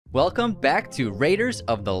Welcome back to Raiders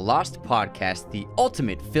of the Lost Podcast, the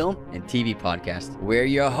ultimate film and TV podcast. We're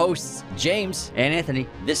your hosts, James and Anthony.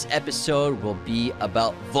 This episode will be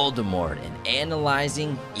about Voldemort and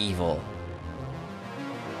analyzing evil.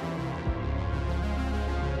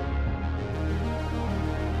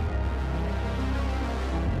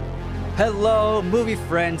 Hello, movie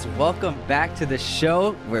friends. Welcome back to the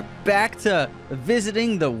show. We're back to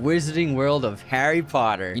visiting the wizarding world of Harry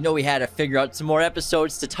Potter. You know, we had to figure out some more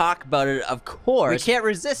episodes to talk about it, of course. We can't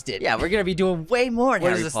resist it. Yeah, we're going to be doing way more in What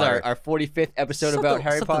Harry is this, Potter. our 45th episode about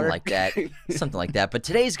Harry Potter? Something like that. Something like that. But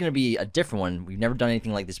today's going to be a different one. We've never done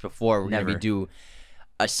anything like this before. We're going to do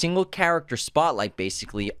a single character spotlight,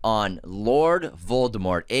 basically, on Lord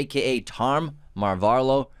Voldemort, a.k.a. Tom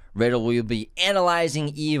Marvolo Riddle. We'll be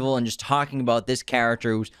analyzing evil and just talking about this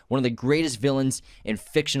character who's one of the greatest villains in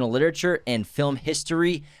fictional literature and film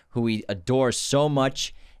history, who we adore so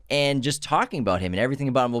much, and just talking about him and everything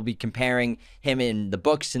about him. We'll be comparing him in the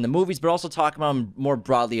books and the movies, but also talking about him more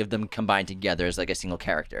broadly of them combined together as like a single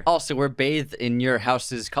character. Also, we're bathed in your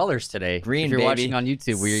house's colors today. Green, if you're baby. watching on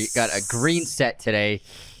YouTube, we got a green set today.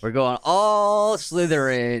 We're going all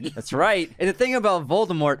Slytherin. That's right. And the thing about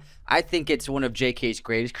Voldemort, I think it's one of JK's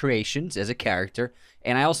greatest creations as a character.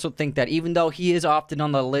 And I also think that even though he is often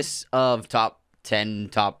on the list of top 10,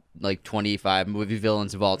 top like 25 movie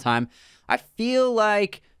villains of all time, I feel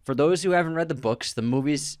like for those who haven't read the books, the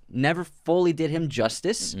movies never fully did him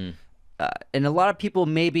justice. And a lot of people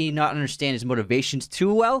maybe not understand his motivations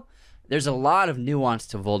too well. There's a lot of nuance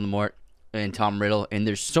to Voldemort and Tom Riddle, and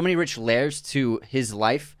there's so many rich layers to his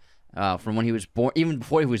life from when he was born, even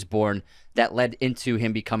before he was born, that led into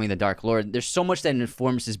him becoming the Dark Lord. There's so much that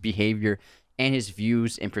informs his behavior and his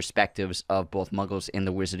views and perspectives of both Muggles and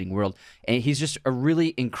the wizarding world. And he's just a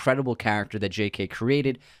really incredible character that JK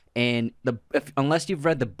created. And unless you've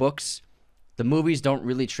read the books, the movies don't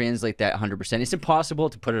really translate that 100%. It's impossible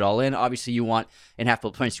to put it all in. Obviously, you want in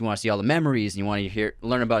Half-Blood Prince, you want to see all the memories, and you want to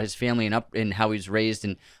learn about his family and how he was raised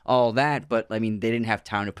and all that. But I mean, they didn't have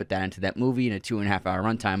time to put that into that movie in a 2.5-hour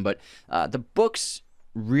runtime. But the books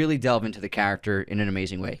really delve into the character in an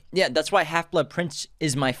amazing way. Yeah, that's why Half-Blood Prince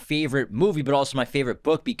is my favorite movie, but also my favorite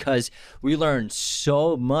book, because we learn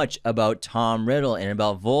so much about Tom Riddle and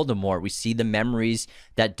about Voldemort. We see the memories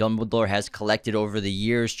that Dumbledore has collected over the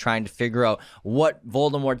years, trying to figure out what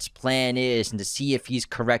Voldemort's plan is and to see if he's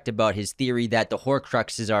correct about his theory that the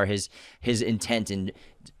Horcruxes are his intent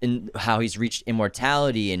and how he's reached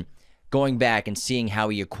immortality, and going back and seeing how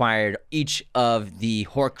he acquired each of the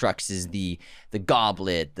Horcruxes, the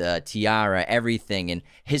goblet, the tiara, everything, and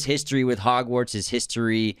his history with Hogwarts, his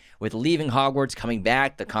history with leaving Hogwarts, coming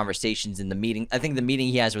back, the conversations in the meeting. I think the meeting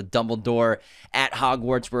he has with Dumbledore at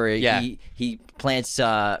Hogwarts, where he plants,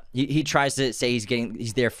 he tries to say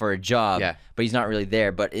he's there for a job, but he's not really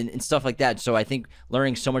there, but and stuff like that. So I think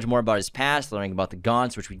learning so much more about his past, learning about the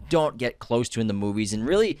Gaunts, which we don't get close to in the movies, and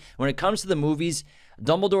really when it comes to the movies,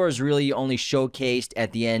 Dumbledore is really only showcased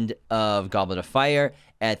at the end of Goblet of Fire,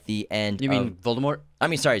 at the end You mean Voldemort? I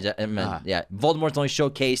mean, sorry, Voldemort's only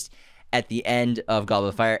showcased at the end of Goblet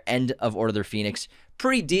of Fire, end of Order of the Phoenix,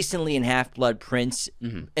 pretty decently in Half-Blood Prince,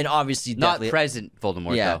 and obviously not present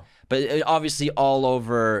Voldemort, though. But obviously all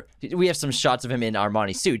over. We have some shots of him in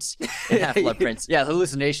Armani suits in Half-Blood Prince. Yeah,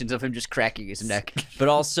 hallucinations of him just cracking his neck. But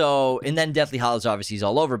also, and then Deathly Hallows, obviously, he's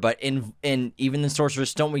all over. But in even in Sorcerer's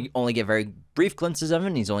Stone, we only get very brief glimpses of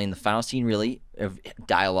him. He's only in the final scene, really, of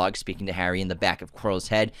dialogue, speaking to Harry in the back of Quirrell's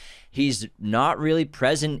head. He's not really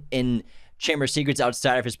present in Chamber of Secrets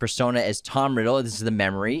outside of his persona as Tom Riddle. This is the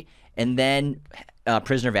memory. And then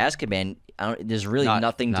Prisoner of Azkaban, there's really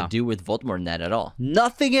nothing to do with Voldemort in that at all.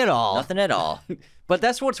 Nothing at all. Nothing at all. But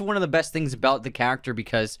that's what's one of the best things about the character,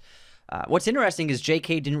 because what's interesting is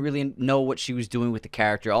JK didn't really know what she was doing with the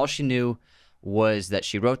character. All she knew was that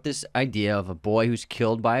she wrote this idea of a boy who's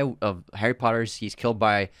killed of Harry Potter's. He's killed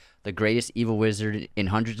by the greatest evil wizard in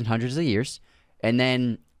hundreds and hundreds of years. And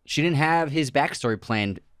then she didn't have his backstory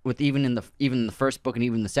planned with even in the first book and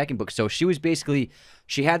even the second book. So she was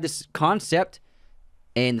she had this concept,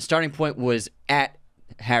 and the starting point was at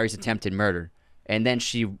Harry's attempted murder. And then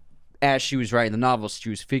as she was writing the novels, she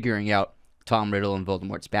was figuring out Tom Riddle and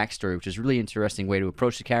Voldemort's backstory, which is a really interesting way to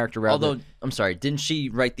approach the character. Although, I'm sorry, didn't she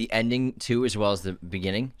write the ending too, as well as the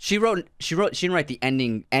beginning? She didn't write the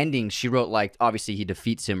ending. She wrote, like, obviously he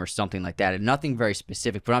defeats him or something like that, and nothing very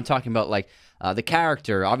specific. But I'm talking about, like, the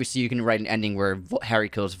character. Obviously, you can write an ending where Harry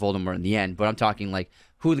kills Voldemort in the end, but I'm talking, like,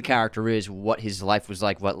 who the character is, what his life was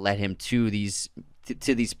like, what led him to these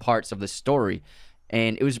parts of the story.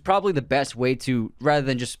 And it was probably the best way to, rather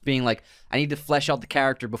than just being like, I need to flesh out the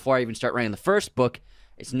character before I even start writing the first book,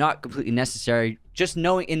 It's not completely necessary. Just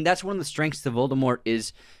knowing, and that's one of the strengths of Voldemort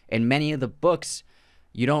is in many of the books,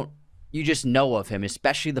 you just know of him,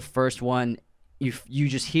 especially the first one. You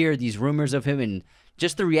just hear these rumors of him and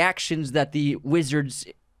just the reactions that the wizards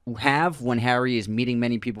have when Harry is meeting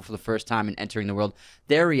many people for the first time and entering the world.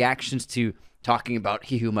 Their reactions to talking about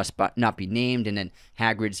he who must not be named, and then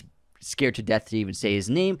Hagrid's scared to death to even say his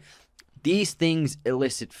name. These things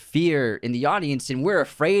elicit fear in the audience, and we're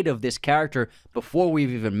afraid of this character before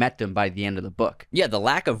we've even met them by the end of the book. Yeah, the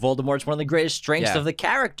lack of Voldemort is one of the greatest strengths of the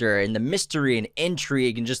character, and the mystery and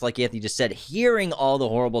intrigue, and just like Anthony just said, hearing all the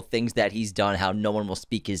horrible things that he's done, how no one will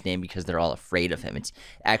speak his name because they're all afraid of him. It's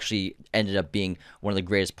actually ended up being one of the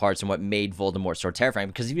greatest parts and what made Voldemort so terrifying,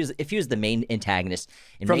 because if he was the main antagonist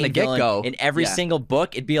and from the get-go in every single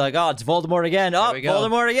book, it'd be like, oh, it's Voldemort again. Oh,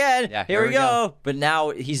 Voldemort again. Yeah, here we go. But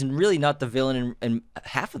now he's really not the villain in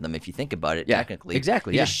half of them, if you think about it, technically.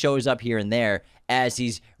 Exactly. He just shows up here and there as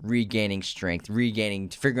he's regaining strength,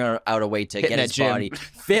 figuring out a way to get his body,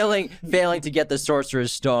 failing to get the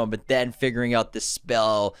Sorcerer's Stone, but then figuring out the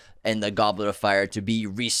spell and the Goblet of Fire to be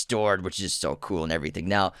restored, which is so cool and everything.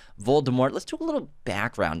 Now, Voldemort, let's do a little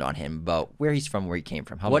background on him about where he's from, where he came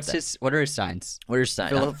from. What are his signs? What are his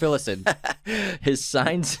signs? Fill us in. His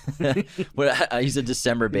signs? He's a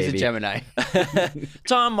December baby. He's a Gemini.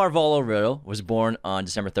 Tom Marvolo Riddle was born on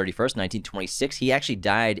December 31st, 1926. He actually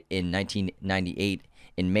died in 1998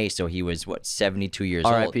 in May, so he was, 72 years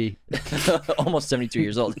old? R.I.P. Almost 72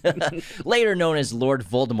 years old. Later known as Lord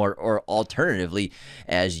Voldemort, or alternatively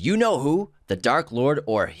as you-know-who, the Dark Lord,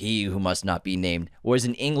 or He Who Must Not Be Named, was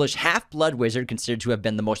an English half-blood wizard considered to have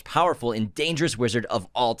been the most powerful and dangerous wizard of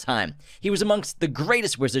all time. He was amongst the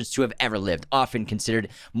greatest wizards to have ever lived, often considered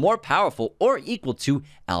more powerful or equal to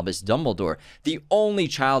Albus Dumbledore. The only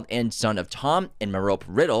child and son of Tom and Merope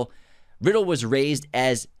Riddle, Riddle was raised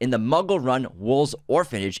as in the Muggle-run Wolves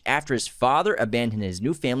Orphanage after his father abandoned his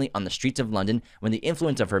new family on the streets of London when the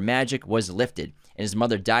influence of her magic was lifted, and his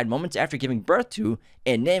mother died moments after giving birth to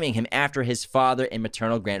and naming him after his father and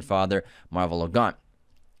maternal grandfather, Marvel O'Gaunt.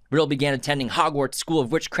 Riddle began attending Hogwarts School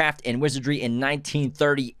of Witchcraft and Wizardry in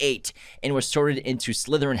 1938 and was sorted into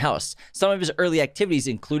Slytherin House. Some of his early activities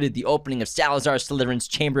included the opening of Salazar Slytherin's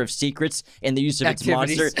Chamber of Secrets and the use of its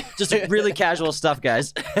monster. Just really casual stuff,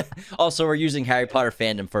 guys. Also, we're using Harry Potter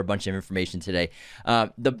fandom for a bunch of information today.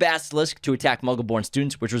 The Basilisk to attack Muggle-born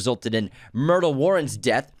students, which resulted in Myrtle Warren's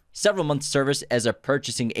death. Several months' service as a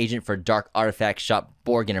purchasing agent for dark artifact shop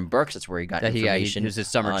Borgin and Burkes. That's where he got information. It was his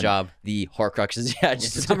summer job. The Horcruxes. Yeah,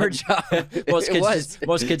 just a summer job.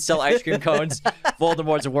 Most kids sell ice cream cones.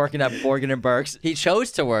 Voldemort's working at Borgin and Burkes. He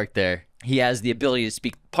chose to work there. He has the ability to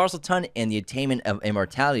speak Parseltongue and the attainment of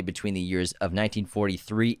immortality between the years of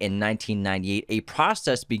 1943 and 1998, a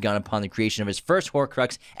process begun upon the creation of his first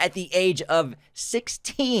Horcrux at the age of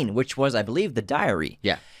 16, which was, I believe, the diary.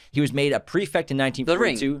 Yeah. He was made a prefect in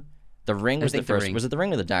 1942. The ring was the first. Was it the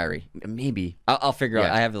ring or the diary? Maybe. I'll figure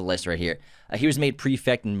out. I have the list right here. He was made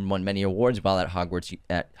prefect and won many awards while at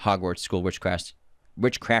Hogwarts School of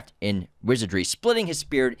Witchcraft and Wizardry, splitting his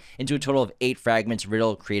spirit into a total of 8 fragments.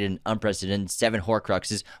 Riddle created an unprecedented 7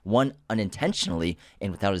 Horcruxes, one unintentionally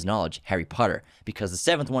and without his knowledge, Harry Potter, because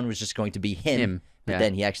the 7th one was just going to be him. But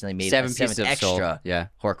then he accidentally made 7 a 7th extra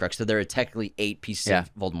Horcrux. So there are technically 8 pieces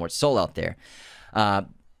of Voldemort's soul out there.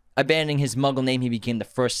 Abandoning his Muggle name, he became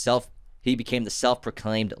the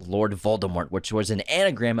self-proclaimed Lord Voldemort, which was an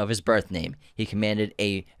anagram of his birth name. He commanded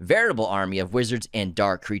a veritable army of wizards and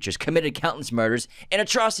dark creatures, committed countless murders and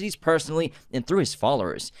atrocities personally and through his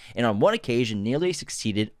followers, and on one occasion nearly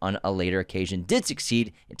succeeded, on a later occasion did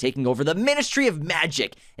succeed in taking over the Ministry of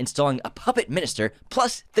Magic, installing a puppet minister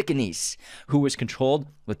plus Thickenese, who was controlled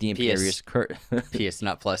with the imperious P.S.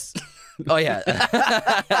 not plus. Oh, yeah.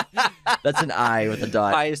 That's an I with a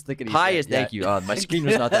dot. Pious Thickenese. Pious, thank you. My screen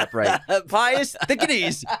was not that bright. Pious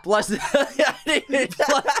Thickenese plus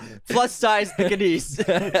size Thickenese.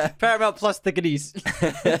 Paramount plus Thickenese.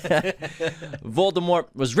 Voldemort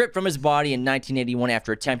was ripped from his body in 1981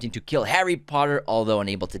 after attempting to kill Harry Potter. Although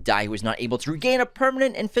unable to die, he was not able to regain a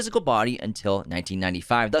permanent and physical body until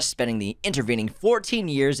 1995, thus spending the intervening 14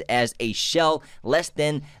 years as a shell, less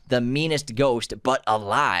than the meanest ghost, but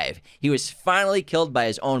alive. He was finally killed by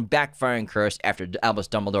his own backfiring curse after Albus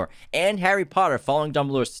Dumbledore and Harry Potter, following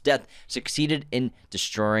Dumbledore's death, succeeded in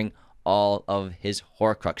destroying all of his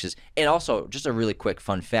Horcruxes. And also, just a really quick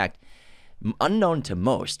fun fact, unknown to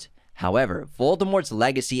most, However, Voldemort's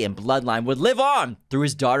legacy and bloodline would live on through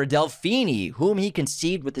his daughter Delphine, whom he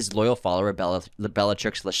conceived with his loyal follower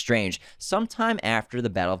Bellatrix Lestrange sometime after the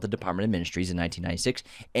Battle of the Department of Ministries in 1996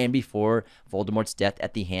 and before Voldemort's death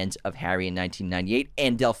at the hands of Harry in 1998.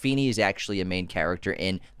 And Delphine is actually a main character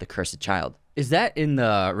in The Cursed Child. Is that in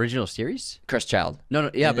the original series? Cursed Child. No,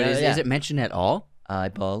 yeah, but is it mentioned at all? I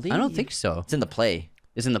believe. I don't think so. It's in the play.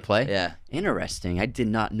 Is in the play? Yeah. Interesting. I did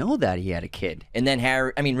not know that he had a kid. And then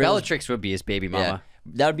Riddle's, Bellatrix would be his baby mama. Yeah.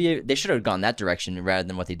 That would be. They should have gone that direction rather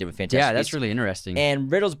than what they did with Fantastic Yeah, that's Beasts. really interesting.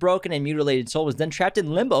 And Riddle's broken and mutilated soul was then trapped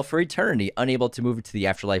in limbo for eternity, unable to move to the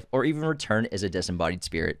afterlife or even return as a disembodied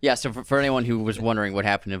spirit. Yeah, so for anyone who was wondering what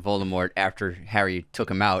happened to Voldemort after Harry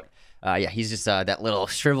took him out, he's just that little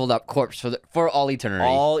shriveled up corpse for all eternity.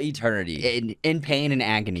 All eternity. In pain and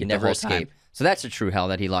agony. Can the never whole escape. time. So that's a true hell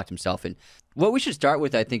that he locked himself in. What we should start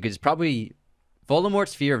with, I think, is probably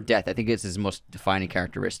Voldemort's fear of death. I think it's his most defining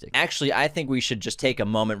characteristic. Actually, I think we should just take a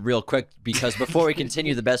moment real quick because before we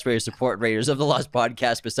continue, the best way to support Raiders of the Lost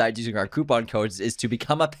Podcast besides using our coupon codes is to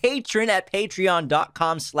become a patron at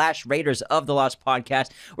patreon.com/Raiders of the Lost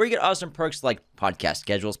Podcast, where you get awesome perks like podcast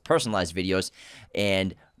schedules, personalized videos,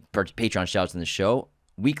 and Patreon shoutouts in the show.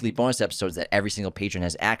 Weekly bonus episodes that every single patron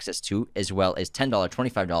has access to, as well as $10,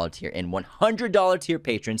 $25 tier, and $100 tier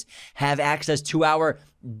patrons have access to our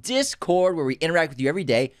Discord, where we interact with you every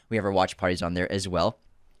day. We have our watch parties on there as well.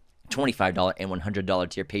 $25 and $100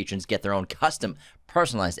 tier patrons get their own custom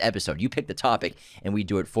personalized episode. You pick the topic and we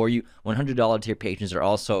do it for you. $100 tier patrons are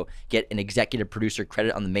also get an executive producer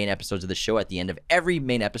credit on the main episodes of the show at the end of every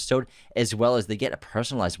main episode, as well as they get a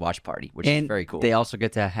personalized watch party, which is very cool. They also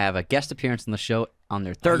get to have a guest appearance on the show on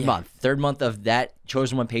their third month. Third month of that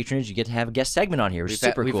chosen one patronage, you get to have a guest segment on here, which is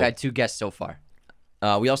super cool. We've had 2 guests so far.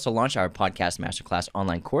 We also launched our podcast masterclass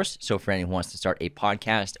online course. So for anyone who wants to start a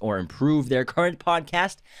podcast or improve their current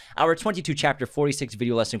podcast, our 22 chapter 46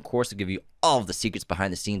 video lesson course will give you all of the secrets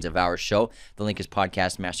behind the scenes of our show. The link is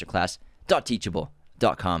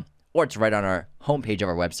podcastmasterclass.teachable.com, or it's right on our homepage of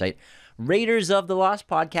our website,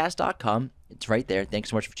 raidersoftheLostPodcast.com. It's right there. Thanks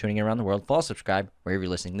so much for tuning in around the world. Follow, subscribe wherever you're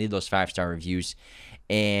listening. Leave those 5-star reviews.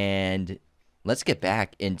 And let's get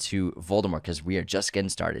back into Voldemort because we are just getting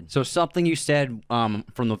started. So something you said from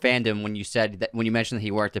the fandom when you said that when you mentioned that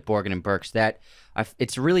he worked at Borgin and Burke's, that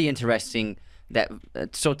it's really interesting that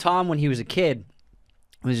so Tom, when he was a kid,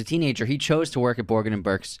 when he was a teenager, he chose to work at Borgin and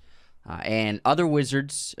Burke's, and other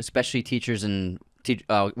wizards, especially teachers and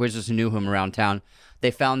wizards who knew him around town,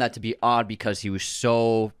 they found that to be odd because he was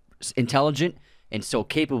so intelligent and so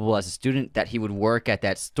capable as a student that he would work at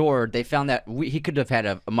that store. They found that he could have had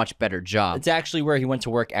a much better job. It's actually where he went to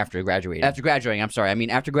work after graduating. After graduating, I'm sorry. I mean,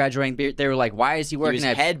 after graduating, they were like, why is he working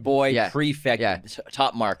at... head boy, prefect,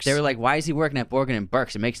 top marks. They were like, why is he working at Borgin and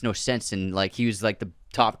Burke's? It makes no sense. And like, he was like the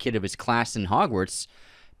top kid of his class in Hogwarts.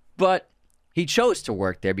 But he chose to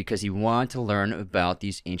work there because he wanted to learn about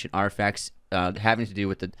these ancient artifacts having to do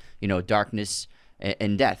with the, darkness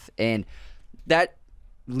and death. And that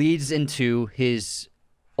leads into his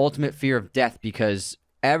ultimate fear of death, because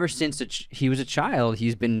ever since he was a child,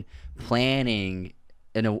 he's been planning,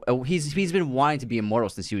 he's been wanting to be immortal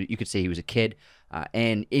since you could say he was a kid.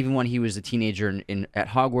 And even when he was a teenager at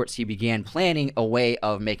Hogwarts, he began planning a way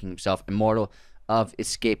of making himself immortal, of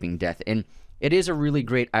escaping death. And it is a really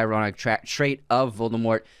great ironic trait of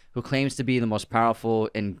Voldemort, who claims to be the most powerful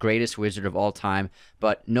and greatest wizard of all time,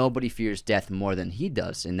 but nobody fears death more than he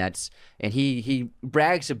does. And he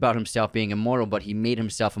brags about himself being immortal, but he made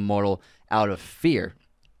himself immortal out of fear.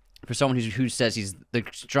 For someone who says he's the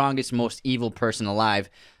strongest, most evil person alive,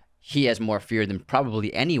 he has more fear than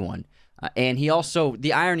probably anyone. And he also,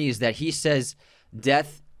 the irony is that he says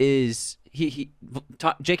death is,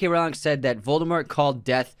 J.K. Rowling said that Voldemort called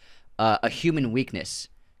death a human weakness,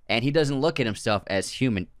 and he doesn't look at himself as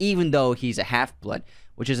human, even though he's a half-blood,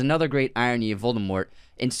 which is another great irony of Voldemort.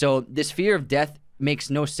 And so this fear of death makes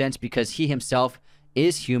no sense because he himself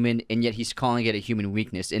is human, and yet he's calling it a human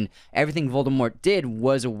weakness. And everything Voldemort did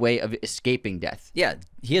was a way of escaping death. Yeah,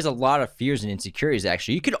 he has a lot of fears and insecurities,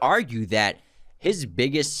 actually. You could argue that his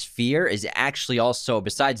biggest fear is actually also,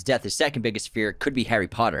 besides death, his second biggest fear could be Harry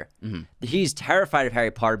Potter. Mm-hmm. He's terrified of Harry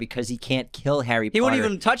Potter because he can't kill Harry Potter. He won't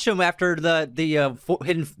even touch him after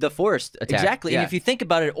the forest attack. Exactly. Yeah. And if you think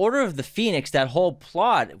about it, Order of the Phoenix, that whole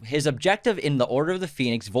plot, his objective in the Order of the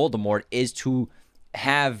Phoenix, Voldemort, is to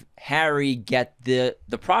have Harry get the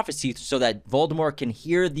prophecy so that Voldemort can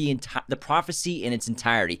hear the prophecy in its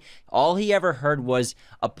entirety. All he ever heard was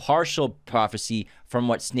a partial prophecy from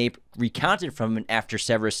what Snape recounted from him after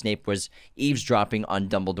Severus Snape was eavesdropping on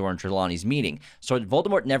Dumbledore and Trelawney's meeting. So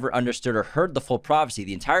Voldemort never understood or heard the full prophecy.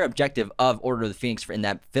 The entire objective of Order of the Phoenix in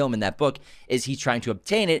that film, in that book, is he's trying to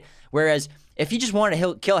obtain it, whereas if he just wanted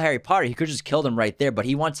to kill Harry Potter, he could have just killed him right there, but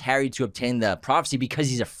he wants Harry to obtain the prophecy because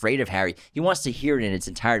he's afraid of Harry. He wants to hear it in its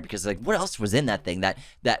entirety because, like, what else was in that thing that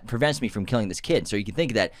prevents me from killing this kid? So you can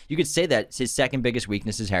think of that. You could say that his second biggest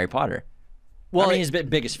weakness is Harry Potter. Well, I mean, his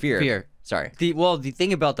biggest fear. Sorry. The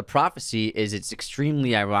thing about the prophecy is it's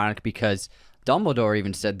extremely ironic because Dumbledore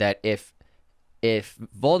even said that if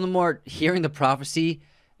Voldemort hearing the prophecy,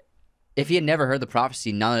 if he had never heard the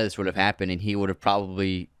prophecy, none of this would have happened, and he would have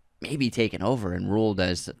probably maybe taken over and ruled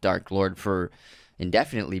as Dark Lord for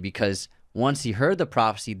indefinitely, because once he heard the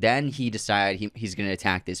prophecy, then he decided he's going to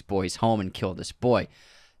attack this boy's home and kill this boy.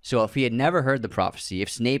 So if he had never heard the prophecy,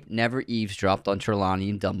 if Snape never eavesdropped on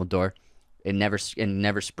Trelawney and Dumbledore and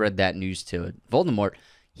never spread that news to Voldemort,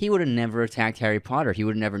 he would have never attacked Harry Potter. He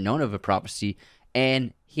would have never known of a prophecy,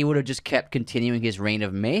 and he would have just kept continuing his reign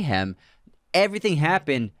of mayhem. Everything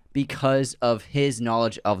happened because of his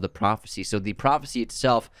knowledge of the prophecy. So the prophecy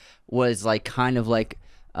itself was like kind of like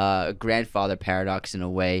a grandfather paradox in a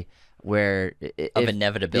way, where of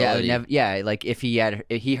inevitability. Like if he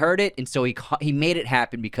heard it, and so he made it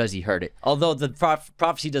happen because he heard it. Although the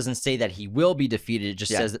prophecy doesn't say that he will be defeated, it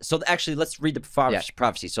just says that. So actually, let's read the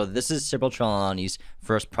prophecy. So this is Sybil Trelawney's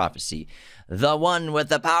first prophecy. The one with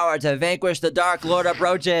the power to vanquish the Dark Lord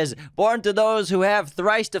approaches, born to those who have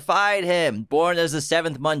thrice defied him, born as the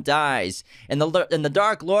seventh month dies. And the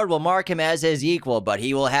Dark Lord will mark him as his equal, but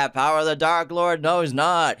he will have power the Dark Lord knows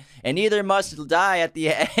not, and neither must die at the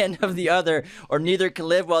end of the other, or neither can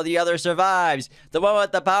live while the other survives. The one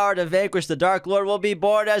with the power to vanquish the Dark Lord will be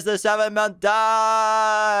born as the seventh month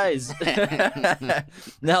dies.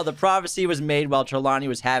 Now, the prophecy was made while Trelawney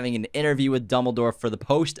was having an interview with Dumbledore for the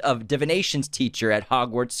post of divinations teacher at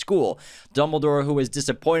Hogwarts School. Dumbledore, who was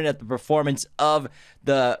disappointed at the performance of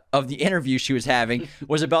the interview she was having,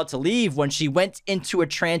 was about to leave when she went into a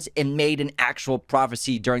trance and made an actual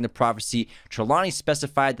prophecy. During the prophecy, Trelawney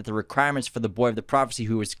specified that the requirements for the boy of the prophecy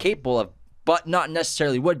who was capable of, but not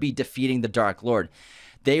necessarily would be, defeating the Dark Lord.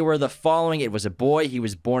 They were the following. It was a boy. He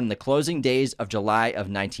was born in the closing days of July of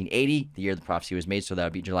 1980, the year the prophecy was made, so that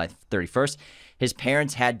would be July 31st. His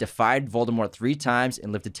parents had defied Voldemort 3 times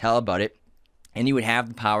and lived to tell about it. And he would have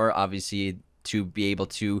the power, obviously, to be able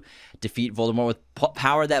to defeat Voldemort with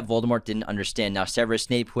power that Voldemort didn't understand. Now, Severus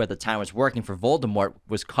Snape, who at the time was working for Voldemort,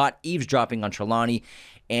 was caught eavesdropping on Trelawney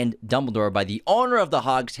and Dumbledore by the owner of the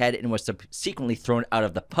Hogshead and was subsequently thrown out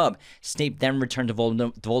of the pub. Snape then returned to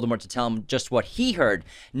Voldemort to tell him just what he heard.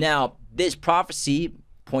 Now, this prophecy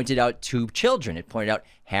pointed out 2 children. It pointed out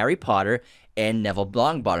Harry Potter and Neville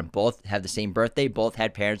Longbottom. Both had the same birthday. Both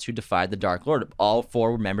had parents who defied the Dark Lord. All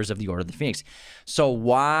 4 were members of the Order of the Phoenix. So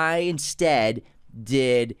why instead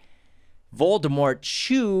did Voldemort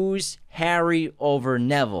choose Harry over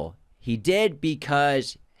Neville? He did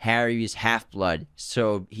because Harry is half-blood.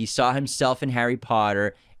 So he saw himself in Harry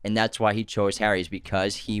Potter, and that's why he chose Harry, is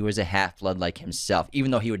because he was a half-blood like himself,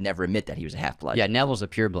 even though he would never admit that he was a half-blood. Yeah, Neville's a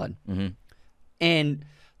pureblood. Mm-hmm. And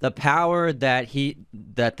the power that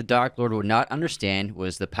the Dark Lord would not understand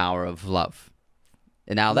was the power of love.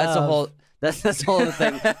 And now that's a whole other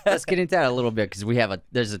thing. Let's get into that a little bit because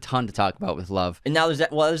there's a ton to talk about with love. And now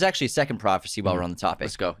there's actually a second prophecy while we're on the topic.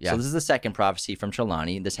 Let's go. Yeah. So this is the second prophecy from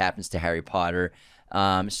Trelawney. This happens to Harry Potter.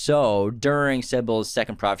 So during Sybil's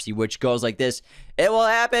second prophecy, which goes like this: it will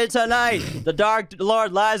happen tonight. The Dark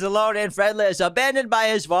Lord lies alone and friendless, abandoned by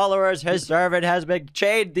his followers. His servant has been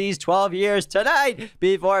chained these 12 years. Tonight,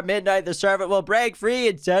 before midnight, the servant will break free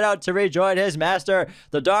and set out to rejoin his master.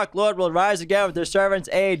 The Dark Lord will rise again with the servant's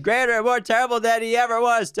aid, greater and more terrible than he ever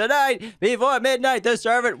was. Tonight, before midnight, the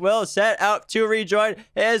servant will set out to rejoin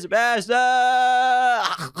his master.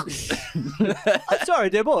 I'm sorry,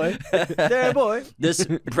 dear boy. Dear boy. This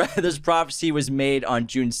prophecy was made on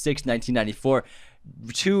June 6, 1994.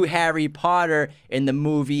 To Harry Potter. In the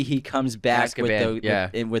movie, he comes back with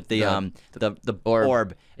the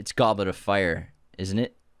orb. It's Goblet of Fire, isn't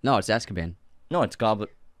it? No, it's Azkaban. No, it's Goblet.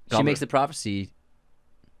 She makes the prophecy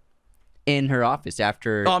in her office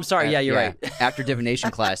after. Oh, I'm sorry. Yeah, you're right. After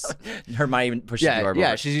divination class, Hermione pushes the orb. Yeah,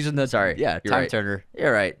 over. she's using the. Sorry. Yeah, time turner.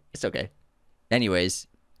 You're right. It's okay. Anyways,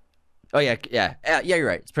 Oh yeah. You're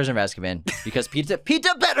right. It's Prisoner of Azkaban because Peter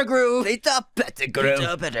Pettigrew. Peter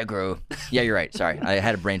Pettigrew. Yeah, you're right. Sorry, I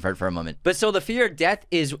had a brain fart for a moment. But so the fear of death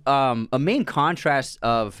is a main contrast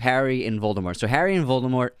of Harry and Voldemort. So Harry and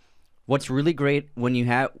Voldemort, what's really great when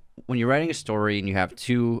you're writing a story and you have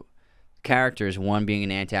two characters, one being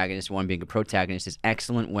an antagonist, one being a protagonist, is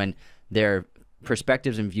excellent when their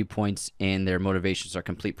perspectives and viewpoints and their motivations are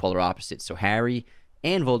complete polar opposites. So Harry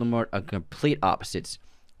and Voldemort are complete opposites.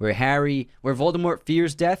 Where Voldemort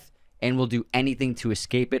fears death and will do anything to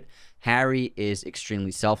escape it, Harry is extremely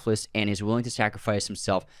selfless and is willing to sacrifice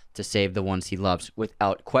himself to save the ones he loves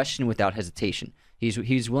without question, without hesitation.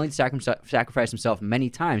 He's willing to sacrifice himself many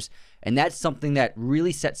times, and that's something that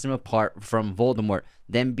really sets him apart from Voldemort,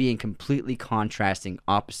 them being completely contrasting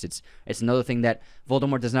opposites. It's another thing that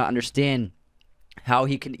Voldemort does not understand, how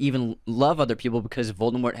he can even love other people, because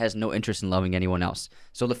Voldemort has no interest in loving anyone else.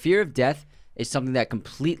 So the fear of death is something that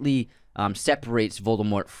completely separates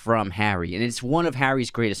Voldemort from Harry. And it's one of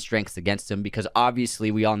Harry's greatest strengths against him, because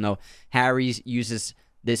obviously we all know Harry uses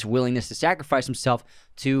this willingness to sacrifice himself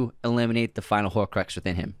to eliminate the final Horcrux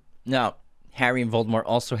within him. Now, Harry and Voldemort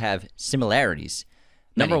also have similarities.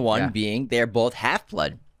 Number one being they're both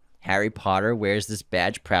half-blood. Harry Potter wears this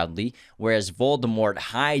badge proudly, whereas Voldemort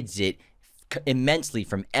hides it immensely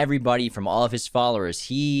from everybody, from all of his followers.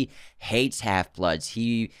 He hates half-bloods.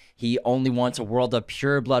 He only wants a world of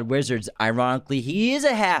pure-blood wizards. Ironically, he is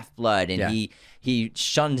a half-blood, and he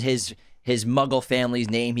shunned his Muggle family's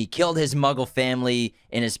name. He killed his Muggle family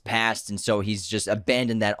in his past, and so he's just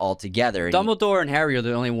abandoned that altogether. Dumbledore and Harry are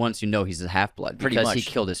the only ones who know he's a half-blood because he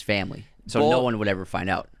killed his family. So no one would ever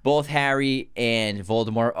find out. Both Harry and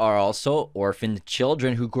Voldemort are also orphaned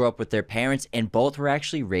children who grew up with their parents, and both were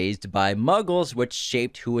actually raised by Muggles, which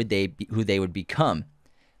shaped who they would become.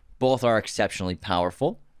 Both are exceptionally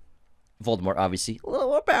powerful. Voldemort, obviously, a little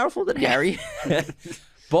more powerful than Harry.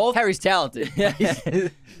 Both Harry's talented.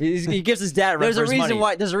 He gives his dad a run for his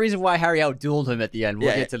money. There's a reason why Harry outdueled him at the end.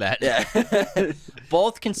 We'll get to that. Yeah.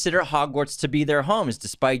 Both consider Hogwarts to be their homes,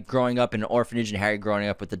 despite growing up in an orphanage and Harry growing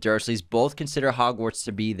up with the Dursleys. Both consider Hogwarts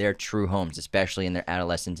to be their true homes, especially in their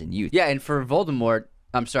adolescence and youth. Yeah, and for Voldemort,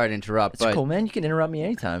 I'm sorry to interrupt, It's cool, man. You can interrupt me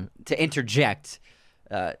anytime. To interject.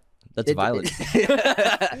 That's violent.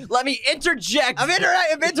 Let me interject.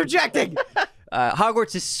 I'm interjecting.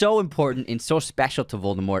 Hogwarts is so important and so special to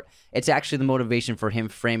Voldemort. It's actually the motivation for him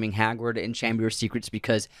framing Hagrid in Chamber of Secrets,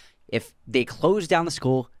 because if they closed down the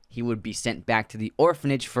school, he would be sent back to the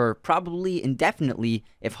orphanage for probably indefinitely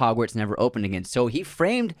if Hogwarts never opened again. So he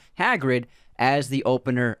framed Hagrid as the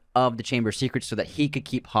opener of the Chamber of Secrets so that he could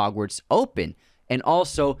keep Hogwarts open. And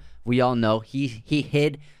also, we all know he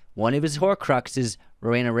hid one of his Horcruxes,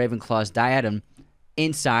 Rowena Ravenclaw's diadem,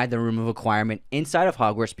 inside the Room of Acquirement, inside of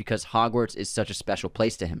Hogwarts, because Hogwarts is such a special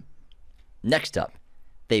place to him. Next up,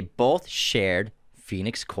 they both shared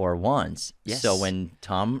Phoenix Core wands. Yes. So when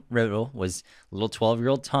Tom Riddle was little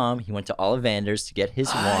 12-year-old Tom, he went to Ollivander's to get his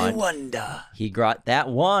wand. I wonder. He got that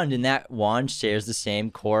wand, and that wand shares the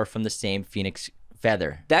same core from the same Phoenix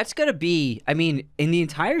feather. That's going to be, I mean, in the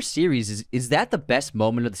entire series, is that the best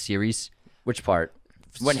moment of the series? Which part?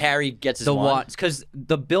 When Harry gets his wand? Because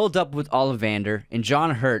the build-up with Ollivander and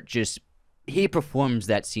John Hurt, he performs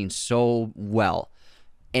that scene so well.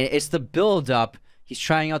 And it's the build-up. He's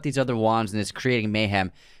trying out these other wands, and it's creating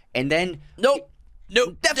mayhem. And then... Nope,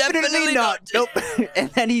 definitely not. Nope. And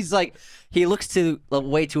then he's like, he looks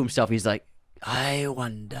away to himself. He's like, I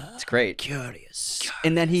wonder. It's great. Curious.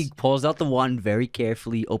 And then he pulls out the wand very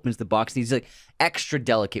carefully, opens the box, and he's like extra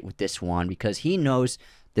delicate with this wand because he knows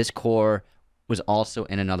this core was also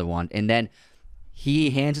in another wand. And then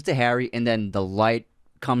he hands it to Harry, and then the light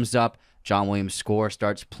comes up. John Williams' score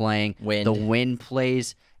starts playing. The wind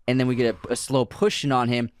plays, and then we get a slow pushing on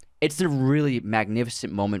him. It's a really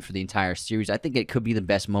magnificent moment for the entire series. I think it could be the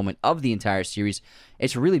best moment of the entire series.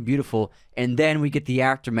 It's really beautiful. And then we get the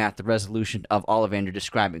aftermath, the resolution of Ollivander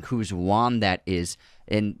describing whose wand that is.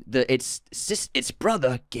 And its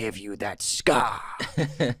brother gave you that scar.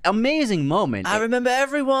 Amazing moment. I remember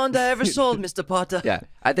every wand I ever sold, Mr. Potter. Yeah,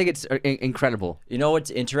 I think it's incredible. You know what's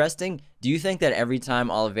interesting? Do you think that every time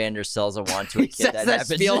Ollivander sells a wand to a kid that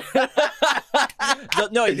happens?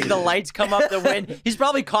 No, you think the lights come up the wind? He's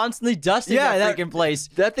probably constantly dusting that freaking place.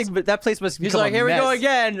 That place must be. He's like, here we go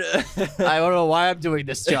again. I don't know why I'm doing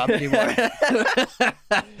this job anymore.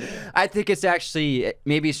 I think it's actually,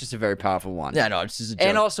 maybe it's just a very powerful wand. Yeah, no, it's just a joke.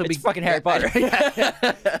 And also, it's fucking Harry Potter.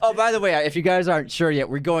 Oh, by the way, if you guys aren't sure yet,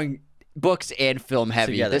 we're going books and film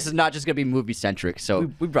heavy. Together. This is not just gonna be movie centric.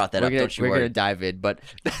 So We brought that up. Don't you we're worry. gonna dive in, but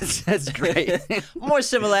that's great. More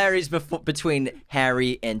similarities between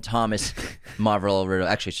Harry and Thomas Marvell Riddle.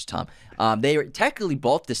 Actually, it's just Tom. They are technically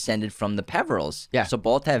both descended from the Peverils. Yeah. So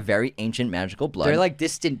both have very ancient magical blood. They're like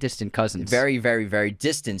distant cousins. Very, very, very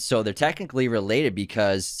distant. So they're technically related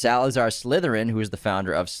because Salazar Slytherin, who is the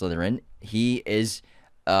founder of Slytherin, he is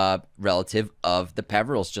relative of the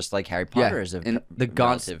Peverils, just like Harry Potter is a and the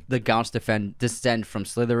relative. Gaunts descend from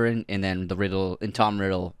Slytherin, and then Tom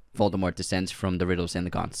Riddle, Voldemort descends from the Riddles and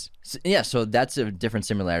the Gaunts. So, yeah, so that's a different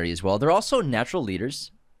similarity as well. They're also natural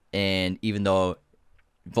leaders, and even though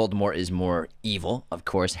Voldemort is more evil, of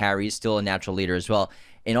course, Harry is still a natural leader as well.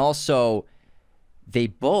 And also, they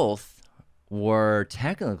both were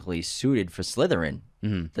technically suited for Slytherin.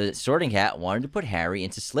 Mm-hmm. The Sorting Hat wanted to put Harry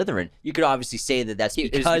into Slytherin. You could obviously say that that's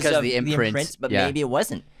It was because of the imprint, but yeah. maybe it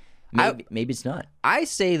wasn't. Maybe it's not. I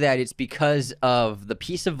say that it's because of the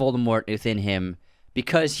piece of Voldemort within him,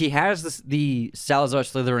 because he has the Salazar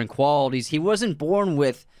Slytherin qualities. He wasn't born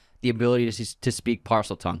with the ability to speak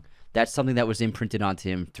Parseltongue. That's something that was imprinted onto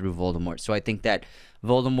him through Voldemort. So I think that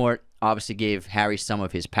Voldemort obviously gave Harry some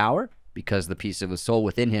of his power because the piece of the soul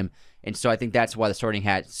within him. And so I think that's why the Sorting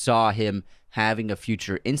Hat saw him having a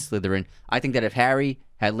future in Slytherin. I think that if Harry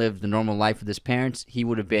had lived the normal life with his parents, he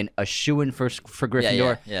would have been a shoo-in for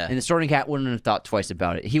Gryffindor. Yeah. And the Sorting Hat wouldn't have thought twice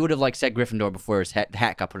about it. He would have said Gryffindor before his hat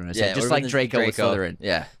got put on his head, just like Draco with Slytherin.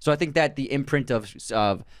 Yeah. So I think that the imprint of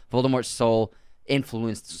Voldemort's soul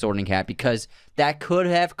influenced the Sorting Hat, because that could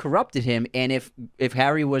have corrupted him. And if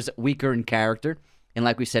Harry was weaker in character, and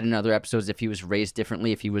like we said in other episodes, if he was raised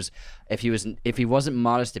differently, if he wasn't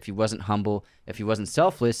modest, if he wasn't humble, if he wasn't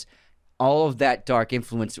selfless, all of that dark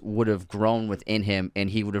influence would have grown within him,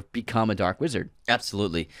 and he would have become a dark wizard.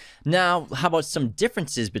 Absolutely. Now, how about some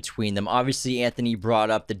differences between them? Obviously, Anthony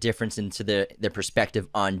brought up the difference into the perspective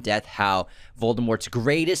on death, how Voldemort's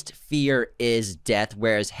greatest fear is death,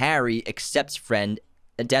 whereas Harry accepts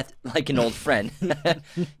death like an old friend.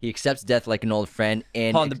 He accepts death like an old friend.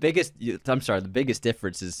 And the biggest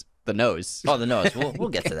difference is the nose. Oh, the nose. We'll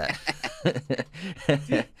get to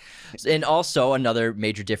that. And also, another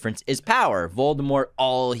major difference is power. Voldemort,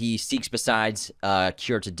 all he seeks besides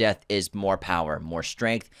cure to death is more power, more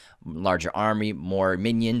strength, larger army, more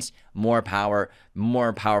minions, more power,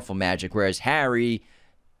 more powerful magic. Whereas Harry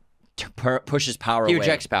pushes power away. He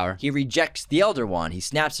rejects power. He rejects the Elder Wand. He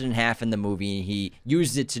snaps it in half in the movie. He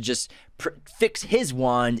uses it to just fix his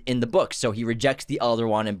wand in the book. So he rejects the Elder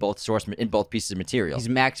Wand in both pieces of material. He's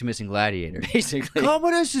Maximus in Gladiator. Basically.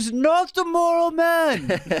 Commodus is not the moral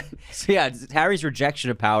man. So yeah, Harry's rejection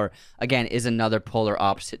of power, again, is another polar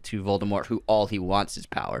opposite to Voldemort, who all he wants is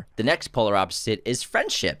power. The next polar opposite is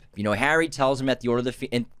friendship. You know, Harry tells him at the Order of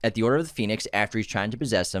the Phoenix, after he's trying to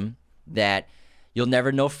possess him, that you'll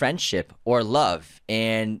never know friendship or love.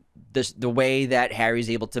 And the way that Harry's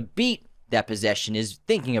able to beat that possession is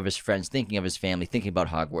thinking of his friends, thinking of his family, thinking about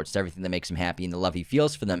Hogwarts, everything that makes him happy and the love he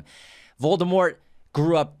feels for them. Voldemort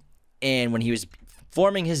grew up, and when he was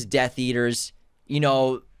forming his Death Eaters, you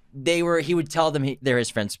know, he would tell them they're his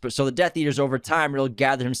friends. So the Death Eaters, over time, will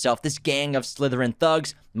gather himself this gang of Slytherin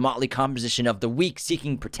thugs, motley composition of the weak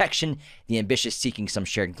seeking protection, the ambitious seeking some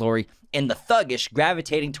shared glory, and the thuggish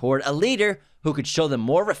gravitating toward a leader who could show them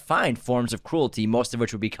more refined forms of cruelty, most of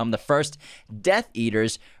which would become the first Death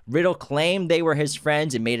Eaters. Riddle claimed they were his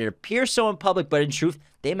friends and made it appear so in public, but in truth,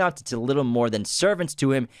 they amounted to little more than servants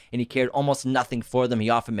to him, and he cared almost nothing for them.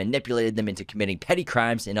 He often manipulated them into committing petty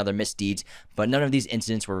crimes and other misdeeds, but none of these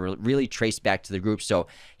incidents were really traced back to the group. So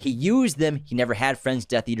he used them. He never had friends.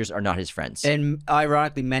 Death Eaters are not his friends. And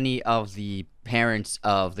ironically, many of the parents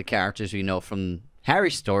of the characters we know from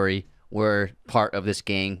Harry's story were part of this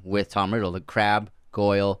gang with Tom Riddle, the Crabbe,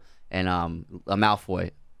 Goyle, and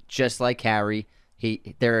Malfoy. Just like Harry,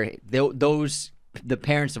 the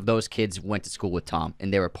parents of those kids went to school with Tom,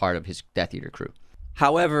 and they were part of his Death Eater crew.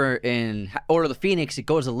 However, in Order of the Phoenix, it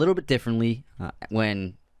goes a little bit differently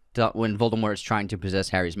when Voldemort is trying to possess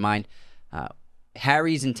Harry's mind.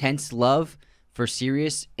 Harry's intense love for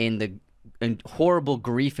Sirius and the horrible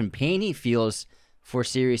grief and pain he feels for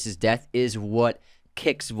Sirius's death is what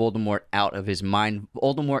kicks Voldemort out of his mind.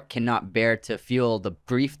 Voldemort cannot bear to feel the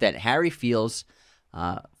grief that Harry feels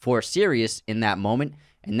for Sirius in that moment,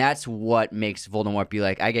 and that's what makes Voldemort be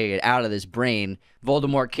like, I gotta get out of this brain.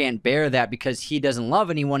 Voldemort can't bear that because he doesn't love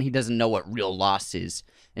anyone. He doesn't know what real loss is.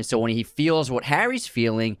 And so when he feels what Harry's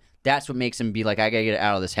feeling, that's what makes him be like, I gotta get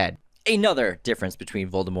out of this head. Another difference between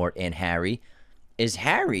Voldemort and Harry is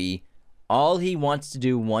Harry, all he wants to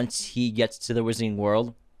do once he gets to the Wizarding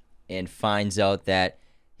World and finds out that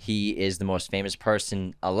he is the most famous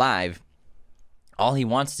person alive, all he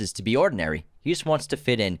wants is to be ordinary. He just wants to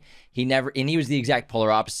fit in. He was the exact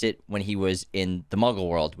polar opposite when he was in the Muggle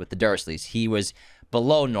world with the Dursleys. He was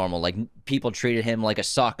below normal. Like, people treated him like a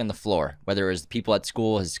sock on the floor, whether it was people at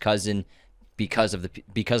school, his cousin, because of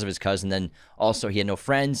his cousin. Then also he had no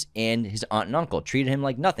friends, and his aunt and uncle treated him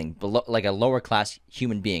like nothing, like a lower class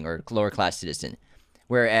human being or lower class citizen.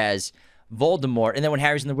 Whereas Voldemort, and then when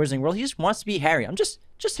Harry's in the Wizarding World, he just wants to be Harry. I'm just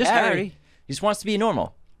Harry. He just wants to be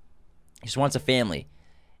normal. He just wants a family.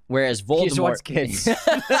 Whereas Voldemort, He just wants kids.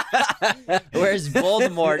 whereas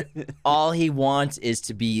Voldemort, all he wants is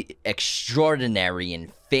to be extraordinary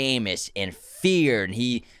and famous and feared. And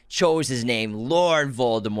he chose his name, Lord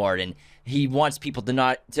Voldemort, and he wants people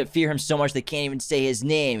to fear him so much they can't even say his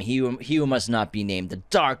name. He who must not be named, the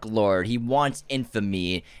Dark Lord. He wants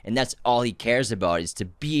infamy, and that's all he cares about, is to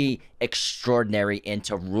be extraordinary and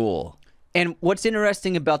to rule. And what's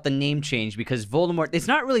interesting about the name change, because Voldemort, it's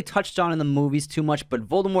not really touched on in the movies too much, but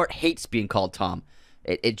Voldemort hates being called Tom.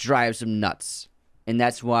 It drives him nuts. And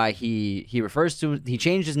that's why he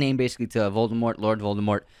changed his name basically to Voldemort, Lord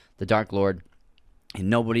Voldemort, the Dark Lord. And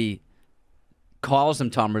nobody calls him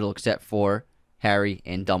Tom Riddle except for Harry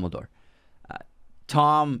and Dumbledore.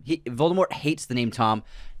 Voldemort hates the name Tom.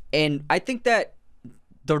 And I think that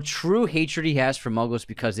the true hatred he has for Muggles,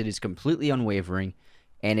 because it is completely unwavering,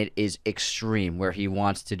 and it is extreme, where he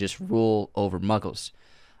wants to just rule over Muggles.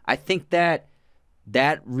 I think that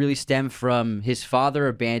really stemmed from his father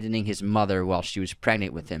abandoning his mother while she was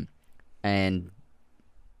pregnant with him. And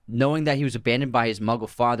knowing that he was abandoned by his Muggle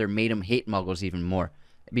father made him hate Muggles even more.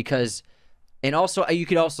 And also, you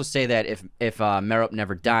could also say that if Merop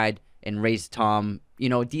never died and raised Tom,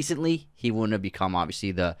 decently, he wouldn't have become,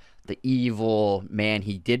 obviously, the evil man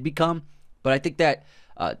he did become. But I think that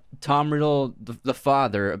Tom Riddle, the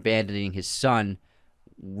father, abandoning his son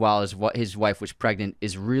while his wife was pregnant,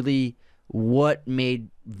 is really what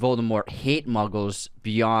made Voldemort hate Muggles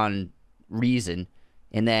beyond reason.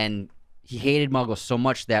 And then he hated Muggles so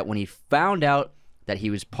much that when he found out that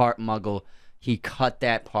he was part Muggle, he cut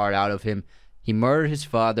that part out of him. He murdered his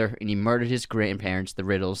father, and he murdered his grandparents, the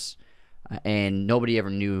Riddles, and nobody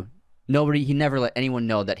ever knew. He never let anyone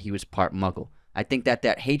know that he was part Muggle. I think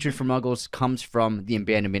that hatred for Muggles comes from the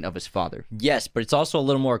abandonment of his father. Yes, but it's also a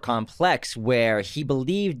little more complex, where he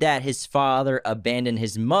believed that his father abandoned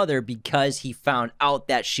his mother because he found out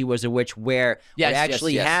that she was a witch, what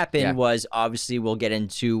actually happened was, obviously we'll get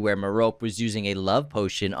into, where Merope was using a love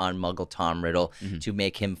potion on Muggle Tom Riddle to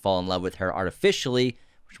make him fall in love with her artificially,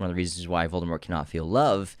 which is one of the reasons why Voldemort cannot feel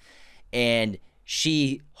love. And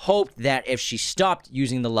she hoped that if she stopped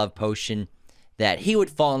using the love potion, that he would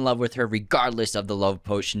fall in love with her regardless of the love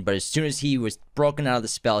potion. But as soon as he was broken out of the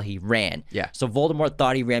spell, he ran. Yeah. So Voldemort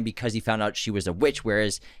thought he ran because he found out she was a witch,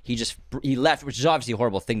 whereas he left, which is obviously a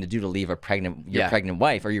horrible thing to do, to leave your pregnant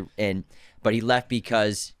wife, but he left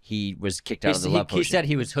because he was kicked out of the love potion. He said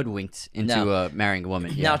he was hoodwinked into marrying a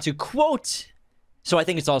woman. Yeah. Now, to quote, so I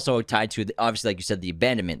think it's also tied to, obviously, like you said, the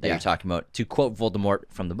abandonment that you're talking about. To quote Voldemort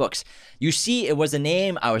from the books, "You see, it was a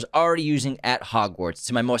name I was already using at Hogwarts,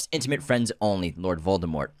 to my most intimate friends only, Lord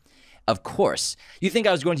Voldemort. Of course. You think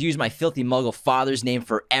I was going to use my filthy Muggle father's name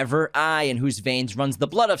forever? I, in whose veins runs the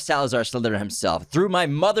blood of Salazar Slytherin himself. Through my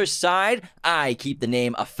mother's side, I keep the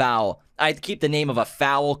name of a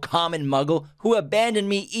foul, common Muggle who abandoned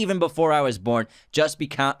me even before I was born, just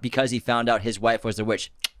because he found out his wife was a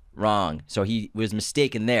witch. Wrong. So he was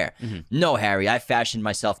mistaken there. No, Harry, I fashioned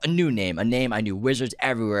myself a new name, a name I knew wizards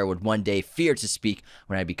everywhere would one day fear to speak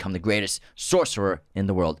when I become the greatest sorcerer in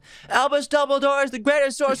the world. Albus Dumbledore is the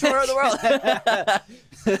greatest sorcerer in the world.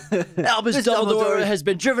 Albus Dumbledore has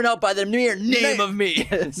been driven out by the mere name of me.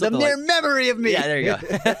 The mere memory of me. Yeah, there you go.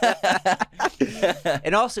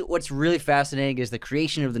 And also, what's really fascinating is the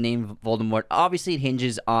creation of the name Voldemort. Obviously, it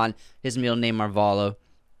hinges on his middle name, Marvolo,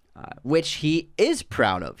 which he is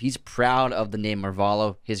proud of. He's proud of the name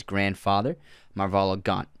Marvolo, his grandfather, Marvolo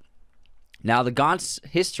Gaunt. Now, the Gaunt's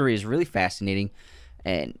history is really fascinating,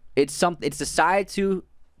 and it's a side to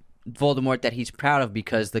Voldemort that he's proud of,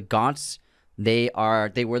 because the Gaunts, they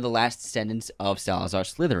were the last descendants of Salazar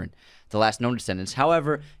Slytherin, the last known descendants.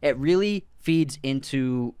 However, it really feeds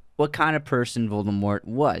into what kind of person Voldemort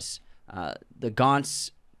was. The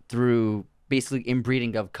Gaunts, through basically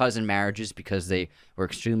inbreeding of cousin marriages, because they were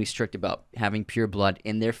extremely strict about having pure blood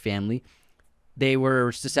in their family, they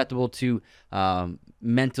were susceptible to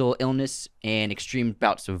mental illness and extreme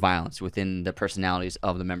bouts of violence within the personalities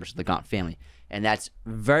of the members of the Gaunt family. And that's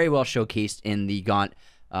very well showcased in the Gaunt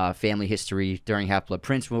family history during Half-Blood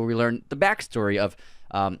Prince, where we learn the backstory of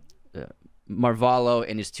Marvolo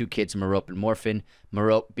and his two kids, Merope and Morphin.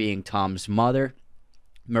 Merope being Tom's mother.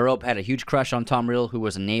 Merope had a huge crush on Tom Riddle, who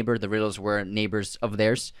was a neighbor. The Riddles were neighbors of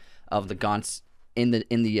theirs, of the Gaunts in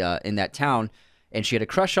that town, and she had a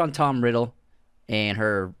crush on Tom Riddle, and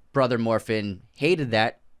her brother Morphin hated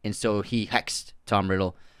that, and so he hexed Tom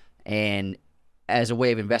Riddle, and as a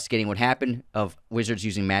way of investigating what happened of wizards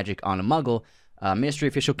using magic on a Muggle, a ministry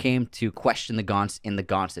official came to question the Gaunts, and the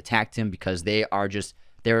Gaunts attacked him because they're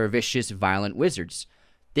vicious, violent wizards.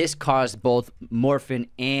 This caused both Morphin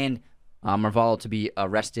and Marvolo to be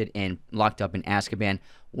arrested and locked up in Azkaban.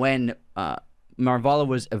 When Marvolo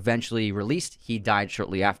was eventually released, he died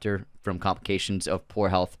shortly after from complications of poor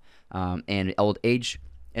health and old age.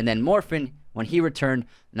 And then Morphin, when he returned,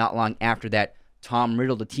 not long after that, Tom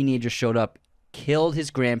Riddle, the teenager, showed up, killed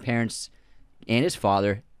his grandparents and his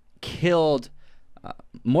father, killed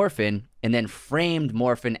Morphin, and then framed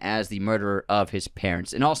Morphin as the murderer of his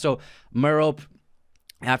parents. And also, Merope,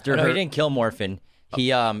 after he didn't kill Morphin.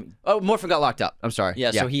 He Morphin got locked up. I'm sorry.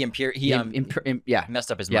 So he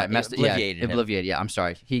messed up his mind. Obliviated him. Yeah, I'm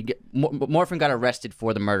sorry. Morphin got arrested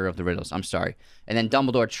for the murder of the Riddles. I'm sorry. And then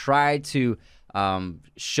Dumbledore tried to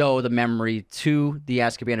show the memory to the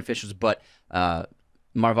Azkaban officials, but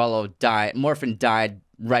Marvolo died. Morphin died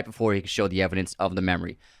right before he could show the evidence of the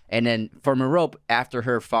memory. And then for Merope, after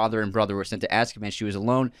her father and brother were sent to Azkaban, she was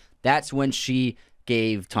alone. That's when she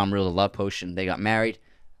gave Tom Riddle the love potion. They got married.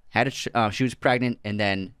 She was pregnant, and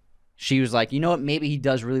then she was like, you know what? Maybe he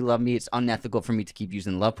does really love me. It's unethical for me to keep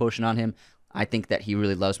using the love potion on him. I think that he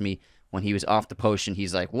really loves me. When he was off the potion,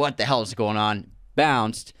 he's like, what the hell is going on?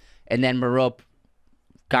 Bounced. And then Merope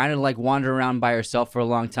kind of like wandered around by herself for a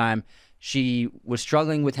long time. She was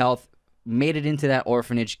struggling with health, made it into that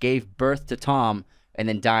orphanage, gave birth to Tom, and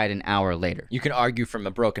then died an hour later. You can argue from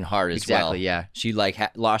a broken heart as well. Exactly, yeah. She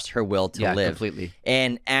lost her will to live. Yeah, completely.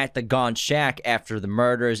 And at the Gaunt shack, after the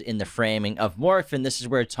murders in the framing of Morphin, this is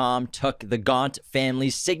where Tom took the Gaunt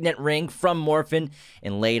family's signet ring from Morphin,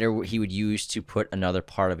 and later he would use to put another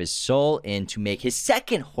part of his soul in to make his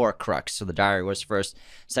second Horcrux. So the diary was first,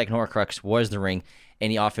 second Horcrux was the ring,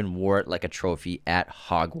 and he often wore it like a trophy at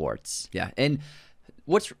Hogwarts. Yeah, and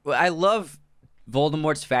I love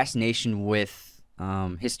Voldemort's fascination with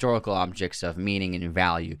historical objects of meaning and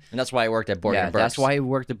value. And that's why he worked at Borgin and Burkes. That's why he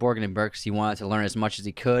worked at Borgin and Burkes. He wanted to learn as much as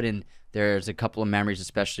he could, and there's a couple of memories,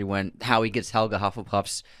 especially how he gets Helga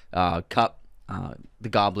Hufflepuff's cup. The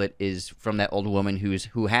goblet is from that old woman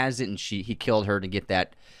who has it, and he killed her to get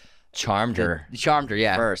that. Charmed her,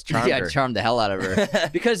 yeah. First, charmed the hell out of her.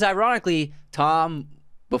 Because ironically, Tom,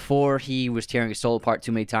 before he was tearing his soul apart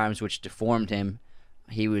too many times, which deformed him,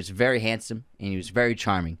 he was very handsome and he was very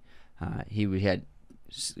charming. He had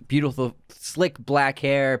beautiful, slick black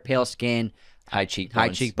hair, pale skin, high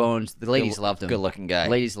cheekbones. The ladies loved him. Good-looking guy.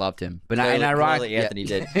 Ladies loved him. But ironically, Anthony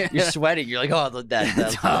did. You're sweating. You're like, oh,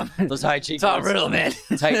 that Tom, those high cheekbones. Tom Riddle, man,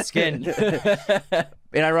 tight skin.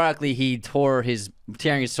 And ironically,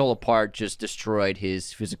 tearing his soul apart just destroyed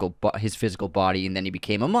his physical body, and then he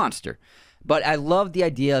became a monster. But I love the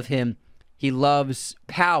idea of him. He loves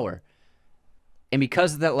power. And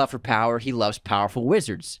because of that love for power, he loves powerful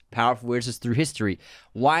wizards through history.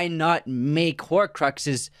 Why not make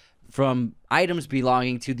Horcruxes from items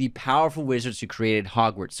belonging to the powerful wizards who created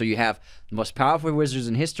Hogwarts? So you have the most powerful wizards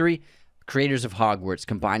in history, creators of Hogwarts,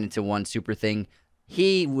 combined into one super thing.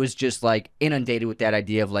 He was just like inundated with that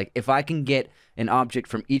idea of like, if I can get an object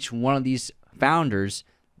from each one of these founders,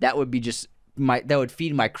 that would be that would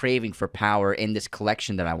feed my craving for power in this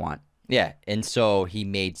collection that I want. Yeah, and so he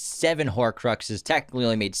made 7 Horcruxes, technically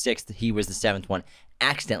only made 6, he was the 7th one,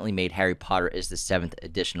 accidentally made Harry Potter as the 7th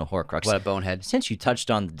additional Horcrux. What a bonehead. Since you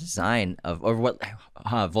touched on the design or what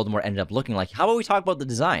Voldemort ended up looking like, how about we talk about the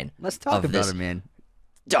design? Let's talk about it, man.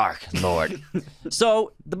 Dark Lord.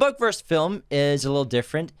 So the book versus film is a little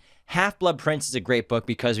different. Half-Blood Prince is a great book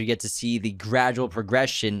because we get to see the gradual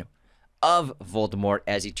progression of Voldemort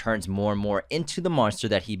as he turns more and more into the monster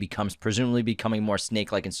that he becomes, presumably becoming more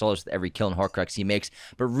snake-like and soulless with every kill and Horcrux he makes,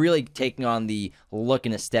 but really taking on the look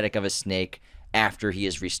and aesthetic of a snake after he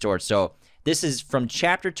is restored. So this is from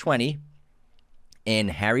chapter 20 in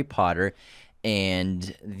Harry Potter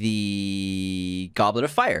and the Goblet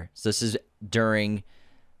of Fire. So this is during...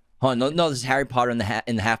 Oh, no, this is Harry Potter and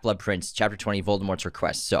the Half-Blood Prince, chapter 20, Voldemort's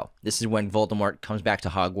request. So this is when Voldemort comes back to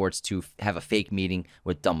Hogwarts to have a fake meeting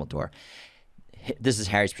with Dumbledore. This is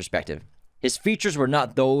Harry's perspective. His features were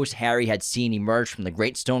not those Harry had seen emerge from the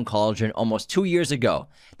Great Stone Cauldron almost 2 years ago.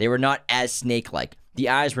 They were not as snake-like. The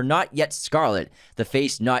eyes were not yet scarlet, the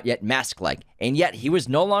face not yet mask-like, and yet he was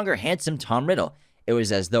no longer handsome Tom Riddle. It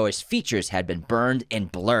was as though his features had been burned and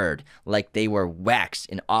blurred, like they were waxed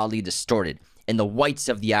and oddly distorted, and the whites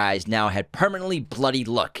of the eyes now had permanently bloody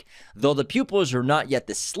look. Though the pupils were not yet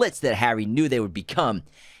the slits that Harry knew they would become,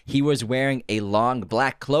 he was wearing a long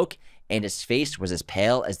black cloak, and his face was as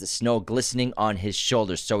pale as the snow glistening on his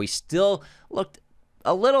shoulders. So he still looked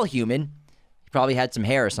a little human. He probably had some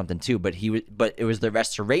hair or something too, but it was the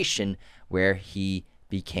restoration where he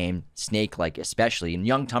became snake-like, especially. And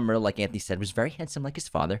young Tom Riddle, like Anthony said, was very handsome like his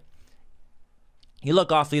father. He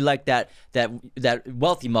looked awfully like that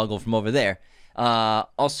wealthy muggle from over there.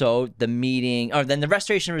 Also, then the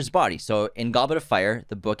restoration of his body. So in Goblet of Fire,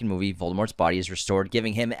 the book and movie, Voldemort's body is restored,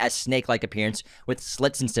 giving him a snake-like appearance with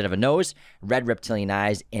slits instead of a nose, red reptilian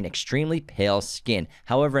eyes, and extremely pale skin.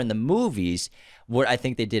 However, in the movies, what I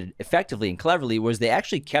think they did effectively and cleverly was they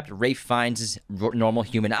actually kept Ralph Fiennes' normal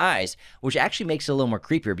human eyes, which actually makes it a little more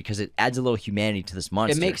creepier because it adds a little humanity to this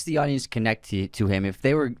monster. It makes the audience connect to him. If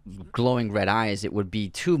they were glowing red eyes, it would be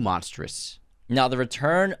too monstrous. Now, the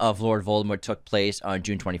return of Lord Voldemort took place on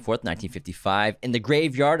June 24th, 1955, in the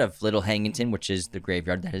graveyard of Little Hangington, which is the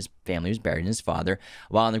graveyard that his family was buried in, his father.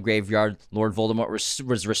 While in the graveyard, Lord Voldemort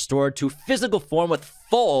was restored to physical form with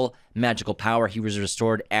full magical power. He was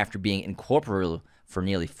restored after being incorporeal for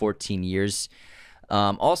nearly 14 years.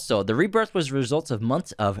 Also, the rebirth was a result of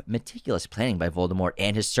months of meticulous planning by Voldemort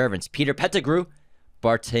and his servants, Peter Pettigrew,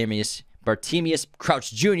 Bartemius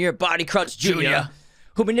Crouch Jr., Barty Crouch Jr.,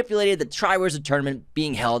 who manipulated the Triwizard Tournament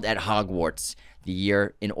being held at Hogwarts the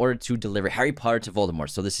year in order to deliver Harry Potter to Voldemort.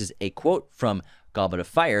 So this is a quote from Goblet of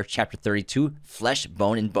Fire, Chapter 32, Flesh,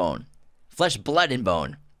 Blood, and Bone.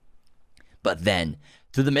 But then,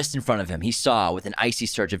 through the mist in front of him, he saw, with an icy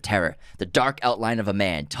surge of terror, the dark outline of a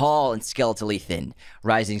man, tall and skeletally thin,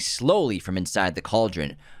 rising slowly from inside the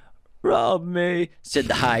cauldron. "Rob me," said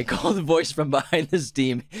the high, cold voice from behind the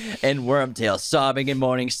steam, and Wormtail, sobbing and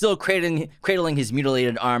moaning, still cradling his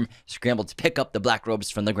mutilated arm, scrambled to pick up the black robes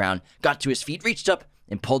from the ground, got to his feet, reached up,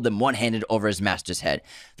 and pulled them one-handed over his master's head.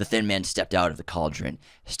 The thin man stepped out of the cauldron,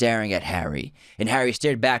 staring at Harry, and Harry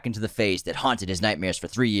stared back into the face that haunted his nightmares for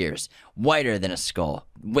 3 years, whiter than a skull,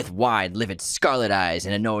 with wide, livid scarlet eyes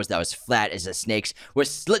and a nose that was flat as a snake's, with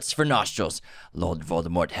slits for nostrils. Lord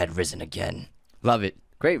Voldemort had risen again. Love it.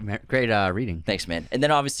 Great reading. Thanks, man. And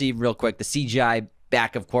then obviously, real quick, the CGI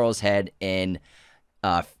back of Quirrell's head in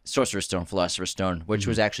Sorcerer's Stone, Philosopher's Stone, which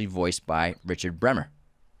was actually voiced by Richard Bremer.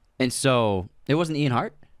 And so it wasn't Ian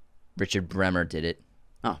Hart? Richard Bremer did it.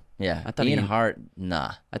 Oh. Yeah. I thought Ian Hart,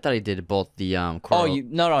 nah. I thought he did both the Quirrell. Oh,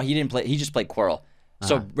 no, he didn't play. He just played Quirrell.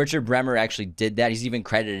 So Richard Bremer actually did that. He's even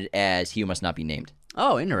credited as He Who Must Not Be Named.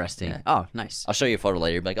 Oh, interesting. Yeah. Oh, nice. I'll show you a photo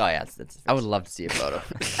later. You'll be like, oh, yeah. That's I would love to see a photo.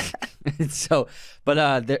 So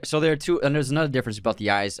there are two, and there's another difference about the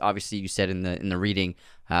eyes. Obviously, you said in the reading,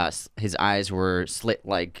 his eyes were slit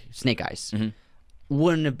like snake eyes. Mm-hmm.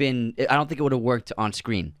 Wouldn't have been. I don't think it would have worked on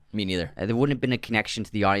screen. Me neither. There wouldn't have been a connection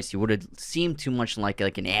to the audience. He would have seemed too much like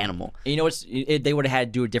an animal. You know they would have had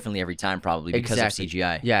to do it differently every time probably because of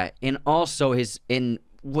CGI. Yeah, and also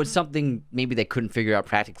was something maybe they couldn't figure out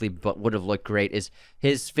practically, but would have looked great is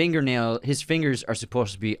his fingers are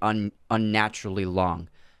supposed to be unnaturally long,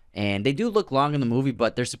 and they do look long in the movie,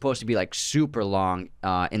 but they're supposed to be like super long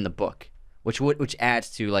in the book, which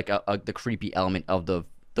adds to like the creepy element of the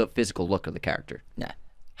physical look of the character. Yeah.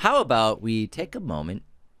 How about we take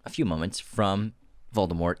a few moments from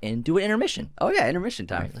Voldemort and do an intermission? Oh yeah, intermission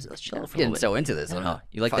time. Right, let's chill for a little Getting bit. so into this. I know.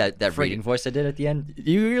 You like that reading voice I did at the end?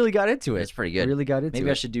 You really got into it. It's pretty good. You really got into it. Maybe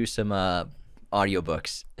I should do some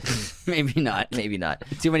audiobooks. Maybe not. Maybe not.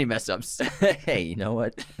 Too many mess ups. Hey, you know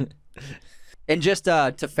what? And just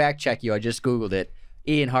to fact check you, I just Googled it.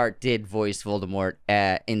 Ian Hart did voice Voldemort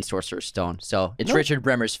in Sorcerer's Stone. So It's Richard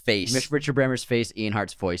Bremer's face. Richard Bremer's face, Ian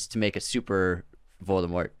Hart's voice to make a super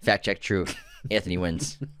Voldemort. Fact check true. Anthony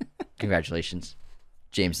wins. Congratulations.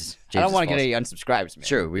 James I don't want to get any unsubscribes, man.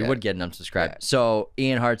 Sure, we would get an unsubscribe. Yeah. So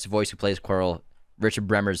Ian Hart's voice, who plays Quirrell, Richard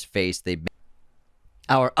Bremer's face.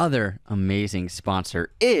 Our other amazing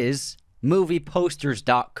sponsor is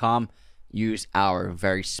movieposters.com. Use our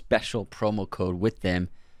very special promo code with them,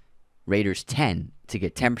 Raiders10, to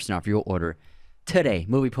get 10% off your order today.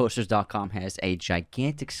 Movieposters.com has a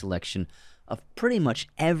gigantic selection of pretty much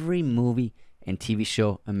every movie and TV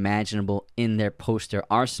show imaginable in their poster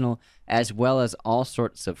arsenal, as well as all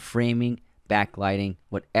sorts of framing, backlighting,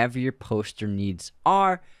 whatever your poster needs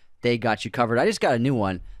are, they got you covered. I just got a new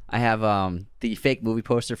one. I have the fake movie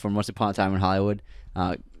poster from Once Upon a Time in Hollywood.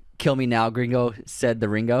 Kill me now, Gringo, said the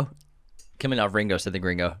Ringo. Kill me now, Ringo, said the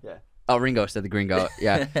Gringo. Yeah. Oh, Ringo said the Gringo.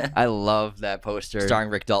 Yeah, I love that poster. Starring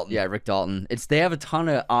Rick Dalton. Yeah, Rick Dalton. They have a ton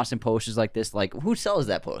of awesome posters like this. Like, who sells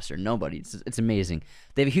that poster? Nobody. It's amazing.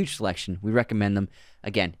 They have a huge selection. We recommend them.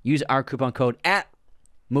 Again, use our coupon code at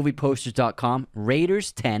movieposters.com,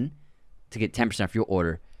 Raiders10, to get 10% off your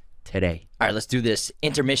order today. All right, let's do this.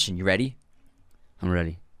 Intermission. You ready? I'm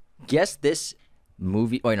ready. Guess this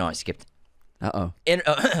movie. Oh, no, I skipped. Uh-oh.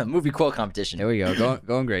 Movie quote competition. There we go.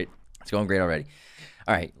 Going great. It's going great already.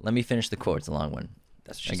 All right, let me finish the quote. It's a long one.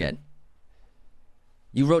 That's what she Again. said.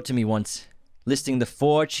 You wrote to me once, listing the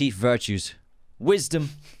 4 chief virtues: wisdom,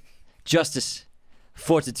 justice,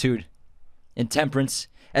 fortitude, and temperance.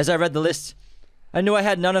 As I read the list, I knew I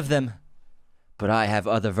had none of them. But I have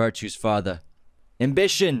other virtues, Father.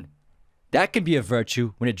 Ambition. That can be a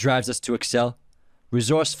virtue when it drives us to excel.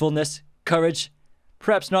 Resourcefulness, courage.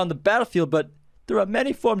 Perhaps not on the battlefield, but there are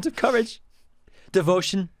many forms of courage.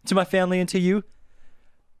 Devotion to my family and to you.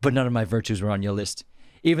 But none of my virtues were on your list.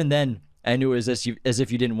 Even then, I knew it was as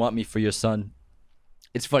if you didn't want me for your son.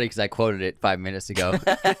 It's funny because I quoted it 5 minutes ago.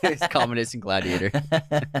 It's Commodus and Gladiator.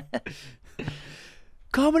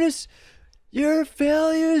 Commodus, your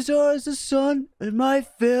failures are as a son, and my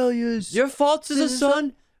failures. Your faults as a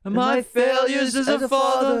son, and my failures as a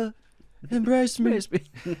father. Embrace me.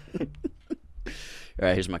 All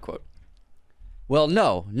right, here's my quote. Well,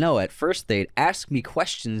 no. At first, they'd ask me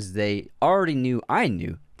questions they already knew I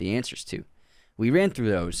knew the answers to. We ran through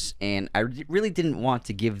those, and I really didn't want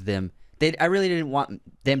to give them. I really didn't want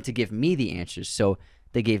them to give me the answers, so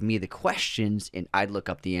they gave me the questions, and I'd look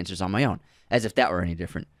up the answers on my own, as if that were any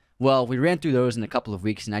different. Well, we ran through those in a couple of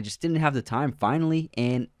weeks, and I just didn't have the time finally,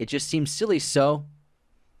 and it just seemed silly. So,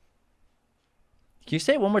 Can you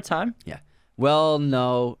say it one more time? yeah. Well,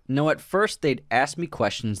 no. At first, they'd ask me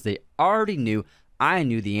questions they already knew I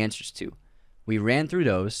knew the answers to. We ran through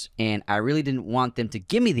those, and I really didn't want them to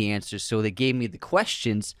give me the answers, so they gave me the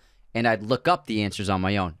questions, and I'd look up the answers on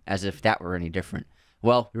my own, as if that were any different.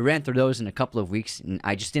 Well, we ran through those in a couple of weeks, and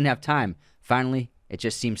I just didn't have time. Finally, it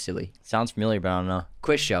just seemed silly. Sounds familiar, but I don't know.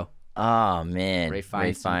 Quiz show. Oh, man. Ray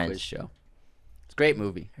Fiennes quiz show. It's a great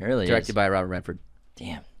movie. It really Directed is. by Robert Redford.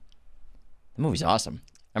 Damn. The movie's awesome.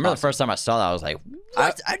 I remember the first time I saw that, I was like,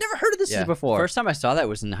 what? I've never heard of this before. First time I saw that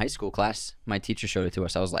was in high school class. My teacher showed it to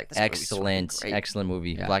us. I was like, this movie's so great. Excellent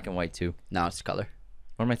movie. Yeah. Black and white, too. No, it's color.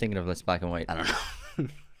 What am I thinking of that's black and white? I don't know.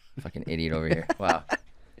 Fucking idiot over here. Wow.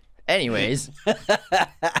 Anyways.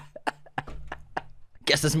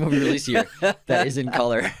 Guess this movie release year that is in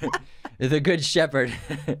color. The Good Shepherd.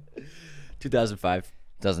 2005.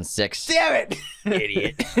 2006. Damn it!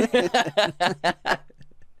 Idiot.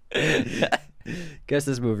 Guess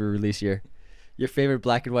this movie release year. Your favorite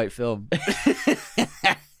black and white film.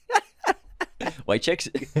 White Chicks?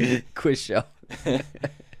 Quiz show.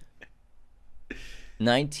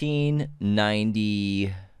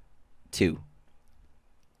 1992.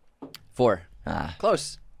 4. Ah.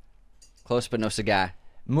 Close, but no cigar.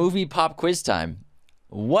 Movie pop quiz time.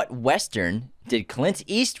 What Western did Clint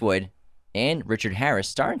Eastwood and Richard Harris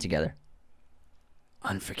star in together?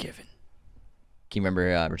 Unforgiven. Can you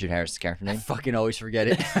remember Richard Harris' character I name? fucking always forget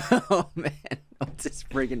it. Oh, man. What's his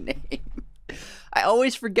friggin' name? I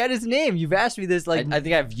always forget his name. You've asked me this, like... I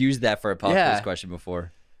think I've used that for a pop Yeah. quiz question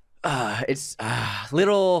before. It's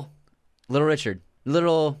Little Richard.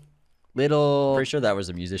 Little... Pretty sure that was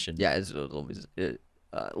a musician. Yeah, it's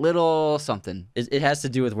Little something. It has to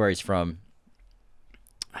do with where he's from.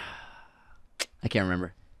 I can't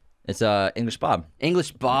remember. It's English Bob.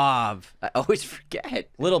 English Bob. I always forget.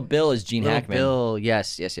 Little Bill is Gene Little Hackman. Bill.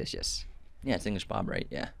 Yes. Yeah, it's English Bob, right?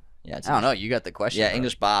 Yeah. It's I don't know. You got the question. Yeah, bro.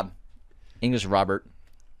 English Bob. English Robert.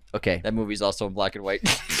 Okay. That movie's also in black and white.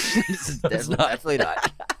 Definitely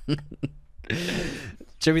not.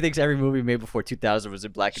 Jimmy thinks every movie made before 2000 was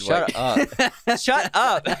in black and white. Shut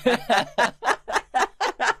up.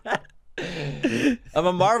 I'm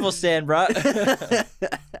a Marvel stan, bro.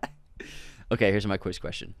 Okay, here's my quiz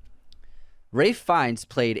question. Ray Fiennes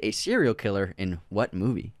played a serial killer in what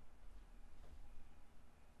movie?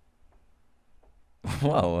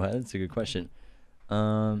 Whoa, that's a good question.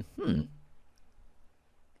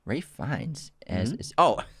 Ray Fiennes as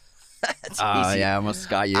that's easy. Yeah, I almost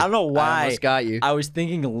got you. I don't know why. I almost got you. I was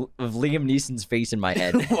thinking of Liam Neeson's face in my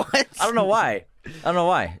head. What? I don't know why.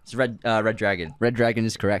 It's Red Dragon. Red Dragon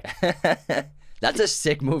is correct. That's a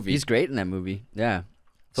sick movie. He's great in that movie. Yeah.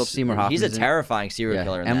 Philip Seymour Hoffman's He's a in it. terrifying serial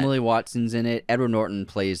killer. In Emily Watson's in it. Edward Norton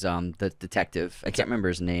plays the detective. I can't remember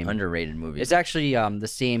his name. Underrated movie. It's actually the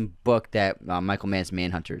same book that Michael Mann's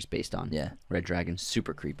Manhunter is based on. Yeah. Red Dragon.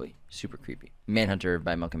 Super creepy. Super creepy. Manhunter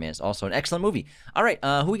by Michael Mann is also an excellent movie. All right,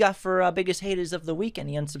 who we got for biggest haters of the week?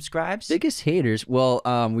 Any unsubscribes? Biggest haters? Well,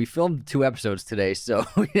 we filmed 2 episodes today, so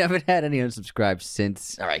we haven't had any unsubscribes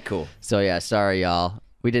since. All right, cool. So yeah, sorry y'all.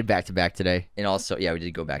 We did back-to-back today. And also, yeah, we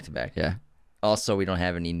did go back to back. Yeah. Also, we don't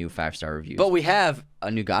have any new 5-star reviews. But we have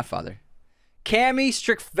a new Godfather. Cammy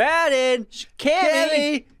Strickfaden.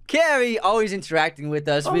 Cammy, always interacting with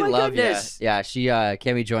us. Oh we my love you. goodness. Yeah,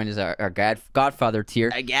 Cammy joined as our Godfather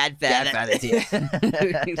tier. A Godfather tier.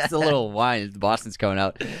 It's a little wine. Boston's coming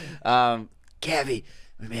out. Cammy,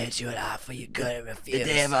 we made you an offer you couldn't refuse. The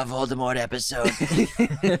day of our Voldemort episode.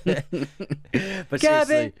 But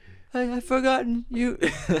seriously, I've forgotten you.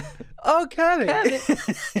 Oh, Cammy.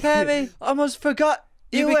 Cammy, almost forgot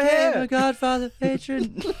you were here. A Godfather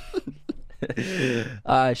patron.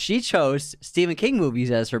 She chose Stephen King movies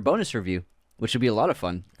as her bonus review, which would be a lot of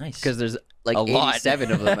fun. Nice. Because there's like A lot.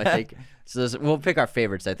 87 of them, I think. So we'll pick our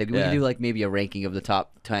favorites, I think. We Yeah. can do like maybe a ranking of the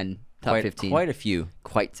top 10, top 15. Quite a few.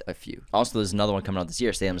 Quite a few. Also, there's another one coming out this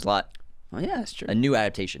year, Salem's Lot. Oh, yeah, that's true. A new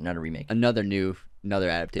adaptation, not a remake. Another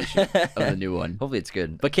adaptation of the new one. Hopefully it's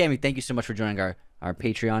good. But Cammy, thank you so much for joining our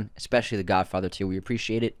Patreon, especially the Godfather tier. We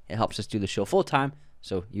appreciate it. It helps us do the show full time.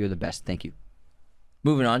 So you're the best. Thank you.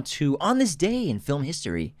 Moving on to On This Day in Film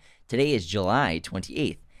History. Today is July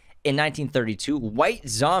 28th. In 1932, White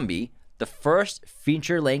Zombie, the first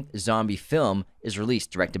feature-length zombie film, is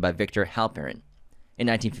released, directed by Victor Halperin. In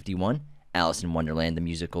 1951, Alice in Wonderland, the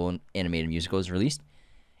musical, animated musical, is released.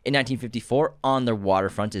 In 1954, On the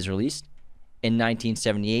Waterfront is released. In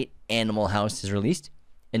 1978, Animal House is released.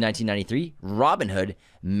 In 1993, Robin Hood,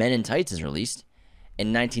 Men in Tights is released.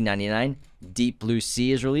 In 1999, Deep Blue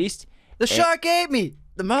Sea is released. The shark ate me.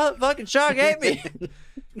 The motherfucking shark ate me.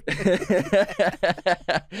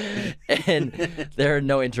 And there are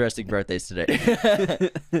no interesting birthdays today.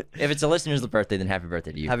 If it's a listener's birthday, then happy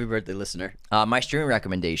birthday to you. Happy birthday, listener. My streaming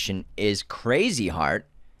recommendation is Crazy Heart,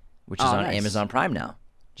 which is on nice. Amazon Prime now.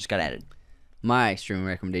 Just got added. My streaming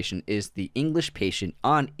recommendation is The English Patient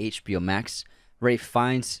on HBO Max. Ralph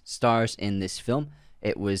Fiennes stars in this film.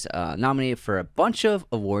 It was nominated for a bunch of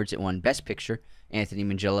awards. It won Best Picture. Anthony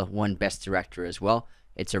Minghella won Best Director as well.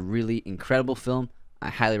 It's a really incredible film. I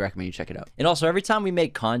highly recommend you check it out. And also, every time we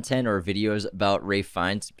make content or videos about Ralph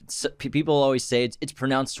Fiennes, people always say it's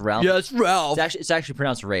pronounced Ralph. Yeah, it's Ralph. It's actually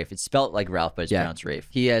pronounced Rafe. It's spelled like Ralph, but it's pronounced Rafe.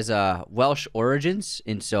 He has Welsh origins,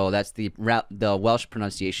 and so that's the Welsh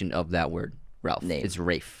pronunciation of that word, Ralph. Name. It's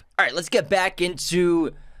Rafe. All right, let's get back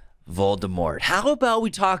into Voldemort. How about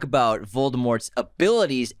we talk about Voldemort's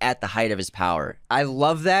abilities at the height of his power? I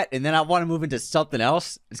love that, and then I want to move into something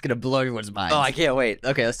else. It's going to blow everyone's mind. Oh, I can't wait.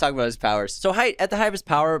 Okay, let's talk about his powers. So at the height of his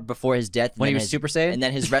power before his death. When he was Super Saiyan? And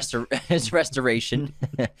then his restoration.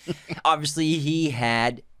 Obviously, he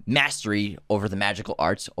had mastery over the magical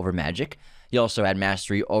arts, over magic. He also had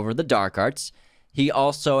mastery over the dark arts. He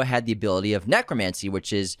also had the ability of necromancy,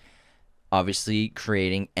 which is obviously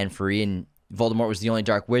creating Enferi, and Voldemort was the only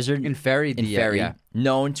dark wizard Inferi,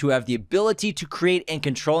 known to have the ability to create and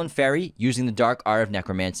control Inferi using the dark art of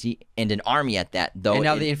necromancy, and an army at that. Though, and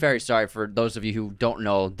now the Inferi, sorry for those of you who don't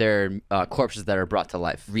know, they're corpses that are brought to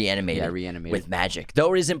life, reanimated reanimated with magic.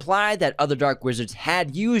 Though it is implied that other dark wizards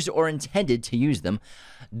had used or intended to use them.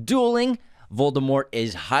 Dueling, Voldemort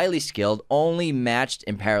is highly skilled, only matched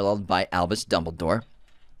and paralleled by Albus Dumbledore.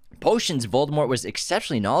 Potions, Voldemort was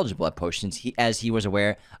exceptionally knowledgeable at potions, as he was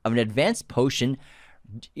aware of an advanced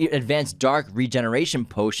dark regeneration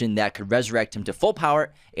potion that could resurrect him to full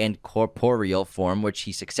power and corporeal form, which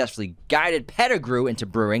he successfully guided Pettigrew into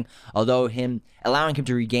brewing, allowing him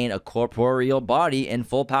to regain a corporeal body and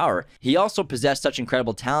full power. He also possessed such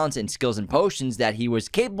incredible talents and skills in potions that he was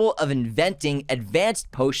capable of inventing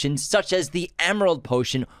advanced potions such as the Emerald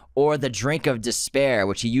Potion or the Drink of Despair,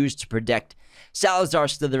 which he used to protect Salazar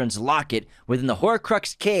Slytherin's locket within the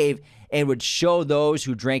Horcrux cave, and would show those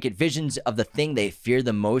who drank it visions of the thing they feared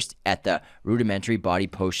the most at the rudimentary body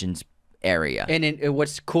potions area. And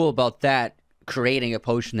what's cool about that, creating a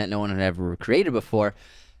potion that no one had ever created before,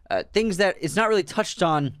 things that it's not really touched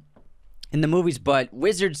on in the movies, but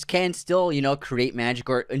wizards can still, create magic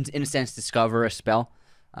or, in a sense, discover a spell,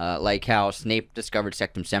 like how Snape discovered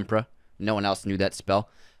Sectum Sempra. No one else knew that spell.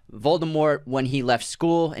 Voldemort, when he left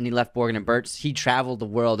school and he left Borgin and Burt's, he traveled the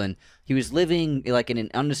world, and he was living like in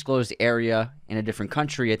an undisclosed area in a different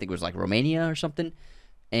country. I think it was like Romania or something.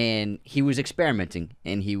 and he was experimenting,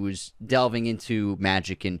 and he was delving into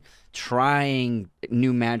magic and trying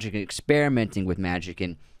new magic and experimenting with magic,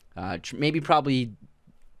 and maybe probably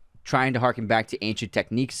trying to harken back to ancient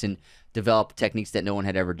techniques and develop techniques that no one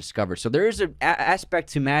had ever discovered. So there is an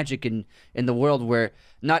aspect to magic in the world where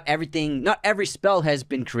not every spell has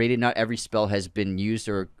been created, not every spell has been used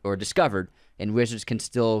or discovered, and wizards can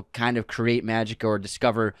still kind of create magic or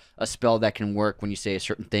discover a spell that can work when you say a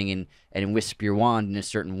certain thing and wisp your wand in a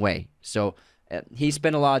certain way. So he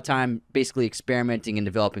spent a lot of time basically experimenting and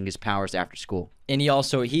developing his powers after school. And he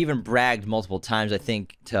even bragged multiple times, I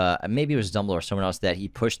think, to maybe it was Dumbledore or someone else, that he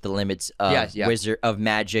pushed the limits of wizard of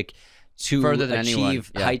magic to further than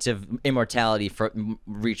achieve anyone. heights of immortality,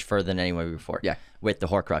 reach further than anyone before. Yeah. With the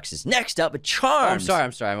Horcruxes. Next up, charms.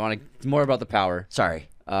 I'm sorry. I want more about the power. Sorry.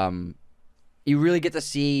 You really get to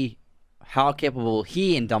see how capable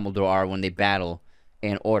he and Dumbledore are when they battle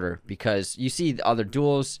in order, because you see the other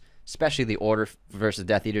duels, especially the Order versus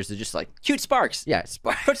Death Eaters, they're just like cute sparks. Yeah,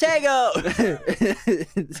 sparks. Protego.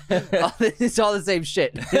 It's all the same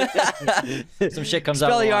shit. Some shit comes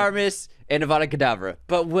out. Expelliarmus and Avada Kedavra.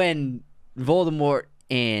 But when Voldemort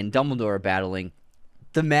and Dumbledore are battling,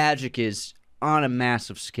 the magic is on a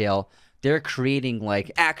massive scale. They're creating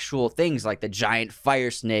like actual things like the giant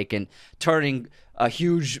fire snake and turning a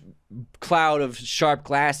huge cloud of sharp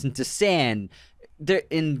glass into sand. They're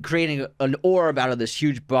in creating an orb out of this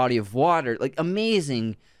huge body of water. Like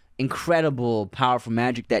amazing, incredible, powerful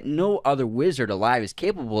magic that no other wizard alive is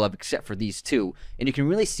capable of except for these two. And you can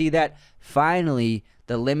really see that finally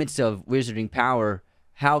the limits of wizarding power,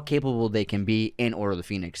 how capable they can be in Order of the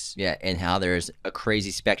Phoenix. Yeah, and how there's a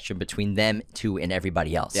crazy spectrum between them two and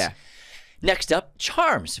everybody else. Yeah. Next up,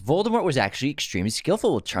 charms. Voldemort was actually extremely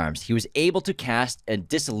skillful with charms. He was able to cast a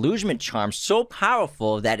disillusionment charm so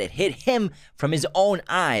powerful that it hid him from his own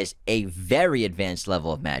eyes, a very advanced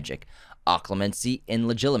level of magic. Occlumency and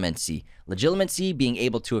legilimency. Legilimency being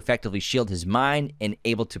able to effectively shield his mind and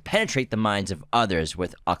able to penetrate the minds of others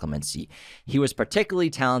with occlumency. He was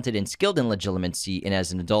particularly talented and skilled in legilimency, and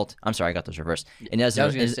as an adult, I'm sorry, I got those reversed. And as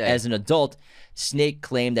an adult, Snape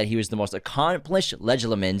claimed that he was the most accomplished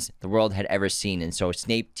legilimens the world had ever seen, and so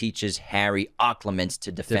Snape teaches Harry occluments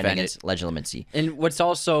to defend against legilimency. And what's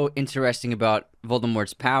also interesting about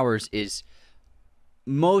Voldemort's powers is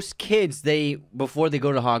most kids, before they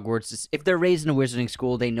go to Hogwarts, if they're raised in a wizarding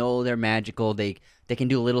school, they know they're magical. They can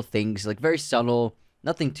do little things, like very subtle,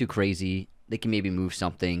 nothing too crazy. They can maybe move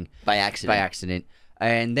something By accident.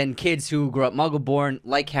 And then kids who grow up Muggle-born,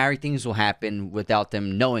 like Harry, things will happen without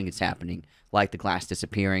them knowing it's happening, like the glass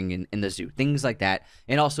disappearing in the zoo, things like that.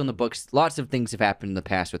 And also in the books, lots of things have happened in the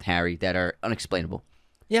past with Harry that are unexplainable.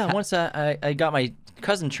 Yeah, once I got my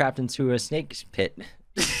cousin trapped into a snake pit.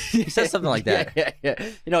 He says something like that. Yeah.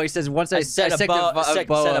 You know, he says, once I set a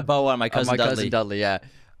bow on my cousin Dudley. Yeah.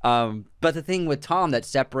 But the thing with Tom that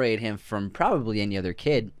separated him from probably any other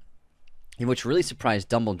kid, and which really surprised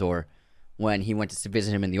Dumbledore when he went to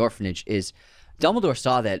visit him in the orphanage, is Dumbledore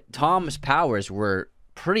saw that Tom's powers were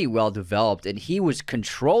pretty well developed, and he was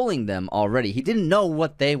controlling them already. He didn't know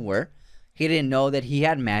what they were. He didn't know that he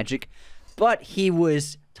had magic, but he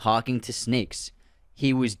was talking to snakes.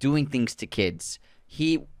 He was doing things to kids.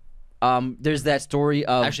 There's that story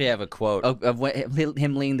of... Actually, I have a quote. Of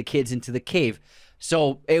him leading the kids into the cave.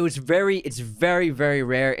 So it's very, very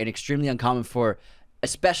rare and extremely uncommon for,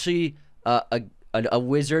 especially a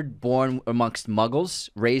wizard born amongst Muggles,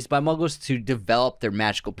 raised by Muggles, to develop their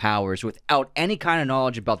magical powers without any kind of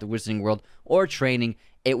knowledge about the wizarding world or training.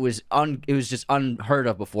 It was just unheard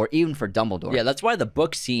of before, even for Dumbledore. Yeah, that's why the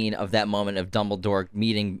book scene of that moment of Dumbledore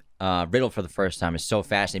meeting Riddle for the first time is so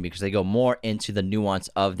fascinating, because they go more into the nuance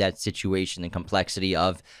of that situation and complexity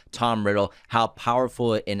of Tom Riddle, how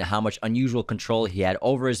powerful and how much unusual control he had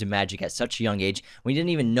over his magic at such a young age when he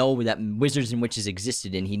didn't even know that wizards and witches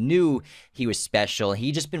existed, and he knew he was special.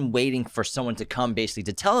 He'd just been waiting for someone to come basically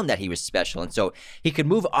to tell him that he was special, and so he could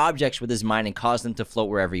move objects with his mind and cause them to float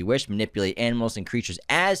wherever he wished, manipulate animals and creatures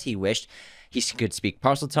as he wished. He could speak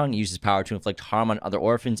Parseltongue, use his power to inflict harm on other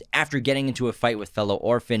orphans. After getting into a fight with fellow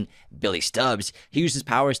orphan Billy Stubbs, he used his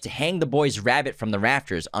powers to hang the boy's rabbit from the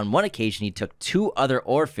rafters. On one occasion, he took two other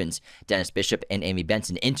orphans, Dennis Bishop and Amy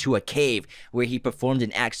Benson, into a cave where he performed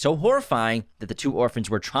an act so horrifying that the two orphans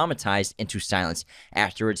were traumatized into silence.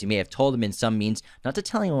 Afterwards, he may have told them in some means not to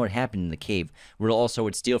tell anyone what happened in the cave. Riddle also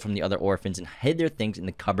would steal from the other orphans and hid their things in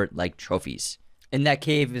the cupboard like trophies. And that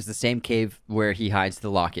cave is the same cave where he hides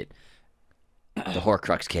the locket. The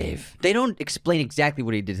Horcrux cave. They don't explain exactly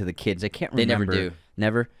what he did to the kids. I can't remember. They never do.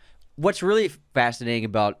 Never. What's really fascinating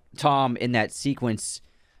about Tom in that sequence,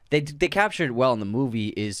 they captured it well in the movie,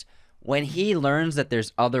 is when he learns that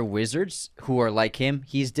there's other wizards who are like him,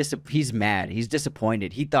 he's mad. He's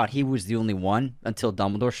disappointed. He thought he was the only one until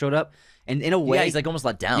Dumbledore showed up. And in a way, he's like almost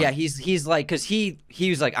let down. Yeah, he's like, because he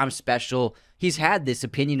was like, I'm special. He's had this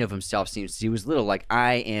opinion of himself since he was little. Like,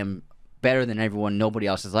 I am better than everyone. Nobody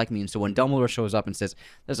else is like me. And so when Dumbledore shows up and says,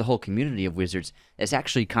 there's a whole community of wizards, it's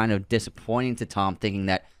actually kind of disappointing to Tom, thinking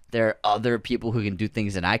that there are other people who can do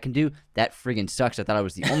things that I can do. That friggin' sucks. I thought I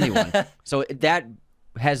was the only one. So that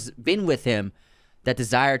has been with him. That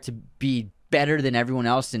desire to be better than everyone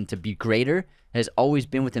else and to be greater has always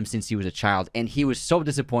been with him since he was a child, and he was so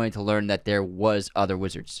disappointed to learn that there was other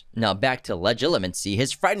wizards. Now back to legilimency.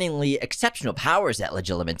 His frighteningly exceptional powers at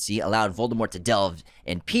legilimency allowed Voldemort to delve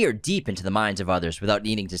and peer deep into the minds of others without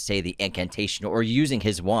needing to say the incantation or using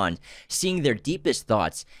his wand, seeing their deepest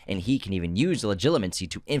thoughts, and he can even use legilimency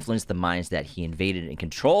to influence the minds that he invaded and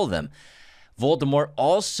control them. Voldemort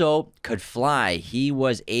also could fly. He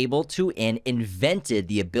was able to and invented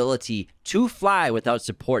the ability to fly without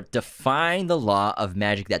support, defying the law of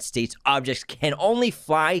magic that states objects can only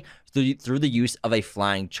fly through the use of a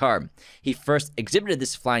flying charm. He first exhibited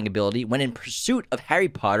this flying ability when in pursuit of Harry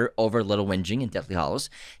Potter over Little Whinging in Deathly Hallows.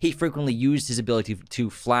 He frequently used his ability to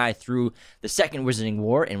fly through the Second Wizarding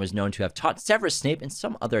War and was known to have taught Severus Snape and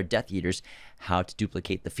some other Death Eaters how to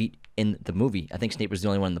duplicate the feat in the movie. I think Snape was the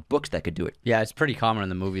only one in the books that could do it. Yeah, it's pretty common in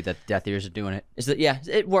the movie that Death Eaters are doing it. Yeah,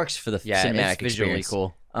 it works for the cinematic it's visually experience.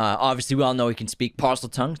 cool. Obviously, we all know he can speak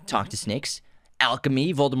Parseltongue, talk to snakes.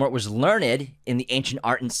 Alchemy. Voldemort was learned in the ancient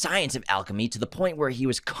art and science of alchemy to the point where he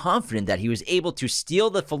was confident that he was able to steal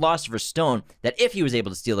the Philosopher's Stone, that if he was able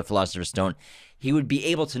to steal the Philosopher's Stone, he would be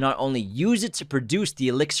able to not only use it to produce the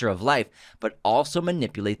elixir of life, but also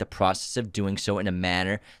manipulate the process of doing so in a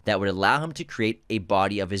manner that would allow him to create a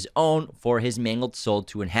body of his own for his mangled soul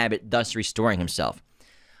to inhabit, thus restoring himself.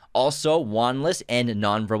 Also, wandless and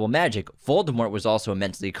nonverbal magic. Voldemort was also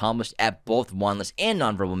immensely accomplished at both wandless and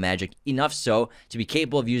nonverbal magic, enough so to be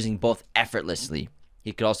capable of using both effortlessly.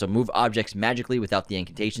 He could also move objects magically without the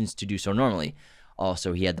incantations to do so normally.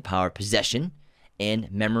 Also, he had the power of possession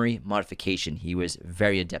and memory modification. He was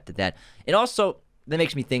very adept at that. And also, that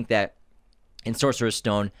makes me think that in Sorcerer's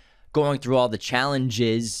Stone, going through all the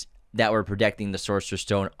challenges that were protecting the Sorcerer's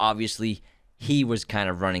Stone, obviously he was kind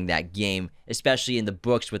of running that game, especially in the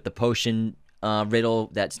books with the potion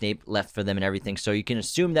riddle that Snape left for them and everything. So you can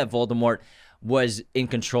assume that Voldemort was in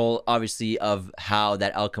control, obviously, of how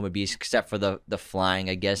that outcome would be, except for the flying,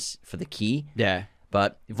 I guess, for the key. Yeah.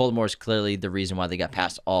 But Voldemort is clearly the reason why they got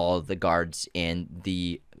past all of the guards and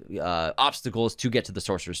the obstacles to get to the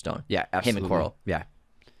Sorcerer's Stone. Yeah, absolutely. Him and Quirrell. Yeah.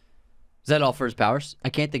 Is that all for his powers? I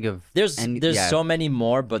can't think of. There's so many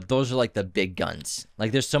more, but those are like the big guns.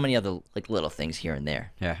 Like there's so many other like little things here and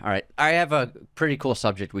there. Yeah. All right. I have a pretty cool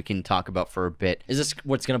subject we can talk about for a bit. Is this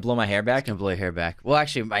what's gonna blow my hair back? It's gonna blow your hair back. Well,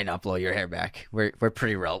 actually, it might not blow your hair back. We're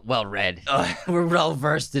pretty well read. We're well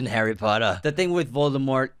versed in Harry Potter. The thing with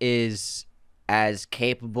Voldemort is, as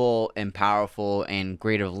capable and powerful and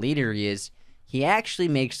great of a leader he is, he actually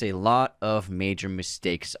makes a lot of major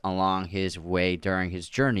mistakes along his way during his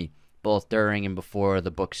journey, both during and before the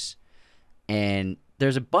books. And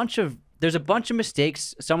there's a bunch of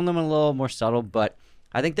mistakes. Some of them are a little more subtle, but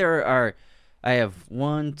I think I have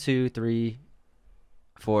 1, 2, 3,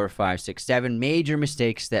 4, 5, 6, 7 major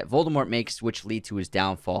mistakes that Voldemort makes which lead to his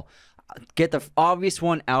downfall. Get the obvious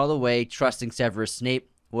one out of the way. Trusting Severus Snape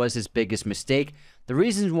was his biggest mistake. The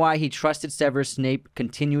reason why he trusted Severus Snape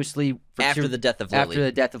continuously after the death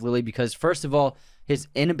of Lily, because first of all, his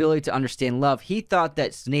inability to understand love. He thought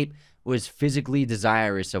that Snape was physically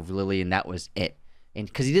desirous of Lily, and that was it. And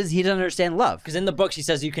because he doesn't understand love. Because in the books he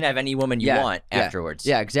says you can have any woman you want afterwards.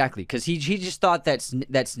 Yeah, exactly. Because he just thought that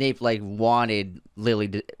Snape like wanted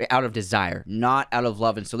Lily out of desire, not out of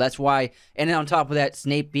love, and so that's why. And then on top of that,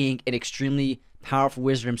 Snape being an extremely powerful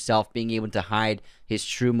wizard himself, being able to hide his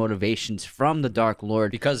true motivations from the Dark Lord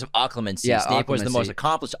because of occlumency. Yeah, Snape was the occlumency. most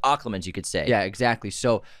accomplished occlument, you could say. Yeah, exactly.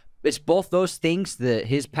 So it's both those things,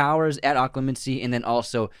 his powers at occlumency, and then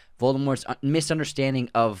also Voldemort's misunderstanding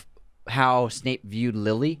of how Snape viewed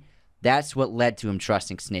Lily. That's what led to him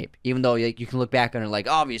trusting Snape. Even though you can look back on it like,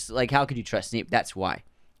 obviously, like, how could you trust Snape? That's why.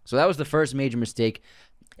 So that was the first major mistake.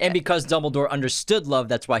 And because Dumbledore understood love,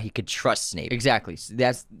 that's why he could trust Snape. Exactly. So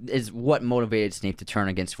that is what motivated Snape to turn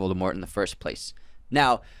against Voldemort in the first place.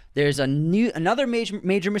 Now, there's another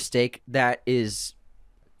major mistake that is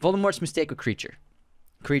Voldemort's mistake with Kreacher.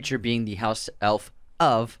 Kreacher being the house elf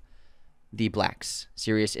of the Blacks,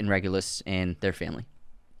 Sirius and Regulus and their family.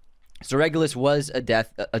 So Regulus was a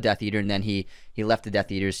Death Eater, and then he left the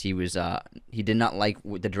Death Eaters. He did not like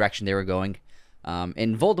the direction they were going,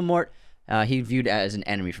 and Voldemort he viewed as an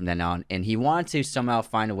enemy from then on, and he wanted to somehow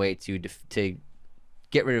find a way to defeat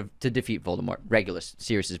Voldemort, Regulus,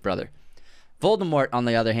 Sirius's brother. Voldemort, on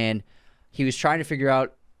the other hand, he was trying to figure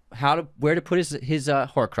out where to put his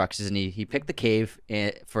Horcruxes, and he picked the cave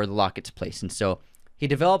for the locket's place. And so he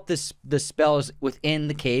developed the spells within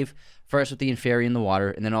the cave, first with the Inferi in the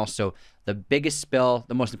water, and then also the biggest spell,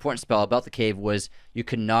 the most important spell about the cave was you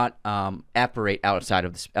could not apparate outside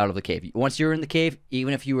of the cave. Once you were in the cave,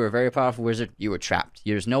 even if you were a very powerful wizard, you were trapped.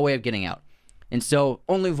 There's no way of getting out. And so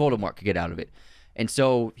only Voldemort could get out of it. And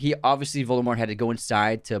so Voldemort had to go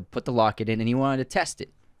inside to put the locket in, and he wanted to test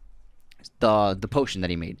it. The potion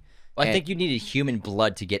that he made. Well, I think you needed human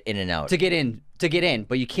blood to get in and out. To get in,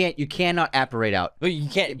 but you cannot apparate out. Well, you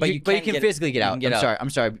can't, but you can physically get out.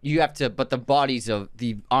 I'm sorry. You have to, but the bodies of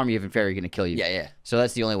the army of Inferi are going to kill you. Yeah. So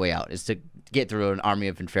that's the only way out, is to get through an army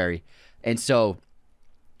of Inferi. And so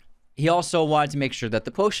he also wanted to make sure that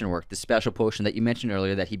the potion worked, the special potion that you mentioned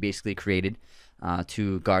earlier that he basically created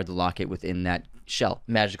to guard the locket within that shell.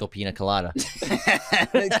 Magical pina colada.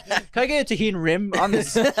 Can I get a tahini rim on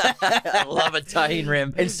this? I love a tahini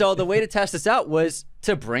rim. And so the way to test this out was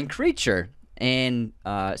to bring Kreacher. And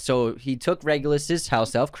so he took Regulus's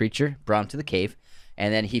house elf, Kreacher, brought him to the cave,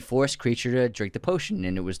 and then he forced Kreacher to drink the potion.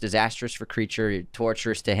 And it was disastrous for Kreacher,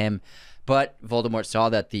 torturous to him. But Voldemort saw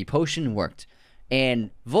that the potion worked. And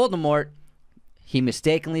Voldemort, he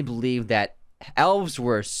mistakenly believed that elves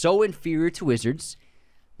were so inferior to wizards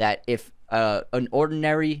that if an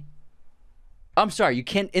ordinary... I'm sorry, you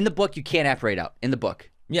can't... In the book, you can't apparate out. In the book.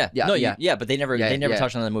 Yeah, but they never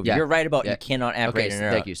touched on the movie. Yeah. You're right about you cannot apparate in and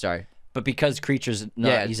out. Thank you, sorry. But because Kreacher's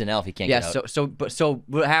not, he's an elf, he can't get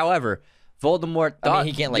out. However, Voldemort thought... I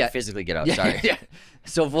mean, he can't, physically get out, sorry.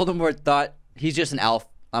 So Voldemort thought, he's just an elf.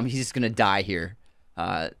 He's just going to die here.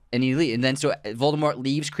 And then Voldemort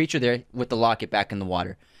leaves Kreacher there with the locket back in the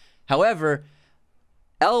water. However,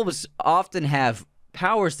 elves often have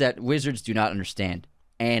powers that wizards do not understand.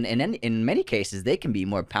 And in many cases, they can be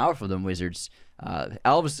more powerful than wizards.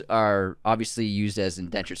 Elves are obviously used as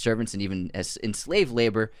indentured servants and even as in slave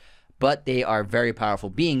labor, but they are very powerful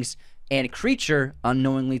beings. And Kreacher,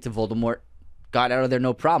 unknowingly to Voldemort, got out of there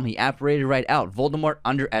no problem. He apparated right out. Voldemort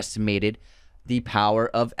underestimated the power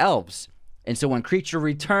of elves. And so when Kreacher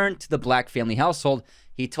returned to the Black family household,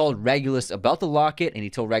 he told Regulus about the locket, and he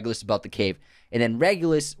told Regulus about the cave. And then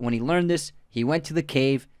Regulus, when he learned this, he went to the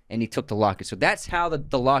cave, and he took the locket. So that's how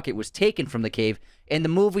the locket was taken from the cave. In the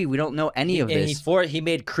movie, we don't know any of this. And he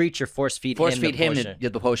made Kreacher force-feed him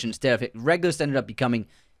the potion instead of it. Regulus ended up becoming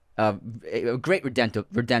a great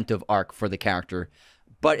redemptive arc for the character.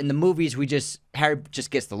 But in the movies, Harry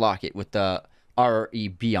just gets the locket with the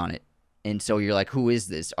R-E-B on it. And so you're like, who is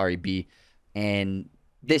this R-E-B? And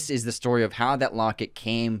this is the story of how that locket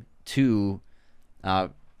came to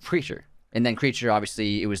Kreacher. And then Kreacher,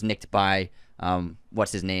 obviously, it was nicked by,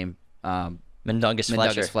 what's his name? Mundungus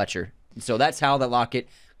Fletcher. So that's how that locket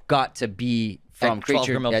got to be from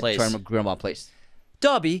Kreacher at Grimmauld Place.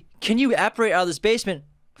 Dobby, can you apparate out of this basement?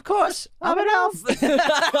 Of course, I'm an elf.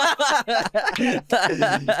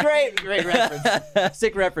 Great reference.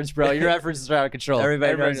 Sick reference, bro. Your references are out of control.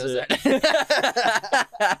 Everybody knows that.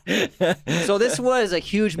 So this was a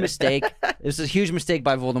huge mistake. This was a huge mistake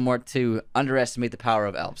by Voldemort to underestimate the power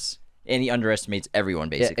of elves. And he underestimates everyone,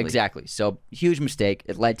 basically. Yeah, exactly. So huge mistake.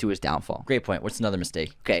 It led to his downfall. Great point. What's another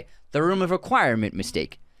mistake? Okay, the Room of Requirement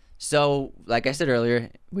mistake. So, like I said earlier,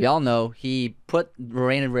 we all know he put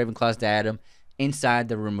Rowena Ravenclaw's diadem inside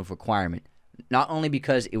the Room of Requirement. Not only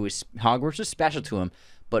because Hogwarts was special to him,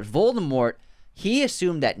 but Voldemort, he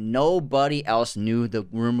assumed that nobody else knew the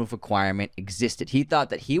Room of Requirement existed. He thought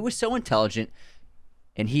that he was so intelligent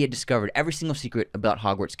and he had discovered every single secret about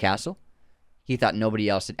Hogwarts Castle. He thought nobody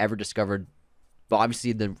else had ever discovered, well,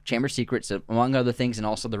 obviously, the Chamber of Secrets, among other things, and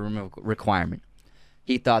also the Room of Requirement.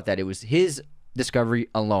 He thought that it was his discovery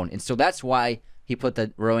alone. And so that's why he put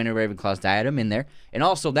the Rowena Ravenclaw's diadem in there. And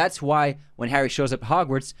also that's why when Harry shows up at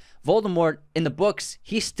Hogwarts, Voldemort, in the books,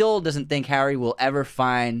 he still doesn't think Harry will ever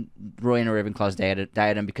find Rowena Ravenclaw's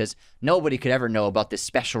diadem because nobody could ever know about this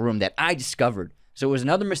special room that I discovered. So it was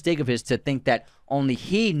another mistake of his to think that only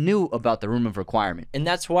he knew about the Room of Requirement. And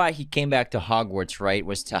that's why he came back to Hogwarts, right?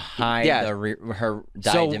 Was to hide her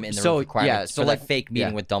diadem in the Room of Requirement. Yeah, so like fake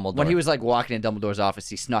meeting with Dumbledore. When he was like walking in Dumbledore's office,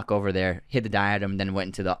 he snuck over there, hid the diadem, then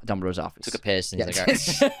went into Dumbledore's office. Took a piss, and he's like, all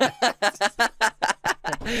right.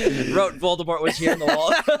 Wrote Voldemort was here on the wall.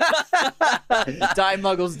 Die,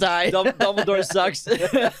 Muggles, die. Dumbledore sucks.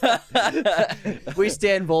 We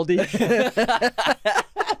stand, Voldy.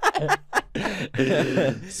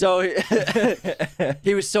 So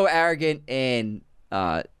he was so arrogant and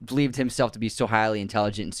believed himself to be so highly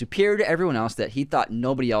intelligent and superior to everyone else that he thought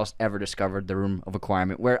nobody else ever discovered the Room of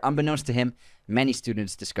Requirement, where, unbeknownst to him, many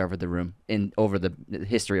students discovered the room over the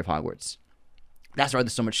history of Hogwarts. That's why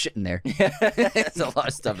there's so much shit in there. There's a lot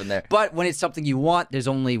of stuff in there. But when it's something you want, there's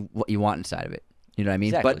only what you want inside of it. You know what I mean?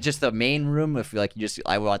 Exactly. But just the main room, if like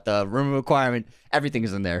I want the Room of Requirement, everything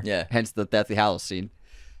is in there. Yeah. Hence the Deathly Hallows scene.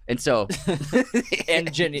 And so, And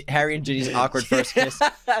Harry and Ginny's awkward first kiss.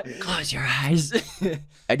 Close your eyes.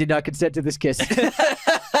 I did not consent to this kiss. Girl,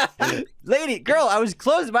 I was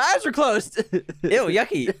closed. My eyes were closed. Ew,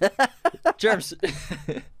 yucky. Germs.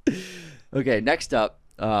 Okay, next up,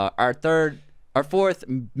 our fourth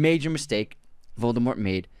major mistake Voldemort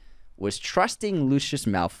made was trusting Lucius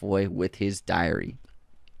Malfoy with his diary.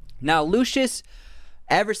 Now, Lucius,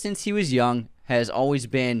 ever since he was young, has always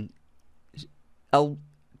been a,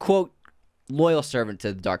 quote, loyal servant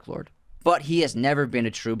to the Dark Lord. But he has never been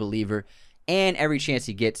a true believer, and every chance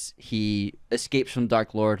he gets, he escapes from the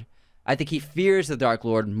Dark Lord. I think he fears the Dark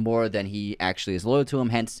Lord more than he actually is loyal to him.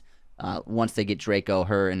 Hence, once they get Draco,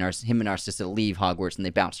 him and Narcissa leave Hogwarts and they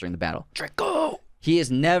bounce during the battle. Draco! He's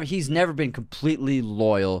never been completely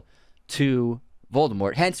loyal to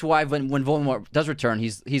Voldemort. Hence why when Voldemort does return,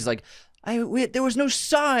 he's like, there was no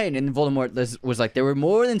sign, and Voldemort was like, there were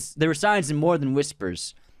signs and more than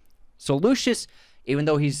whispers. So Lucius, even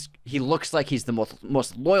though he looks like he's the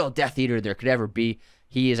most loyal Death Eater there could ever be,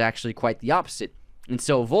 he is actually quite the opposite. And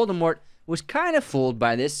so Voldemort was kind of fooled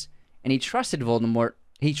by this, and he trusted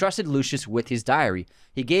Lucius with his diary.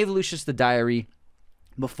 He gave Lucius the diary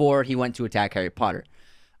before he went to attack Harry Potter.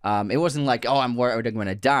 It wasn't like, oh, I'm worried I'm going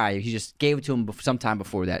to die. He just gave it to him sometime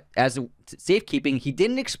before that. As safekeeping, he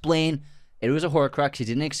didn't explain it was a Horcrux. He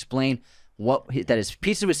didn't explain that his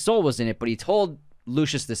piece of his soul was in it, but he told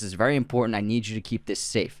Lucius, this is very important. I need you to keep this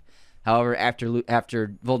safe. However, after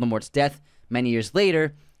Voldemort's death, many years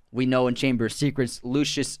later, we know in Chamber of Secrets,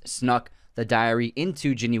 Lucius snuck the diary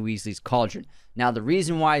into Ginny Weasley's cauldron. Now, the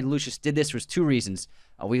reason why Lucius did this was two reasons.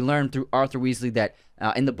 We learned through Arthur Weasley that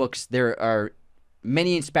in the books there are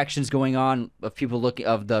many inspections going on of people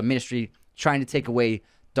of the Ministry trying to take away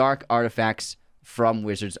dark artifacts from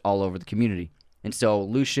wizards all over the community. And so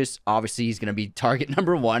Lucius, obviously, he's going to be target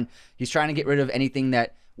number one. He's trying to get rid of anything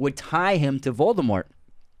that would tie him to Voldemort.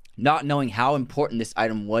 Not knowing how important this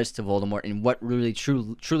item was to Voldemort and what really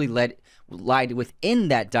truly lied within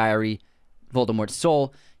that diary, Voldemort's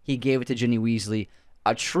soul, he gave it to Ginny Weasley,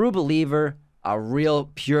 a true believer, a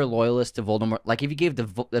real pure loyalist to Voldemort. Like if he gave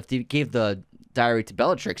the diary to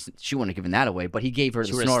Bellatrix, she wouldn't have given that away, but he gave her the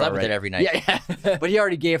snort. She would have slept with it every night. Yeah. But he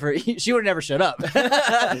already gave her. She would have never shut up.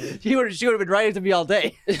 She would have been writing to me all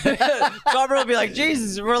day. Tom would be like,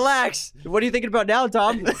 Jesus, relax. What are you thinking about now,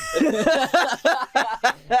 Tom?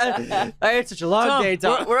 I had such a long day,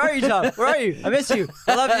 Tom. Where are you, Tom? Where are you? I miss you.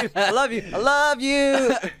 I love you. I love you. I love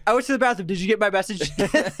you. I went to the bathroom. Did you get my message?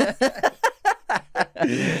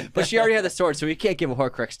 But she already had the sword, so we can't give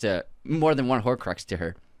more than one Horcrux to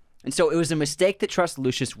her. And so it was a mistake to trust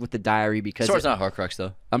Lucius with the diary because sword's not a Horcrux,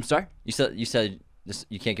 though. I'm sorry? You said this,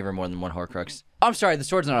 you can't give her more than one Horcrux. I'm sorry, the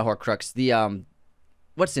sword's not a Horcrux. The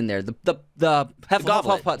what's in there? The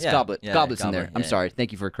Hufflepuff's goblet. Goblet's in there. I'm sorry.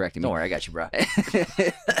 Thank you for correcting me. Don't worry, I got you, bro.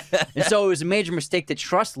 And so it was a major mistake to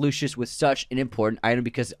trust Lucius with such an important item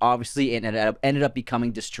because obviously it ended up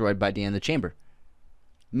becoming destroyed by the end of the chamber.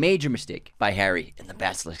 Major mistake. By Harry in the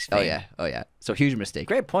Basilisk fame. Oh yeah. So huge mistake.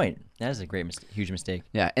 Great point. That is a huge mistake.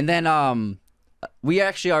 Yeah, and then we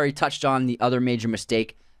actually already touched on the other major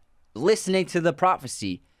mistake. Listening to the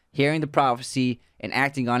prophecy, hearing the prophecy, and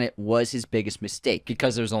acting on it was his biggest mistake.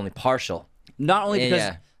 Because it was only partial. Not only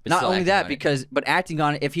but acting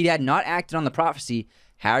on it. If he had not acted on the prophecy,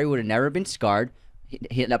 Harry would have never been scarred.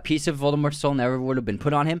 A piece of Voldemort's soul never would have been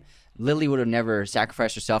put on him. Lily would have never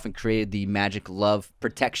sacrificed herself and created the magic love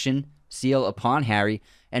protection seal upon Harry,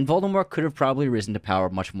 and Voldemort could have probably risen to power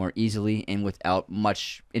much more easily and without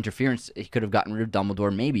much interference. He could have gotten rid of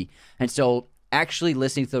Dumbledore, maybe. And so actually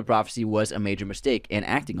listening to the prophecy was a major mistake and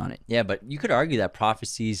acting on it. Yeah, but you could argue that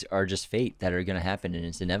prophecies are just fate that are going to happen and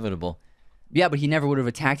it's inevitable. Yeah, but he never would have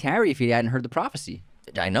attacked Harry if he hadn't heard the prophecy.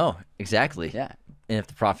 I know, exactly. Yeah. And if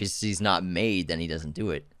the prophecy's not made, then he doesn't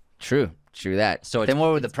do it. True that. So then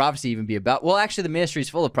what would the prophecy even be about? Well, actually, the Ministry is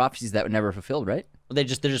full of prophecies that were never fulfilled, right? Well, they're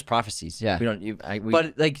just prophecies. Yeah.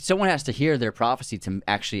 But like someone has to hear their prophecy to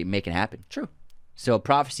actually make it happen. True. So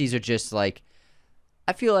prophecies are just like,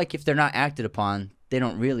 I feel like if they're not acted upon, they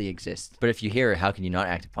don't really exist. But if you hear it, how can you not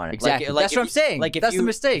act upon it? Exactly. That's what I'm saying. That's the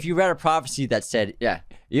mistake. If you read a prophecy that said, yeah,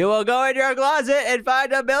 you will go in your closet and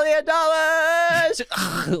find $1 million.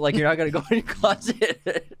 Like you're not going to go in your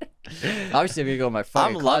closet. Obviously, I'm gonna go in my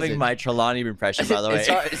fucking I'm closet. loving my Trelawney impression, by the way.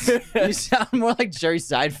 You sound more like Jerry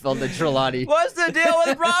Seinfeld than Trelawney. What's the deal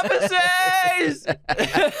with prophecies?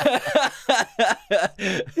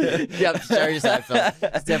 Yep, Jerry Seinfeld.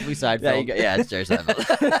 It's definitely Seinfeld. Yeah, it's Jerry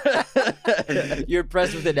Seinfeld. You're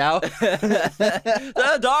impressed with it now?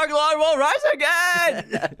 The Dark Lord will rise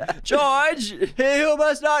again! George! He who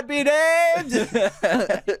must not be named!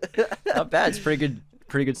 Not bad. It's pretty good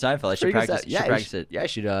Seinfeld. I should practice, practice it. Yeah, I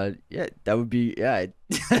should, yeah, that would be, yeah, I'd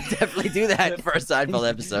definitely do that. For a Seinfeld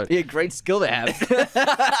episode. Be a great skill to have.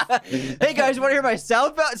 Hey guys, want to hear my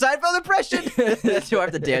Seinfeld impression? Do I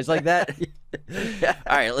have to dance like that?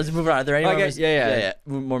 All right, let's move on. Are there any more mistakes? Yeah.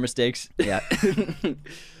 More mistakes? Yeah.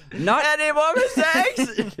 Not any more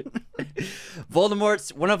mistakes?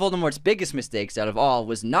 One of Voldemort's biggest mistakes out of all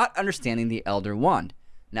was not understanding the Elder Wand.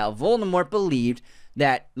 Now, Voldemort believed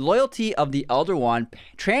that loyalty of the Elder Wand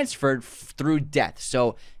transferred through death.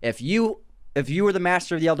 So if you were the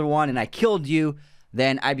master of the Elder Wand and I killed you,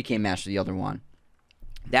 then I became master of the Elder Wand.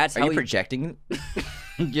 That's how Are you projecting?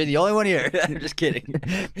 You're the only one here. I'm just kidding.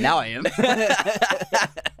 Now I am.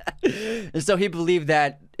 And so he believed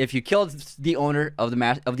that if you killed the owner of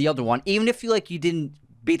the Elder Wand, even if you didn't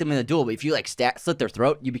beat them in a duel, but if you slit their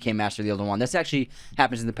throat, you became master of the Elder Wand. This actually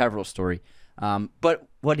happens in the Peveril story. But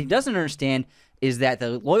what he doesn't understand is that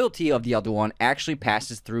the loyalty of the Elder Wand actually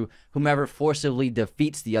passes through whomever forcibly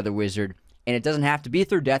defeats the other wizard, and it doesn't have to be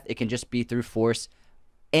through death. It can just be through force,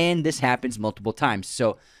 and this happens multiple times.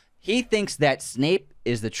 So he thinks that Snape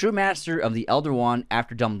is the true master of the Elder Wand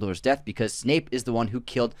after Dumbledore's death because Snape is the one who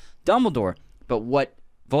killed Dumbledore. But what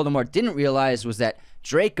Voldemort didn't realize was that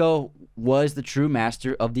Draco was the true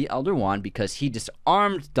master of the Elder Wand because he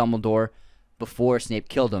disarmed Dumbledore before Snape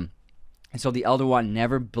killed him. And so the Elder Wand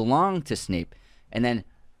never belonged to Snape. And then,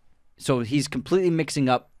 so he's completely mixing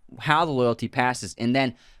up how the loyalty passes. And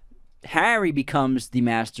then Harry becomes the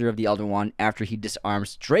master of the Elder Wand after he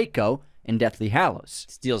disarms Draco in Deathly Hallows.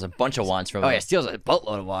 Steals a bunch of wands from him. Oh, yeah, steals a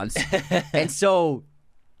boatload of wands. And so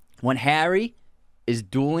when Harry is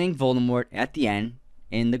dueling Voldemort at the end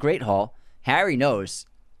in the Great Hall, Harry knows,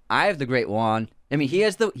 I have the Great Wand. I mean, he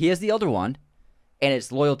has the Elder Wand, and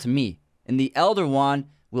it's loyal to me. And the Elder Wand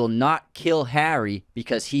will not kill Harry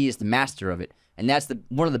because he is the master of it. And that's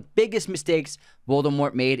one of the biggest mistakes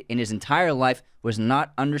Voldemort made in his entire life was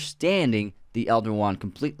not understanding the Elder Wand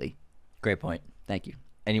completely. Great point. Thank you.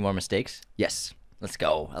 Any more mistakes? Yes. Let's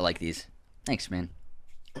go. I like these. Thanks, man.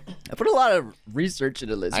 I put a lot of research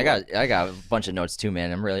into this. I got a bunch of notes too,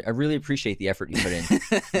 man. I really appreciate the effort you put in.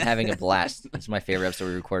 I'm having a blast. It's my favorite episode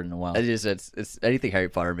we recorded in a while. It's anything Harry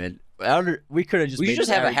Potter, man. We could have just We should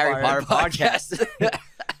just have a Harry Potter podcast.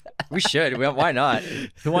 We should. Why not?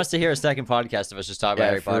 Who wants to hear a second podcast of us just talk about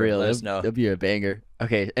Harry Potter? Real. Let us know. It'll be a banger.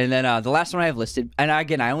 Okay, and then the last one I have listed, and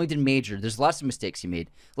again, I only did major. There's lots of mistakes he made.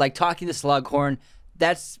 Like talking to Slughorn,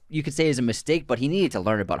 that's, you could say, is a mistake, but he needed to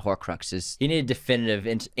learn about Horcruxes. He needed definitive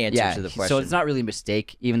answers to the question. So it's not really a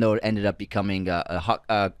mistake, even though it ended up becoming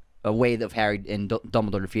a way of Harry and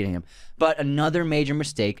Dumbledore defeating him. But another major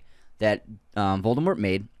mistake that Voldemort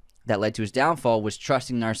made that led to his downfall was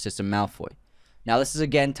trusting Narcissa Malfoy. Now, this is,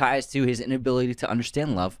 again, ties to his inability to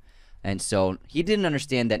understand love. And so he didn't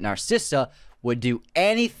understand that Narcissa would do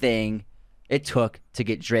anything it took to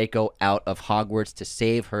get Draco out of Hogwarts to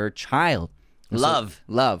save her child. Love.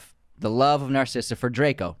 The love of Narcissa for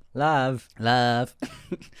Draco. Love.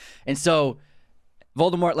 And so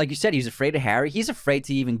Voldemort, like you said, he's afraid of Harry. He's afraid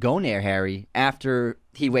to even go near Harry after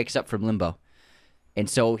he wakes up from limbo. And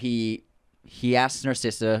so he asks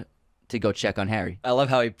Narcissa to go check on Harry. I love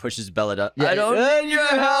how he pushes Bella up. Yeah, I don't need your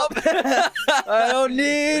help. I don't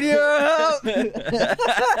need your help.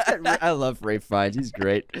 I love Ralph Fiennes. He's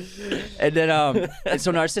great. And then, and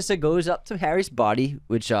so Narcissa goes up to Harry's body,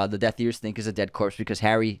 which the Death Eaters think is a dead corpse because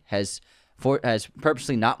Harry has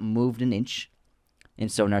purposely not moved an inch.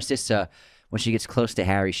 And so Narcissa, when she gets close to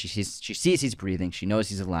Harry, she sees he's breathing. She knows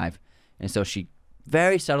he's alive. And so she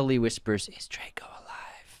very subtly whispers, "Is Draco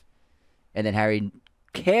alive?" And then Harry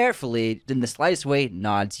carefully, in the slightest way,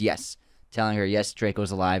 nods yes, telling her, yes,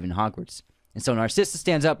 Draco's alive in Hogwarts. And so Narcissa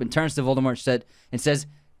stands up and turns to Voldemort and says,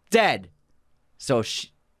 "Dead." So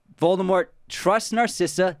Voldemort trusts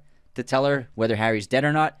Narcissa to tell her whether Harry's dead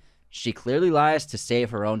or not. She clearly lies to save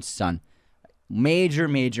her own son. Major,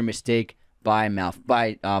 major mistake by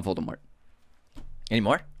Voldemort. Any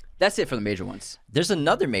more? That's it for the major ones. There's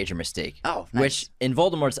another major mistake. Oh, nice. Which, in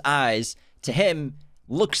Voldemort's eyes, to him,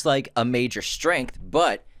 looks like a major strength,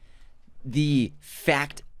 but the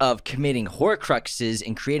fact of committing Horcruxes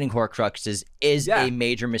and creating Horcruxes is a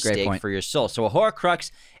major mistake for your soul. So a Horcrux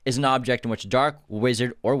is an object in which a dark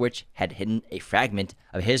wizard or witch had hidden a fragment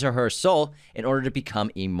of his or her soul in order to become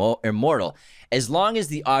immortal. As long as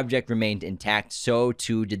the object remained intact, so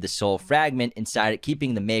too did the soul fragment inside it,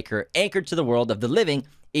 keeping the maker anchored to the world of the living,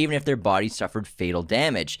 even if their body suffered fatal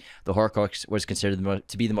damage. The Horcrux was considered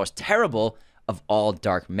to be the most terrible of all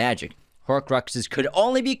dark magic. Horcruxes could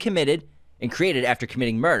only be committed and created after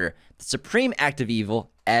committing murder, the supreme act of evil,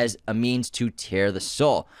 as a means to tear the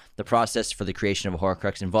soul. The process for the creation of a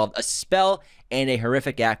Horcrux involved a spell, and a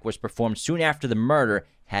horrific act was performed soon after the murder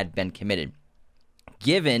had been committed.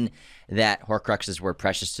 Given that Horcruxes were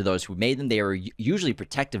precious to those who made them, they were usually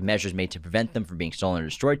protective measures made to prevent them from being stolen or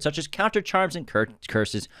destroyed, such as counter charms and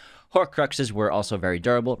curses. Horcruxes were also very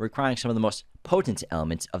durable, requiring some of the most potent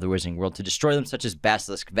elements of the wizarding world to destroy them, such as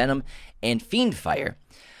basilisk venom and fiend fire.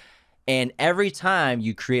 And every time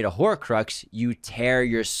you create a Horcrux, you tear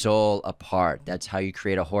your soul apart. That's how you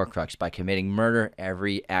create a Horcrux, by committing murder.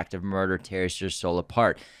 Every act of murder tears your soul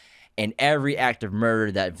apart. And every act of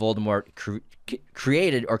murder that Voldemort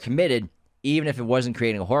created or committed, even if it wasn't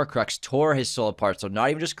creating a Horcrux, tore his soul apart. So not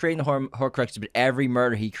even just creating the Horcrux, but every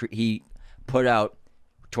murder he put out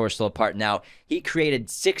tore his soul apart. Now, he created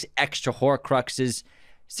 6 extra Horcruxes,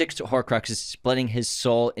 6 Horcruxes, splitting his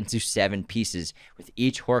soul into 7 pieces. With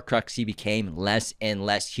each Horcrux, he became less and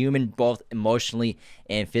less human, both emotionally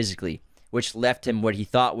and physically, which left him what he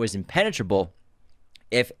thought was impenetrable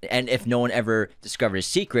if no one ever discovered his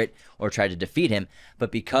secret or tried to defeat him.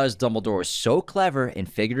 But because Dumbledore was so clever and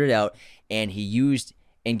figured it out, and he used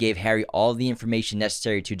and gave Harry all the information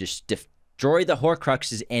necessary to destroy the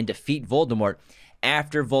Horcruxes and defeat Voldemort,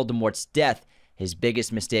 after Voldemort's death, his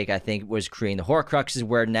biggest mistake, I think, was creating the Horcruxes,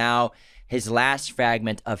 where now his last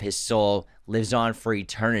fragment of his soul lives on for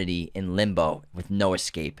eternity in limbo with no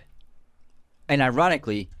escape. And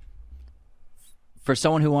ironically, for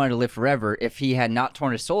someone who wanted to live forever, if he had not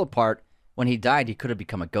torn his soul apart, when he died, he could have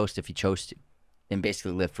become a ghost if he chose to, and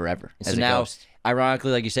basically live forever as a ghost.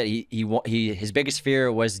 Ironically, like you said, his biggest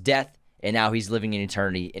fear was death, and now he's living in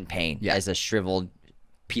eternity in pain as a shriveled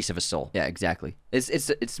piece of a soul. Yeah, exactly.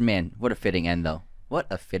 It's man, what a fitting end, though. What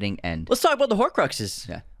a fitting end. Let's talk about the Horcruxes.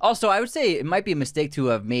 Yeah. Also, I would say it might be a mistake to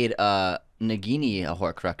have made Nagini a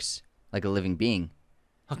Horcrux, like a living being.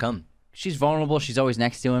 How come? She's vulnerable. She's always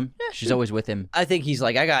next to him. Yeah, she's always with him. I think he's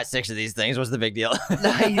like, I got 6 of these things. What's the big deal?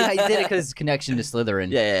 No, he did it because his connection to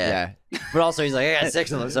Slytherin. Yeah. But also, he's like, I got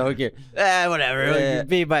 6 of them, so who cares? Whatever. Yeah.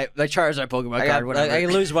 Be my Charizard Pokemon card. Whatever. I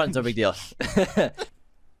can lose one, no big deal.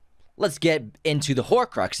 Let's get into the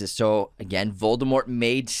Horcruxes. So, again, Voldemort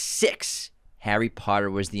made 6. Harry Potter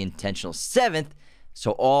was the intentional 7th.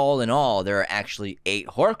 So, all in all, there are actually 8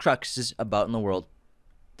 Horcruxes about in the world.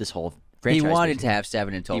 This whole franchise. He wanted to have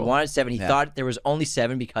 7 in total. He wanted 7. He thought there was only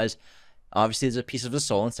 7 because, obviously, there's a piece of the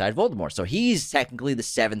soul inside Voldemort. So, he's technically the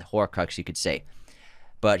 7th Horcrux, you could say.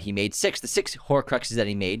 But he made 6. The 6 Horcruxes that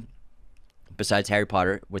he made, besides Harry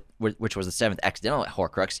Potter, which was the 7th accidental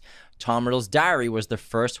Horcrux, Tom Riddle's diary was the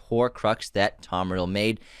first Horcrux that Tom Riddle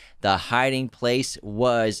made. The hiding place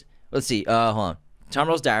was, let's see, hold on. Tom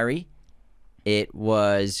Riddle's diary, it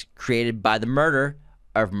was created by the murder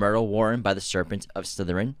of Myrtle Warren by the Serpent of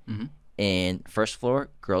Slytherin in first floor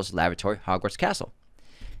girls' lavatory, Hogwarts Castle.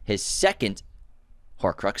 His second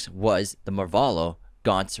Horcrux was the Marvolo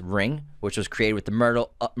Gaunt's ring, which was created with the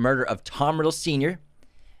murder of Tom Riddle Sr.,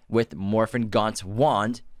 with Morphin Gaunt's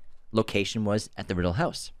wand. Location was at the Riddle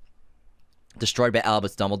house. Destroyed by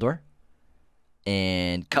Albus Dumbledore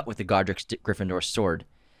and cut with the Godric Gryffindor sword.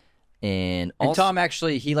 And Tom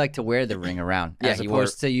actually, he liked to wear the ring around. As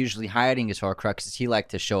opposed to usually hiding his Horcruxes, he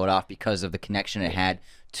liked to show it off because of the connection it had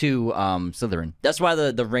to Slytherin. That's why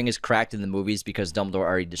the ring is cracked in the movies, because Dumbledore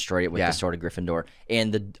already destroyed it with the sword of Gryffindor.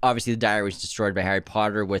 And obviously the diary was destroyed by Harry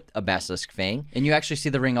Potter with a basilisk fang. And you actually see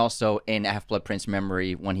the ring also in Half-Blood Prince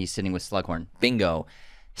memory when he's sitting with Slughorn. Bingo.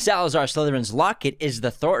 Salazar Slytherin's locket is the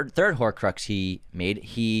third Horcrux he made.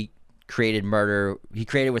 He created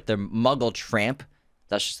with the Muggle Tramp.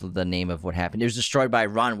 That's just the name of what happened. It was destroyed by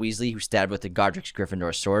Ron Weasley, who stabbed with the Godric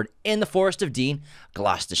Gryffindor sword in the Forest of Dean,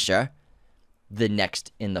 Gloucestershire. The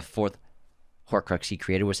next in the 4th Horcrux he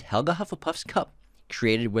created was Helga Hufflepuff's cup,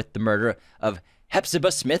 created with the murder of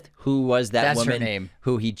Hepzibah Smith, who was that woman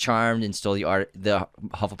who he charmed and stole the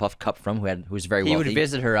Hufflepuff cup from, who was very wealthy. He would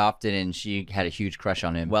visit her often, and she had a huge crush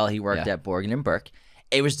on him. Well, he worked at Borgin and Burke.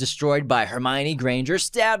 It was destroyed by Hermione Granger,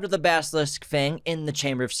 stabbed with a basilisk fang in the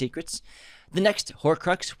Chamber of Secrets. The next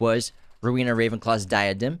Horcrux was Rowena Ravenclaw's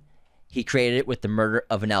diadem. He created it with the murder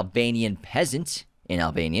of an Albanian peasant in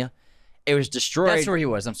Albania. It was destroyed. That's where he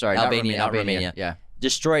was. I'm sorry. Albania. Yeah.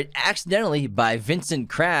 destroyed accidentally by Vincent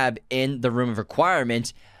Crabbe in the Room of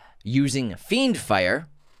Requirement using fiend fire.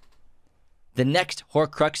 The next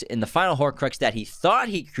Horcrux and the final Horcrux that he thought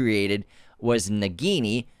he created was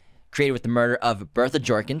Nagini, created with the murder of Bertha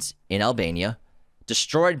Jorkins in Albania,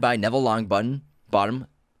 destroyed by Neville Longbottom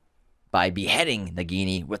by beheading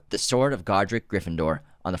Nagini with the sword of Godric Gryffindor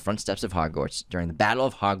on the front steps of Hogwarts during the Battle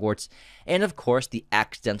of Hogwarts, and of course the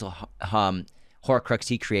accidental Horcrux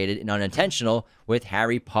he created and unintentional with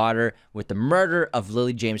Harry Potter with the murder of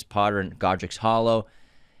Lily James Potter in Godric's Hollow.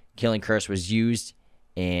 Killing Curse was used,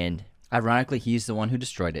 and ironically, he's the one who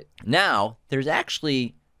destroyed it. Now, there's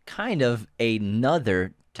actually kind of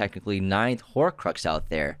another, technically, 9th Horcrux out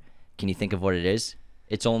there. Can you think of what it is?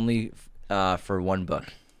 It's only for one book.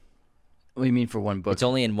 What do you mean for one book? It's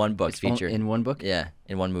only in one book featured. In one book? Yeah,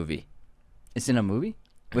 in one movie. It's in a movie?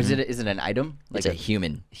 Is it an item? Like it's a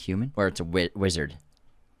human. Human? Or it's a wizard.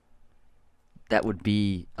 That would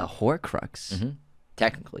be a Horcrux. Mm-hmm.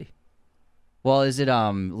 Technically. Well, is it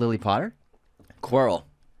Lily Potter? Quirrell.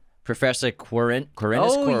 Professor Quirrell.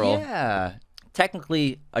 Oh, yeah.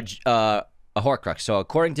 Technically a Horcrux. So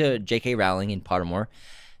according to J.K. Rowling in Pottermore,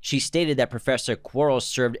 she stated that Professor Quirrell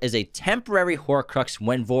served as a temporary Horcrux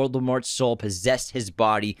when Voldemort's soul possessed his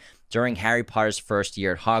body during Harry Potter's first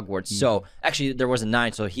year at Hogwarts. So actually there was a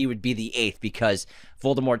 9, so he would be the 8th because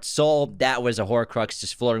Voldemort's soul, that was a Horcrux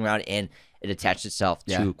just floating around and it attached itself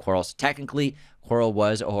to Quirrell. So technically, Quirrell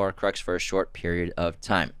was a Horcrux for a short period of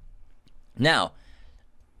time. Now,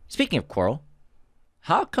 speaking of Quirrell,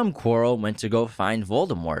 how come Quirrell went to go find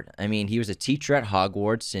Voldemort? I mean, he was a teacher at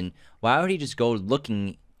Hogwarts, and why would he just go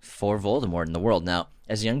looking for Voldemort in the world? Now,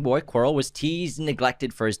 as a young boy, Quirrell was teased and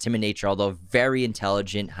neglected for his timid nature, although very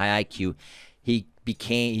intelligent, high IQ. He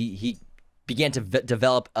began to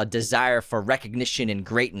develop a desire for recognition and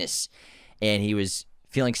greatness, and he was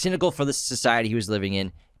feeling cynical for the society he was living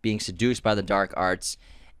in, being seduced by the dark arts,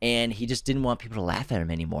 and he just didn't want people to laugh at him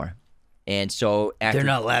anymore. And so they're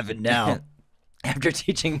not laughing now. After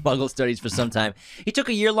teaching Muggle studies for some time, he took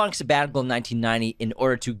a year-long sabbatical in 1990 in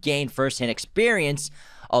order to gain first-hand experience,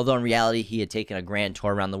 although in reality he had taken a grand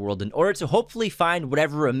tour around the world in order to hopefully find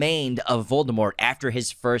whatever remained of Voldemort after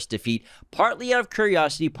his first defeat, partly out of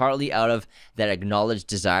curiosity, partly out of that acknowledged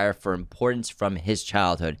desire for importance from his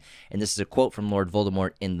childhood. And this is a quote from Lord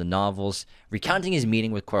Voldemort in the novels, recounting his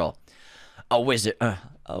meeting with Quirrell. A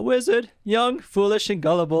wizard, young, foolish, and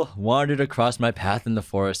gullible, wandered across my path in the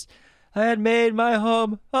forest. I had made my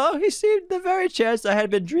home. Oh, he seemed the very chance I had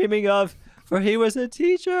been dreaming of, for he was a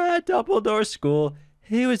teacher at Dumbledore School.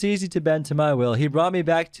 He was easy to bend to my will. He brought me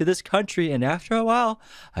back to this country, and after a while,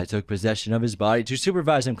 I took possession of his body to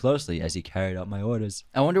supervise him closely as he carried out my orders.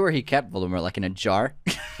 I wonder where he kept Voldemort, like in a jar?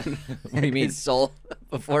 What do you mean? His soul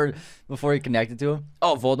before he connected to him?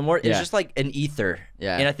 Oh, Voldemort? It's just like an ether.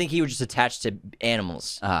 Yeah. And I think he was just attached to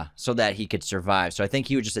animals so that he could survive. So I think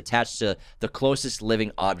he was just attached to the closest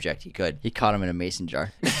living object he could. He caught him in a mason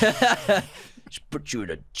jar. Just put you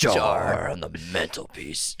in a jar on the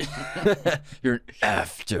mantelpiece. You're an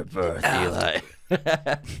afterbirth, Eli.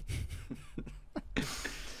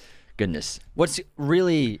 Goodness. What's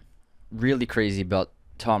really, really crazy about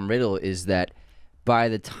Tom Riddle is that by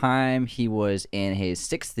the time he was in his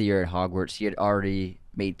 6th year at Hogwarts, he had already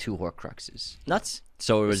made 2 Horcruxes. Nuts.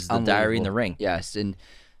 So it was the Diary and the Ring. Yes, and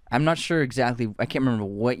I'm not sure exactly. I can't remember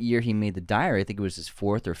what year he made the Diary. I think it was his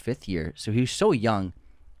 4th or 5th year. So he was so young.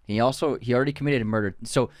 He already committed murder.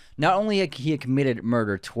 So not only had he committed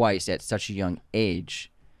murder twice at such a young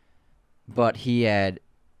age, but he had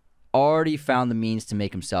already found the means to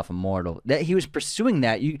make himself immortal. That he was pursuing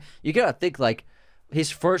that. You gotta think, like,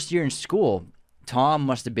 his first year in school, Tom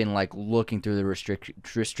must have been like looking through the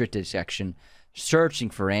restricted section, searching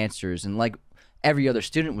for answers, and like every other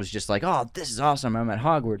student was just like, "Oh, this is awesome! I'm at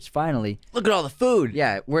Hogwarts finally. Look at all the food."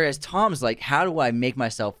 Yeah. Whereas Tom's like, "How do I make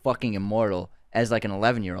myself fucking immortal?" As like an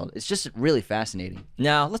 11-year-old. It's just really fascinating.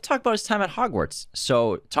 Now, let's talk about his time at Hogwarts.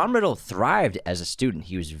 So, Tom Riddle thrived as a student.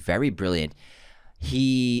 He was very brilliant.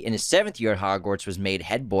 He, in his 7th year at Hogwarts, was made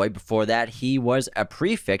head boy. Before that, he was a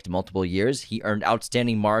prefect multiple years. He earned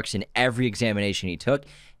outstanding marks in every examination he took.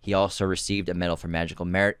 He also received a Medal for Magical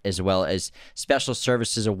Merit, as well as Special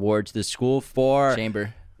Services Award to the school for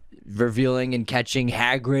Chamber. Revealing and catching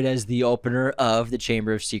Hagrid as the opener of the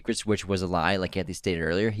Chamber of Secrets, which was a lie, like Anthony stated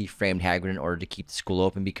earlier. He framed Hagrid in order to keep the school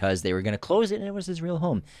open because they were going to close it, and it was his real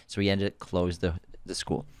home. So he ended up closing the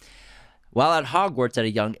school. While at Hogwarts at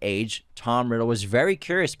a young age, Tom Riddle was very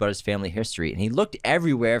curious about his family history, and he looked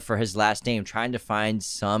everywhere for his last name, trying to find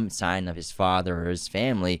some sign of his father or his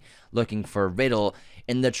family, looking for Riddle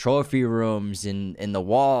in the trophy rooms, in the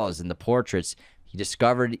walls, in the portraits. He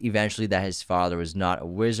discovered eventually that his father was not a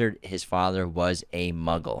wizard. His father was a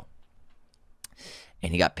muggle.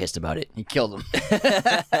 And he got pissed about it. He killed him.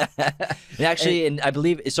 And actually, and I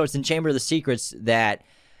believe, so it's in Chamber of the Secrets that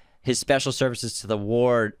his special services to the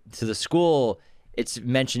ward, to the school, it's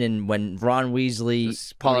mentioned in when Ron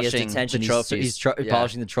Weasley polishing the trophies. He's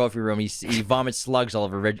polishing the trophy room. He vomits slugs all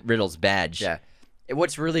over Riddle's badge. Yeah. And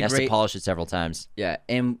what's really He has great, to polish it several times. yeah,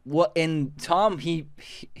 and Tom, he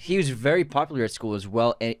was very popular at school as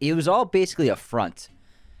well, and it was all basically a front,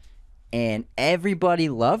 and everybody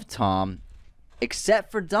loved Tom, except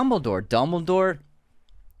for Dumbledore. Dumbledore,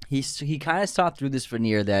 he kind of saw through this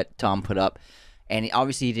veneer that Tom put up, and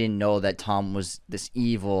obviously he didn't know that Tom was this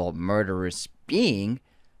evil, murderous being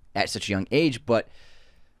at such a young age, but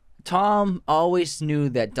Tom always knew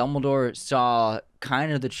that Dumbledore saw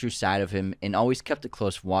kind of the true side of him and always kept a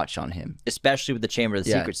close watch on him. Especially with the Chamber of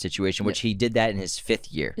the Secrets situation, which he did that in his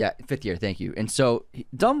 5th year. Yeah, 5th year, thank you. And so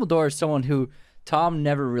Dumbledore is someone who Tom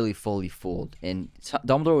never really fully fooled, and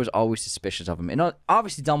Dumbledore was always suspicious of him. And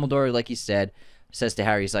obviously Dumbledore, like he said, says to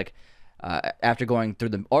Harry, he's like, after going through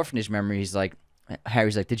the orphanage memory, he's like,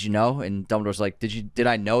 Harry's like, did you know? And Dumbledore's like, did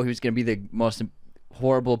I know he was going to be the most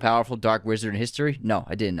horrible, powerful, dark wizard in history? No,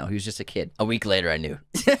 I didn't know. He was just a kid. A week later, I knew.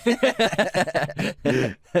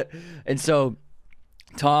 And so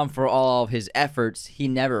Tom, for all of his efforts, he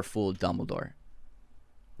never fooled Dumbledore.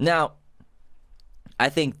 Now, I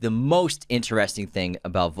think the most interesting thing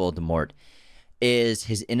about Voldemort is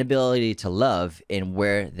his inability to love and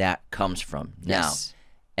where that comes from. Yes.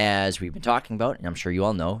 Now, as we've been talking about, and I'm sure you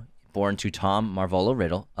all know, born to Tom Marvolo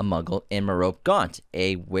Riddle, a muggle, and Merope Gaunt,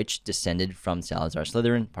 a witch descended from Salazar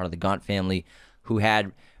Slytherin, part of the Gaunt family, who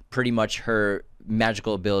had pretty much her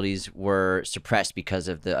magical abilities were suppressed because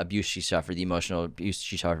of the abuse she suffered, the emotional abuse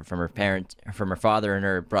she suffered from her parent, from her father and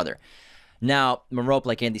her brother. Now, Merope,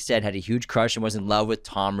 like Andy said, had a huge crush and was in love with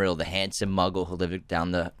Tom Riddle, the handsome muggle who lived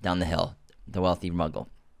down the hill, the wealthy muggle.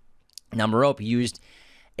 Now, Merope used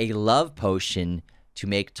a love potion to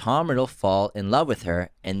make Tom Riddle fall in love with her,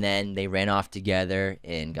 and then they ran off together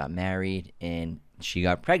and got married, and she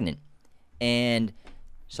got pregnant. And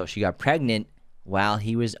so she got pregnant while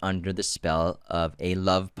he was under the spell of a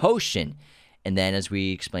love potion. And then, as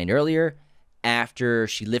we explained earlier, after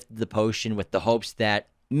she lifted the potion with the hopes that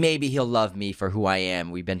maybe he'll love me for who I am,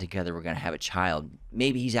 we've been together, we're going to have a child,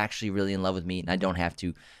 maybe he's actually really in love with me and I don't have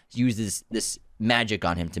to use this magic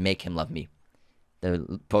on him to make him love me.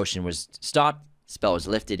 The potion was stopped, spell was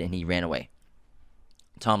lifted, and he ran away.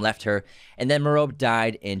 Tom left her, and then Merope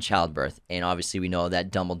died in childbirth. And obviously we know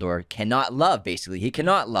that Dumbledore cannot love, basically. He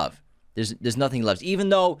cannot love. There's nothing he loves. Even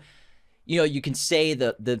though, you know, you can say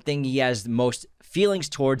the thing he has the most feelings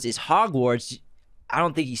towards is Hogwarts, I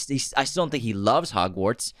still don't think he loves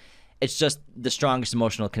Hogwarts. It's just the strongest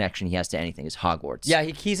emotional connection he has to anything is Hogwarts. Yeah,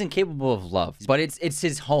 he's incapable of love, but it's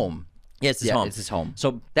his home. Yeah, it's his home. It's his home.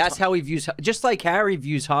 So That's how he views, just like Harry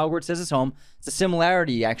views Hogwarts as his home. It's a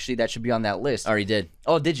similarity, actually, that should be on that list. already did.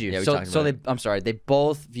 Oh, did you? Yeah, we so talked about it. I'm sorry, they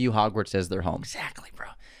both view Hogwarts as their home. Exactly, bro.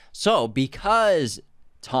 So because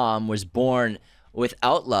Tom was born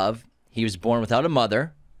without love, he was born without a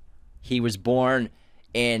mother, he was born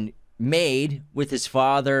and made with his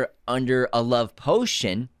father under a love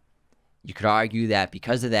potion, you could argue that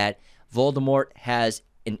because of that, Voldemort has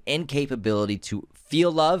an incapability to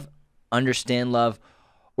feel love, understand love,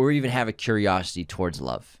 or even have a curiosity towards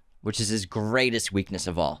love, which is his greatest weakness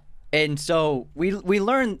of all. And so we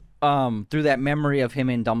learn through that memory of him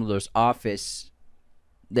in Dumbledore's office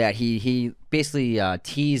that he basically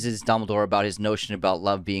teases Dumbledore about his notion about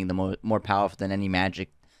love being the more powerful than any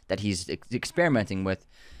magic that he's experimenting with.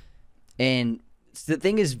 And the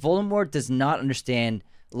thing is, Voldemort does not understand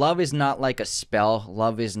love is not like a spell.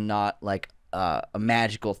 Love is not like a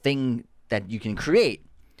magical thing that you can create.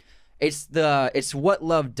 It's what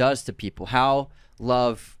love does to people, how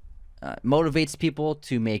love motivates people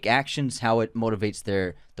to make actions, how it motivates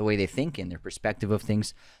the way they think and their perspective of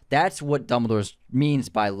things. That's what Dumbledore means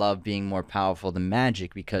by love being more powerful than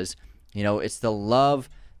magic, because, you know, it's the love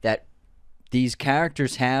that these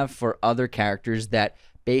characters have for other characters that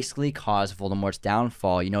basically cause Voldemort's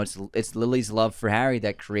downfall. You know, it's Lily's love for Harry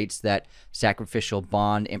that creates that sacrificial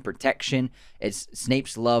bond and protection. It's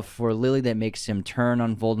Snape's love for Lily that makes him turn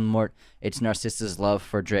on Voldemort. It's Narcissa's love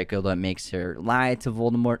for Draco that makes her lie to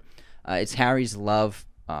Voldemort. It's Harry's love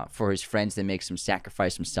for his friends that makes him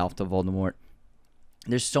sacrifice himself to Voldemort.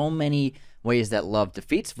 There's so many ways that love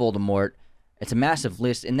defeats Voldemort. It's a massive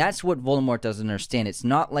list, and that's what Voldemort doesn't understand. It's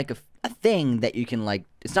not like a thing that you can, like,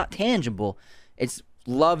 it's not tangible. It's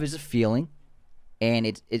love is a feeling,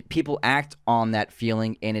 and people act on that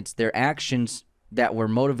feeling, and it's their actions that were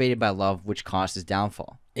motivated by love, which caused his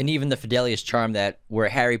downfall. And even the Fidelius charm that where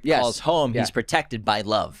Harry calls home, he's protected by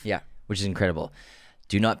love. Yeah. Which is incredible.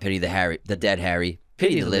 Do not pity the dead Harry.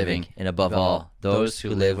 Pity the living, and above all, those who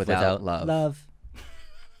live without love. Love.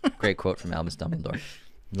 Great quote from Albus Dumbledore.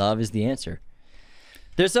 Love is the answer.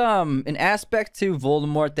 There's an aspect to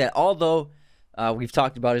Voldemort that, although we've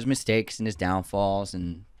talked about his mistakes and his downfalls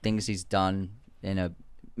and things he's done and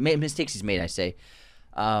mistakes he's made, I say,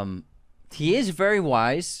 he is very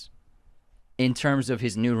wise in terms of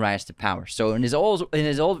his new rise to power. So during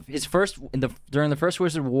the first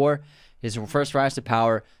Wizard War, his first rise to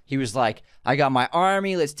power, he was like, I got my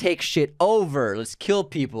army, let's take shit over, let's kill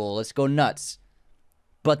people, let's go nuts.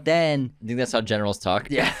 But then, I think that's how generals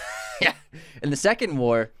talk. Yeah. Yeah. In the second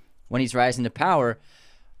war, when he's rising to power,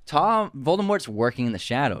 Voldemort's working in the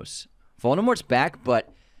shadows. Voldemort's back,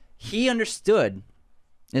 but he understood, and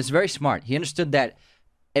it's very smart, he understood that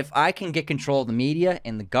if I can get control of the media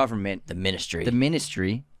and the government, The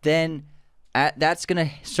Ministry. then that's going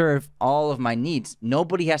to serve all of my needs.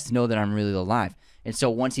 Nobody has to know that I'm really alive. And so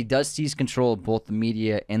once he does seize control of both the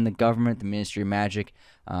media and the government, the Ministry of Magic,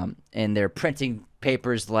 and they're printing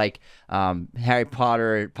papers like Harry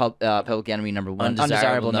Potter, Public Enemy #1,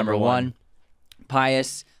 Undesirable #1,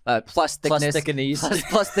 Pious, plus thickness,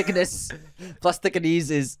 plus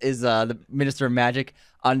thickness is the Minister of Magic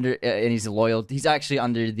and he's loyal. He's actually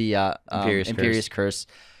under the Imperious Curse.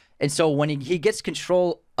 And so when he gets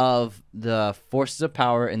control of the forces of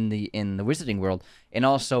power in the wizarding world, and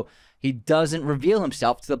also he doesn't reveal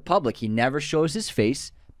himself to the public. He never shows his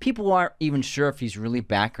face. People aren't even sure if he's really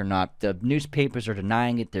back or not. The newspapers are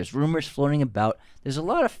denying it. There's rumors floating about. There's a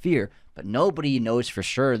lot of fear, but nobody knows for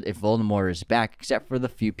sure if Voldemort is back except for the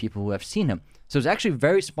few people who have seen him. So it's actually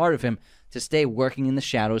very smart of him to stay working in the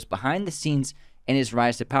shadows behind the scenes in his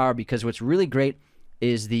rise to power, because what's really great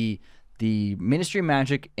is the Ministry of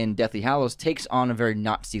Magic in Deathly Hallows takes on a very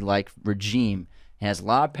Nazi-like regime. It has a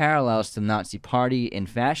lot of parallels to the Nazi Party and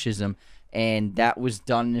fascism, and that was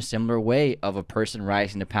done in a similar way of a person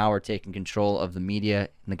rising to power, taking control of the media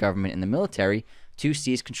and the government and the military to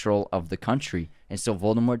seize control of the country. And so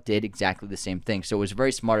Voldemort did exactly the same thing. So it was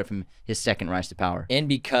very smart of him, his second rise to power. And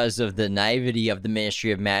because of the naivety of the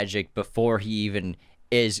Ministry of Magic, before he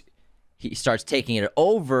starts taking it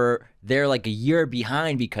over, they're like a year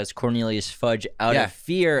behind because Cornelius Fudge, out of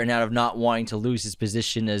fear and out of not wanting to lose his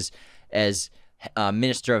position as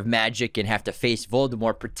Minister of Magic and have to face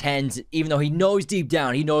Voldemort, pretends, even though he knows deep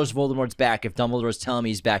down, he knows Voldemort's back. If Dumbledore's telling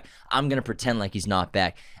me he's back, I'm going to pretend like he's not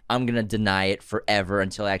back. I'm going to deny it forever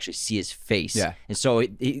until I actually see his face. Yeah. And so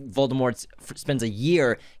Voldemort spends a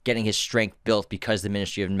year getting his strength built because the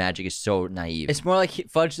Ministry of Magic is so naive. It's more like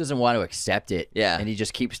Fudge doesn't want to accept it. Yeah. And he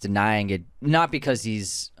just keeps denying it, not because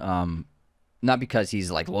he's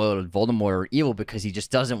like loyal to Voldemort or evil, because he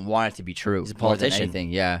just doesn't want it to be true. He's a politician. Anything.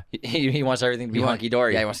 Yeah. He wants everything to be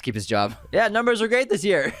hunky-dory. Yeah, he wants to keep his job. Yeah, numbers are great this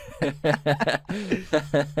year.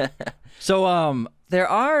 So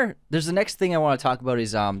there's the next thing I want to talk about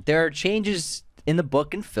is there are changes in the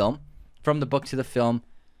book and film, from the book to the film.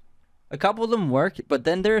 A couple of them work, but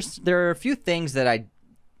then there are a few things that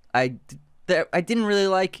I didn't really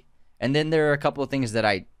like, and then there are a couple of things that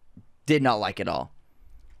I did not like at all.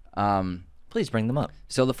 Please bring them up.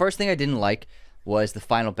 So the first thing I didn't like was the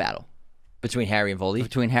final battle Between Harry and Voldy?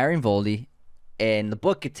 between Harry and Voldy. In the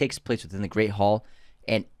book, it takes place within the Great Hall,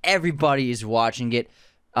 and everybody is watching it.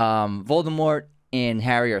 Voldemort and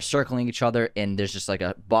Harry are circling each other, and there's just like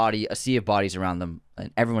a sea of bodies around them,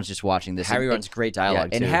 and everyone's just watching this. Harry runs great dialogue,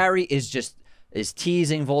 and too. Harry is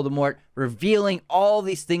teasing Voldemort, revealing all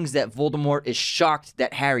these things that Voldemort is shocked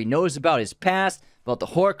that Harry knows about his past, about the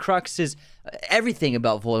Horcruxes, everything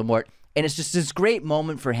about Voldemort. And it's just this great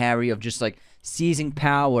moment for Harry of just like seizing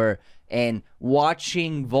power and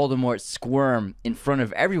watching Voldemort squirm in front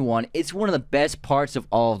of everyone. It's one of the best parts of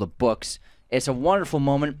all of the books. It's a wonderful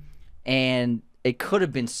moment, and it could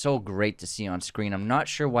have been so great to see on screen. I'm not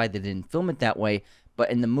sure why they didn't film it that way,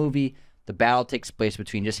 but in the movie, the battle takes place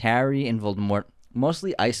between just Harry and Voldemort,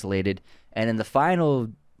 mostly isolated, and then the final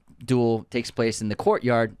duel takes place in the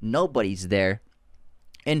courtyard. Nobody's there.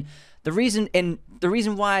 And the reason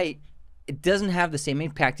why it doesn't have the same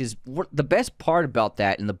impact is the best part about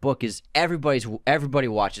that in the book is everybody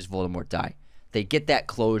watches Voldemort die. They get that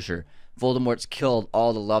closure. Voldemort's killed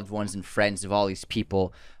all the loved ones and friends of all these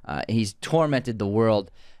people. He's tormented the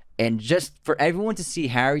world. And just for everyone to see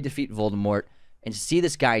Harry defeat Voldemort and to see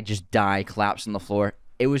this guy just die, collapse on the floor,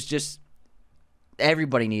 it was just,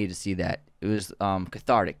 everybody needed to see that. It was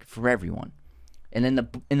cathartic for everyone. And then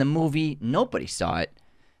in the movie, nobody saw it.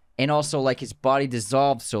 And also, like, his body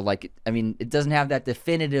dissolved, so, like, it doesn't have that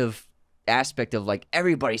definitive aspect of like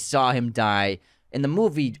everybody saw him die. In the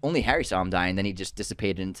movie, only Harry saw him die, and then he just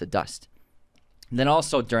dissipated into dust. And then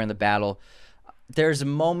also during the battle, there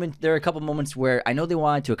are a couple moments where I know they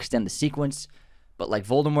wanted to extend the sequence, but like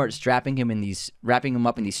Voldemort wrapping him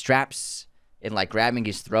up in these straps and like grabbing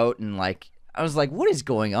his throat, and like I was like, what is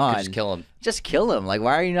going on? Just kill him. Just kill him. Like,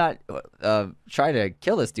 why are you not trying to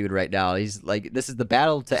kill this dude right now? He's like, this is the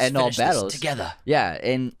battle to end all battles together. Yeah,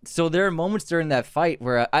 and so there are moments during that fight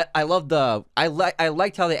where I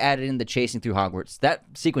liked how they added in the chasing through Hogwarts. That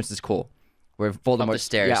sequence is cool, where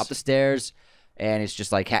Voldemort up the stairs, and it's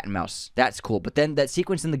just like cat and mouse. That's cool. But then that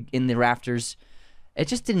sequence in the rafters, it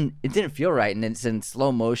didn't feel right, and it's in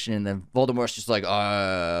slow motion, and then Voldemort's just like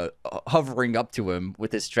hovering up to him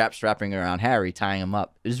with his straps wrapping around Harry, tying him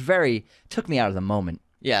up. Took me out of the moment.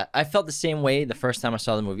 Yeah, I felt the same way the first time I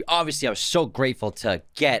saw the movie. Obviously, I was so grateful to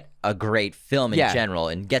get a great film in general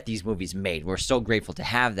and get these movies made. We're so grateful to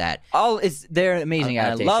have that. They're amazing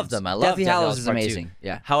adaptations. I love them. I love Deathly Hallows is amazing.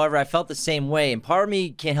 Yeah. However, I felt the same way, and part of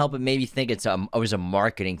me can't help but maybe think it was a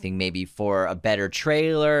marketing thing, maybe for a better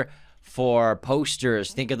trailer. For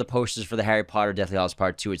posters, think of the posters for the Harry Potter Deathly Hallows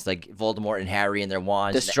Part 2. It's like Voldemort and Harry and their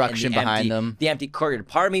wands. Destruction behind them. The empty courtyard.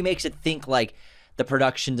 Part of me makes it think like the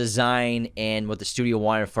production design and what the studio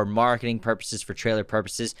wanted for marketing purposes, for trailer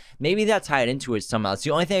purposes. Maybe that tied into it somehow. It's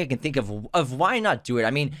the only thing I can think of why not do it.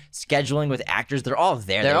 I mean, scheduling with actors, they're all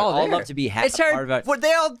there. They're all there. Love to be part of it.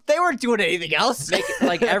 They weren't doing anything else.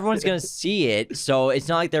 Like everyone's going to see it, so it's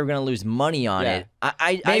not like they were going to lose money on it.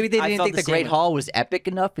 Maybe they didn't think the Great Hall was epic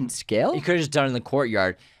enough in scale? You could have just done it in the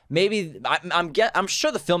courtyard. Maybe I'm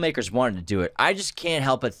sure the filmmakers wanted to do it. I just can't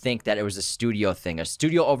help but think that it was a studio thing, a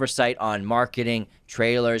studio oversight on marketing,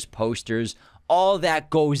 trailers, posters. All that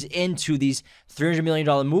goes into these $300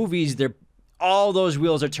 million movies. All those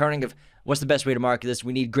wheels are turning of what's the best way to market this.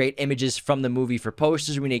 We need great images from the movie for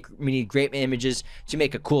posters. We need great images to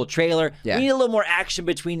make a cool trailer. Yeah. We need a little more action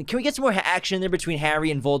can we get some more action in there between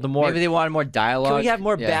Harry and Voldemort? Maybe they wanted more dialogue. Can we have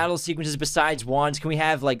more battle sequences besides wands? Can we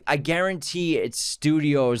have I guarantee it's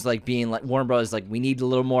studios like being like Warner Bros. Like we need a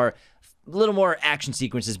little more action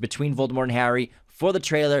sequences between Voldemort and Harry for the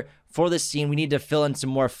trailer. For this scene, we need to fill in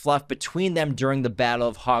some more fluff between them during the Battle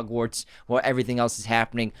of Hogwarts while everything else is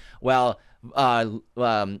happening. Well,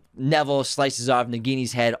 Neville slices off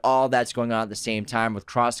Nagini's head. All that's going on at the same time with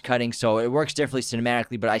cross-cutting, so it works differently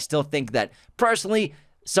cinematically. But I still think that personally,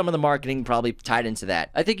 some of the marketing probably tied into that.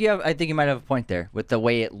 I think you might have a point there with the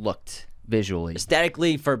way it looked visually,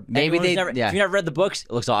 aesthetically. For maybe if you've never read the books,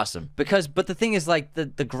 it looks awesome. But the thing is, like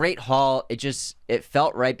the Great Hall, it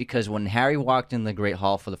felt right because when Harry walked in the Great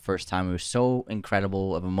Hall for the first time, it was so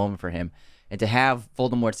incredible of a moment for him. And to have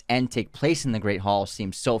Voldemort's end take place in the Great Hall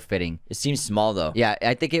seems so fitting. It seems small, though. Yeah,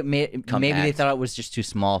 I think maybe they thought it was just too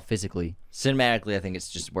small physically. Cinematically, I think it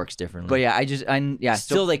just works differently. But yeah,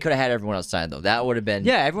 Still, they could have had everyone outside, though. That would have been...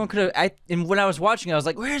 Yeah, everyone could have... And when I was watching, I was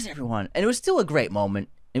like, where's everyone? And it was still a great moment.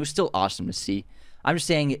 It was still awesome to see. I'm just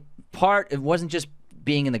saying, it wasn't just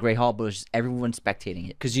being in the Great Hall, but it was just everyone spectating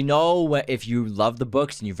it. Because if you love the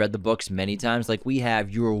books and you've read the books many times, like we have,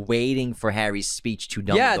 you were waiting for Harry's speech to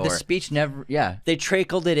Dumbledore. Yeah, the speech never. Yeah, they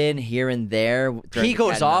trickled it in here and there. He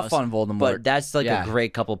goes off on Voldemort, but that's like a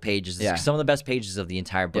great couple pages. Yeah. Some of the best pages of the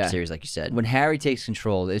entire book series, like you said. When Harry takes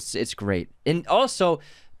control, it's great. And also,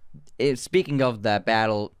 speaking of that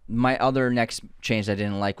battle, my other next change I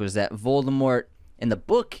didn't like was that Voldemort in the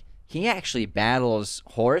book, he actually battles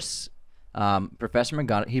Horace. Professor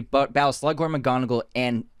McGonagall, he battles Slughorn, McGonagall,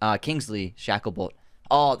 and Kingsley Shacklebolt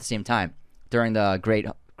all at the same time during the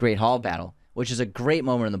Great Hall battle, which is a great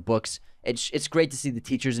moment in the books. It's great to see the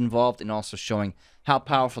teachers involved and also showing how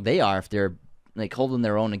powerful they are if they're like holding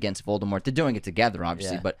their own against Voldemort. They're doing it together,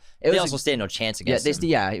 obviously, but they also stand no chance against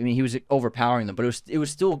him. I mean, he was overpowering them, but it was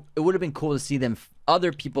still, it would have been cool to see them,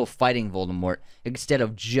 other people fighting Voldemort instead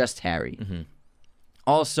of just Harry. Mm-hmm.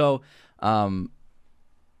 Also,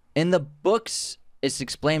 in the books, it's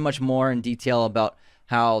explained much more in detail about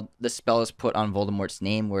how the spell is put on Voldemort's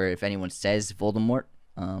name, where if anyone says Voldemort,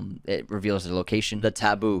 it reveals the location. The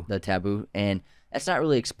taboo. And that's not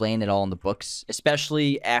really explained at all in the books.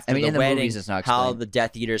 Especially after the wedding, movies, it's not how the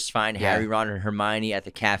Death Eaters find Harry, Ron, and Hermione at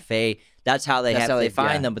the cafe. That's how they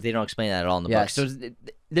find them, but they don't explain that at all in the books. So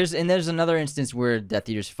there's another instance where Death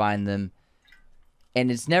Eaters find them,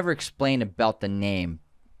 and it's never explained about the name.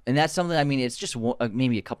 And that's something, I mean, it's just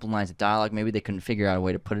maybe a couple lines of dialogue. Maybe they couldn't figure out a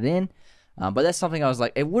way to put it in. But that's something I was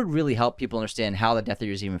like, it would really help people understand how the Death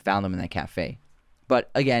Eaters even found them in that cafe. But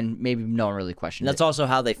again, maybe no one really questioned it. That's also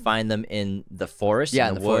how they find them in the forest,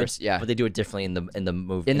 in the woods. Forest, but they do it differently in the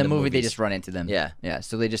movie. In the movie, they just run into them. Yeah.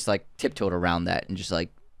 So they just like tiptoed around that and just like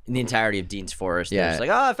in the entirety of Dean's Forest. Yeah. They're just like,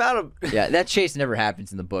 oh, I found him. Yeah, that chase never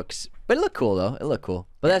happens in the books, but it looked cool though. It looked cool.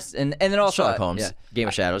 But that's and then also Sherlock Holmes, yeah. Game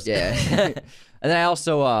of Shadows. Yeah. And then I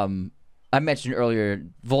also I mentioned earlier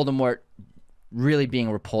Voldemort really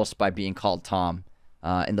being repulsed by being called Tom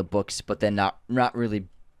in the books, but then not really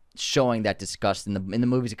showing that disgust in the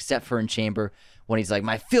movies, except for in Chamber when he's like,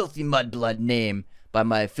 my filthy mudblood name by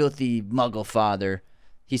my filthy Muggle father.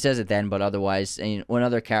 He says it then, but otherwise, and when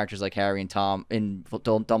other characters like Harry and Tom and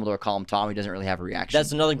Dumbledore call him Tom, he doesn't really have a reaction.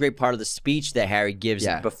 That's another great part of the speech that Harry gives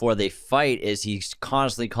before they fight. Is he's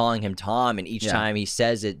constantly calling him Tom, and each time he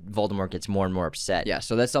says it, Voldemort gets more and more upset. Yeah,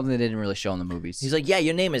 so that's something they didn't really show in the movies. He's like, "Yeah,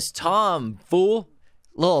 your name is Tom, fool,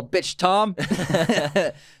 little bitch, Tom."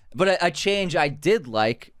 But a change I did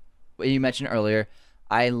like, you mentioned earlier.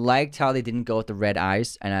 I liked how they didn't go with the red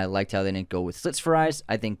eyes, and I liked how they didn't go with slits for eyes.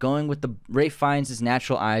 I think going with the Ralph Fiennes'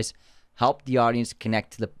 natural eyes helped the audience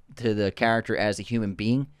connect to the character as a human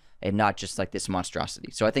being and not just like this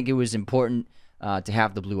monstrosity. So I think it was important to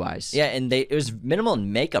have the blue eyes. Yeah, and it was minimal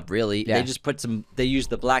in makeup, really. Yeah. They just they used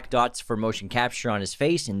the black dots for motion capture on his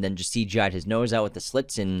face, and then just CGI'd his nose out with the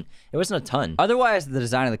slits, and it wasn't a ton. Otherwise, the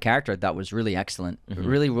design of the character I thought was really excellent.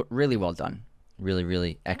 Really, really well done. Really,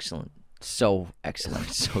 really excellent. So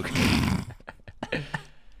excellent. So good.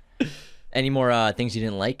 Any more things you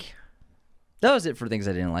didn't like? That was it for things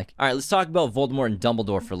I didn't like. All right, let's talk about Voldemort and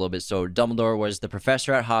Dumbledore for a little bit. So Dumbledore was the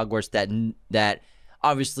professor at Hogwarts that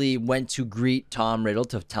obviously went to greet Tom Riddle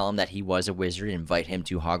to tell him that he was a wizard and invite him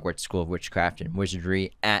to Hogwarts School of Witchcraft and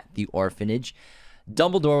Wizardry at the orphanage.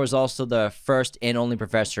 Dumbledore was also the first and only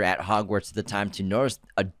professor at Hogwarts at the time to notice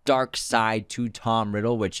a dark side to Tom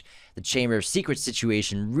Riddle, which the Chamber of Secrets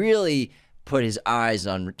situation really put his eyes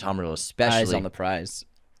on Tom Riddle, especially. Eyes on the prize.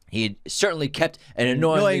 He had certainly kept an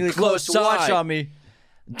annoyingly close watch on me.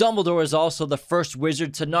 Dumbledore was also the first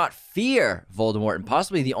wizard to not fear Voldemort, and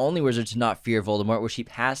possibly the only wizard to not fear Voldemort, which he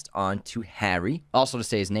passed on to Harry. Also to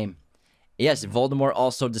say his name. Yes, Voldemort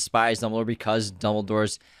also despised Dumbledore because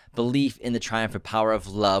Dumbledore's belief in the triumphant power of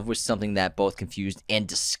love was something that both confused and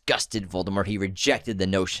disgusted Voldemort. He rejected the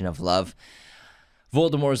notion of love.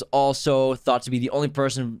 Voldemort was also thought to be the only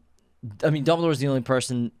person... Dumbledore was the only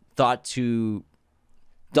person Dumbledore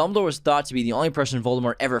was thought to be the only person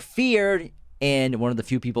Voldemort ever feared, and one of the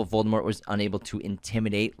few people Voldemort was unable to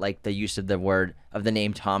intimidate. Like the use of the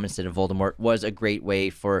name Tom instead of Voldemort was a great way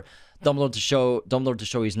for Dumbledore to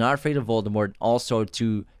show he's not afraid of Voldemort, also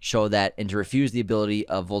to show that and to refuse the ability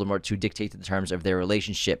of Voldemort to dictate the terms of their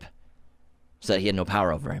relationship, so that he had no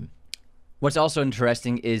power over him. What's also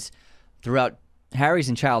interesting is throughout Harry's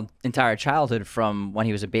entire childhood, from when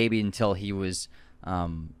he was a baby until he was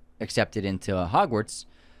accepted into Hogwarts,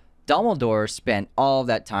 Dumbledore spent all of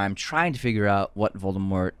that time trying to figure out what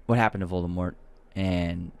happened to Voldemort,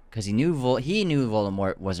 and because he knew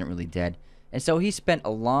Voldemort wasn't really dead, and so he spent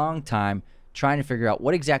a long time trying to figure out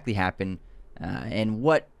what exactly happened and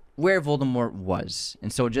where Voldemort was.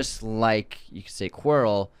 And so, just like you could say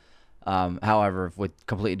Quirrell, however, with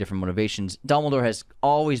completely different motivations, Dumbledore has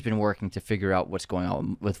always been working to figure out what's going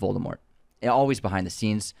on with Voldemort. And always behind the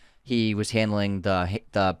scenes, he was handling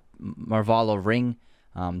the Marvolo ring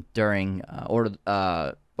during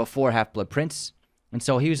before Half-Blood Prince, and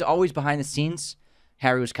so he was always behind the scenes.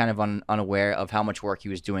 Harry was kind of unaware of how much work he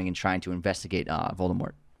was doing in trying to investigate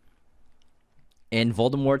Voldemort. In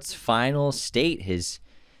Voldemort's final state, his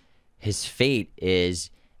fate is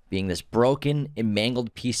being this broken and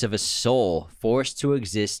mangled piece of a soul forced to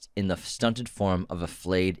exist in the stunted form of a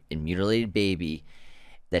flayed and mutilated baby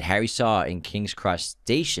that Harry saw in King's Cross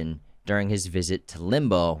Station during his visit to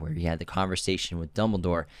Limbo, where he had the conversation with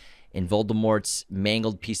Dumbledore. And Voldemort's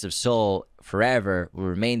mangled piece of soul forever will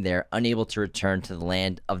remain there, unable to return to the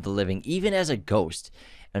land of the living, even as a ghost,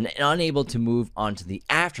 and unable to move on to the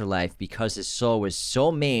afterlife because his soul was so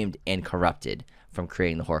maimed and corrupted from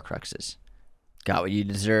creating the Horcruxes. Got what you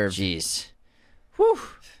deserve. Jeez. Whew.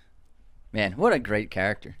 Man, what a great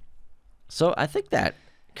character. So I think that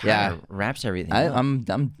kind of wraps everything up.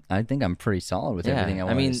 I think I'm pretty solid with everything I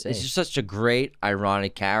wanted to say. It's just such a great,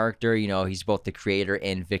 ironic character. You know, he's both the creator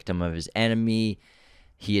and victim of his enemy.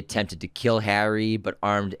 He attempted to kill Harry, but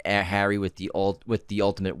armed Harry with the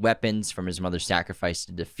ultimate weapons from his mother's sacrifice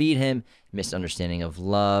to defeat him. Misunderstanding of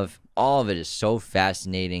love. All of it is so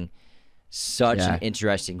fascinating. Such an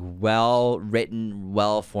interesting, well-written,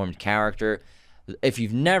 well-formed character. If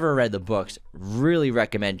you've never read the books, really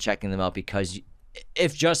recommend checking them out, because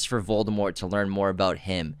if just for Voldemort, to learn more about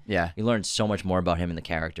him, you learn so much more about him and the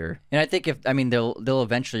character. And I think they'll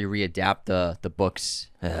eventually readapt the books.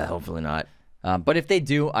 Hopefully not. But if they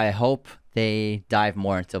do, I hope they dive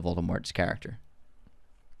more into Voldemort's character.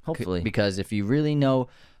 Hopefully, because if you really know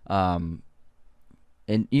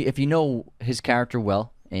And if you know his character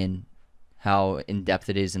well and how in depth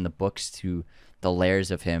it is in the books to the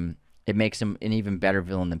layers of him, it makes him an even better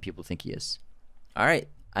villain than people think he is. All right.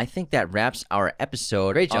 I think that wraps our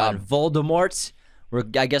episode Great job. on Voldemort.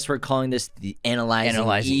 I guess we're calling this the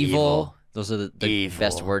Analyzing Evil. Those are the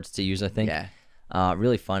best words to use, I think. Yeah.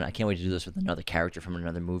 Really fun. I can't wait to do this with another character from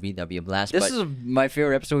another movie. That'd be a blast. This is my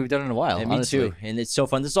favorite episode we've done in a while. And me too. And it's so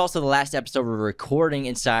fun. This is also the last episode we're recording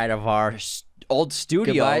inside of our old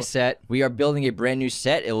studio. Goodbye set. We are building a brand new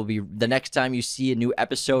set. It will be the next time you see a new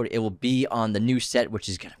episode, it will be on the new set, which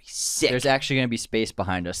is gonna be sick. There's actually gonna be space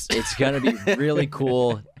behind us. It's gonna be really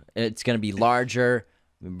cool. It's gonna be larger.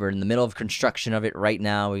 We're in the middle of construction of it right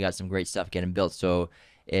now. We got some great stuff getting built. So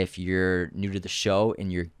if you're new to the show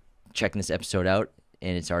and you're checking this episode out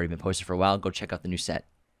and it's already been posted for a while, go check out the new set.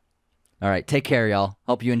 All right, take care, y'all.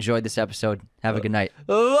 Hope you enjoyed this episode. Have a good night.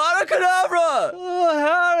 Abracadabra! Oh,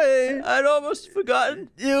 Harry! I'd almost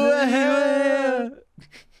forgotten you were here.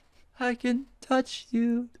 I can touch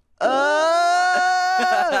you.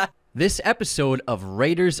 This episode of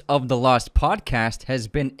Raiders of the Lost podcast has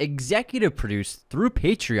been executive produced through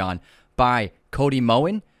Patreon by Cody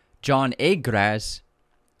Moen, John A. Graz,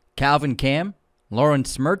 Calvin Cam, Lauren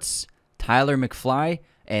Smertz, Tyler McFly,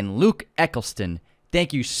 and Luke Eccleston.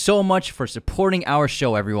 Thank you so much for supporting our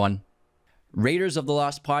show, everyone. Raiders of the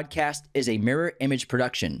Lost podcast is a mirror image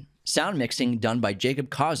production. Sound mixing done by Jacob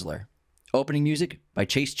Kossler. Opening music by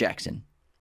Chase Jackson.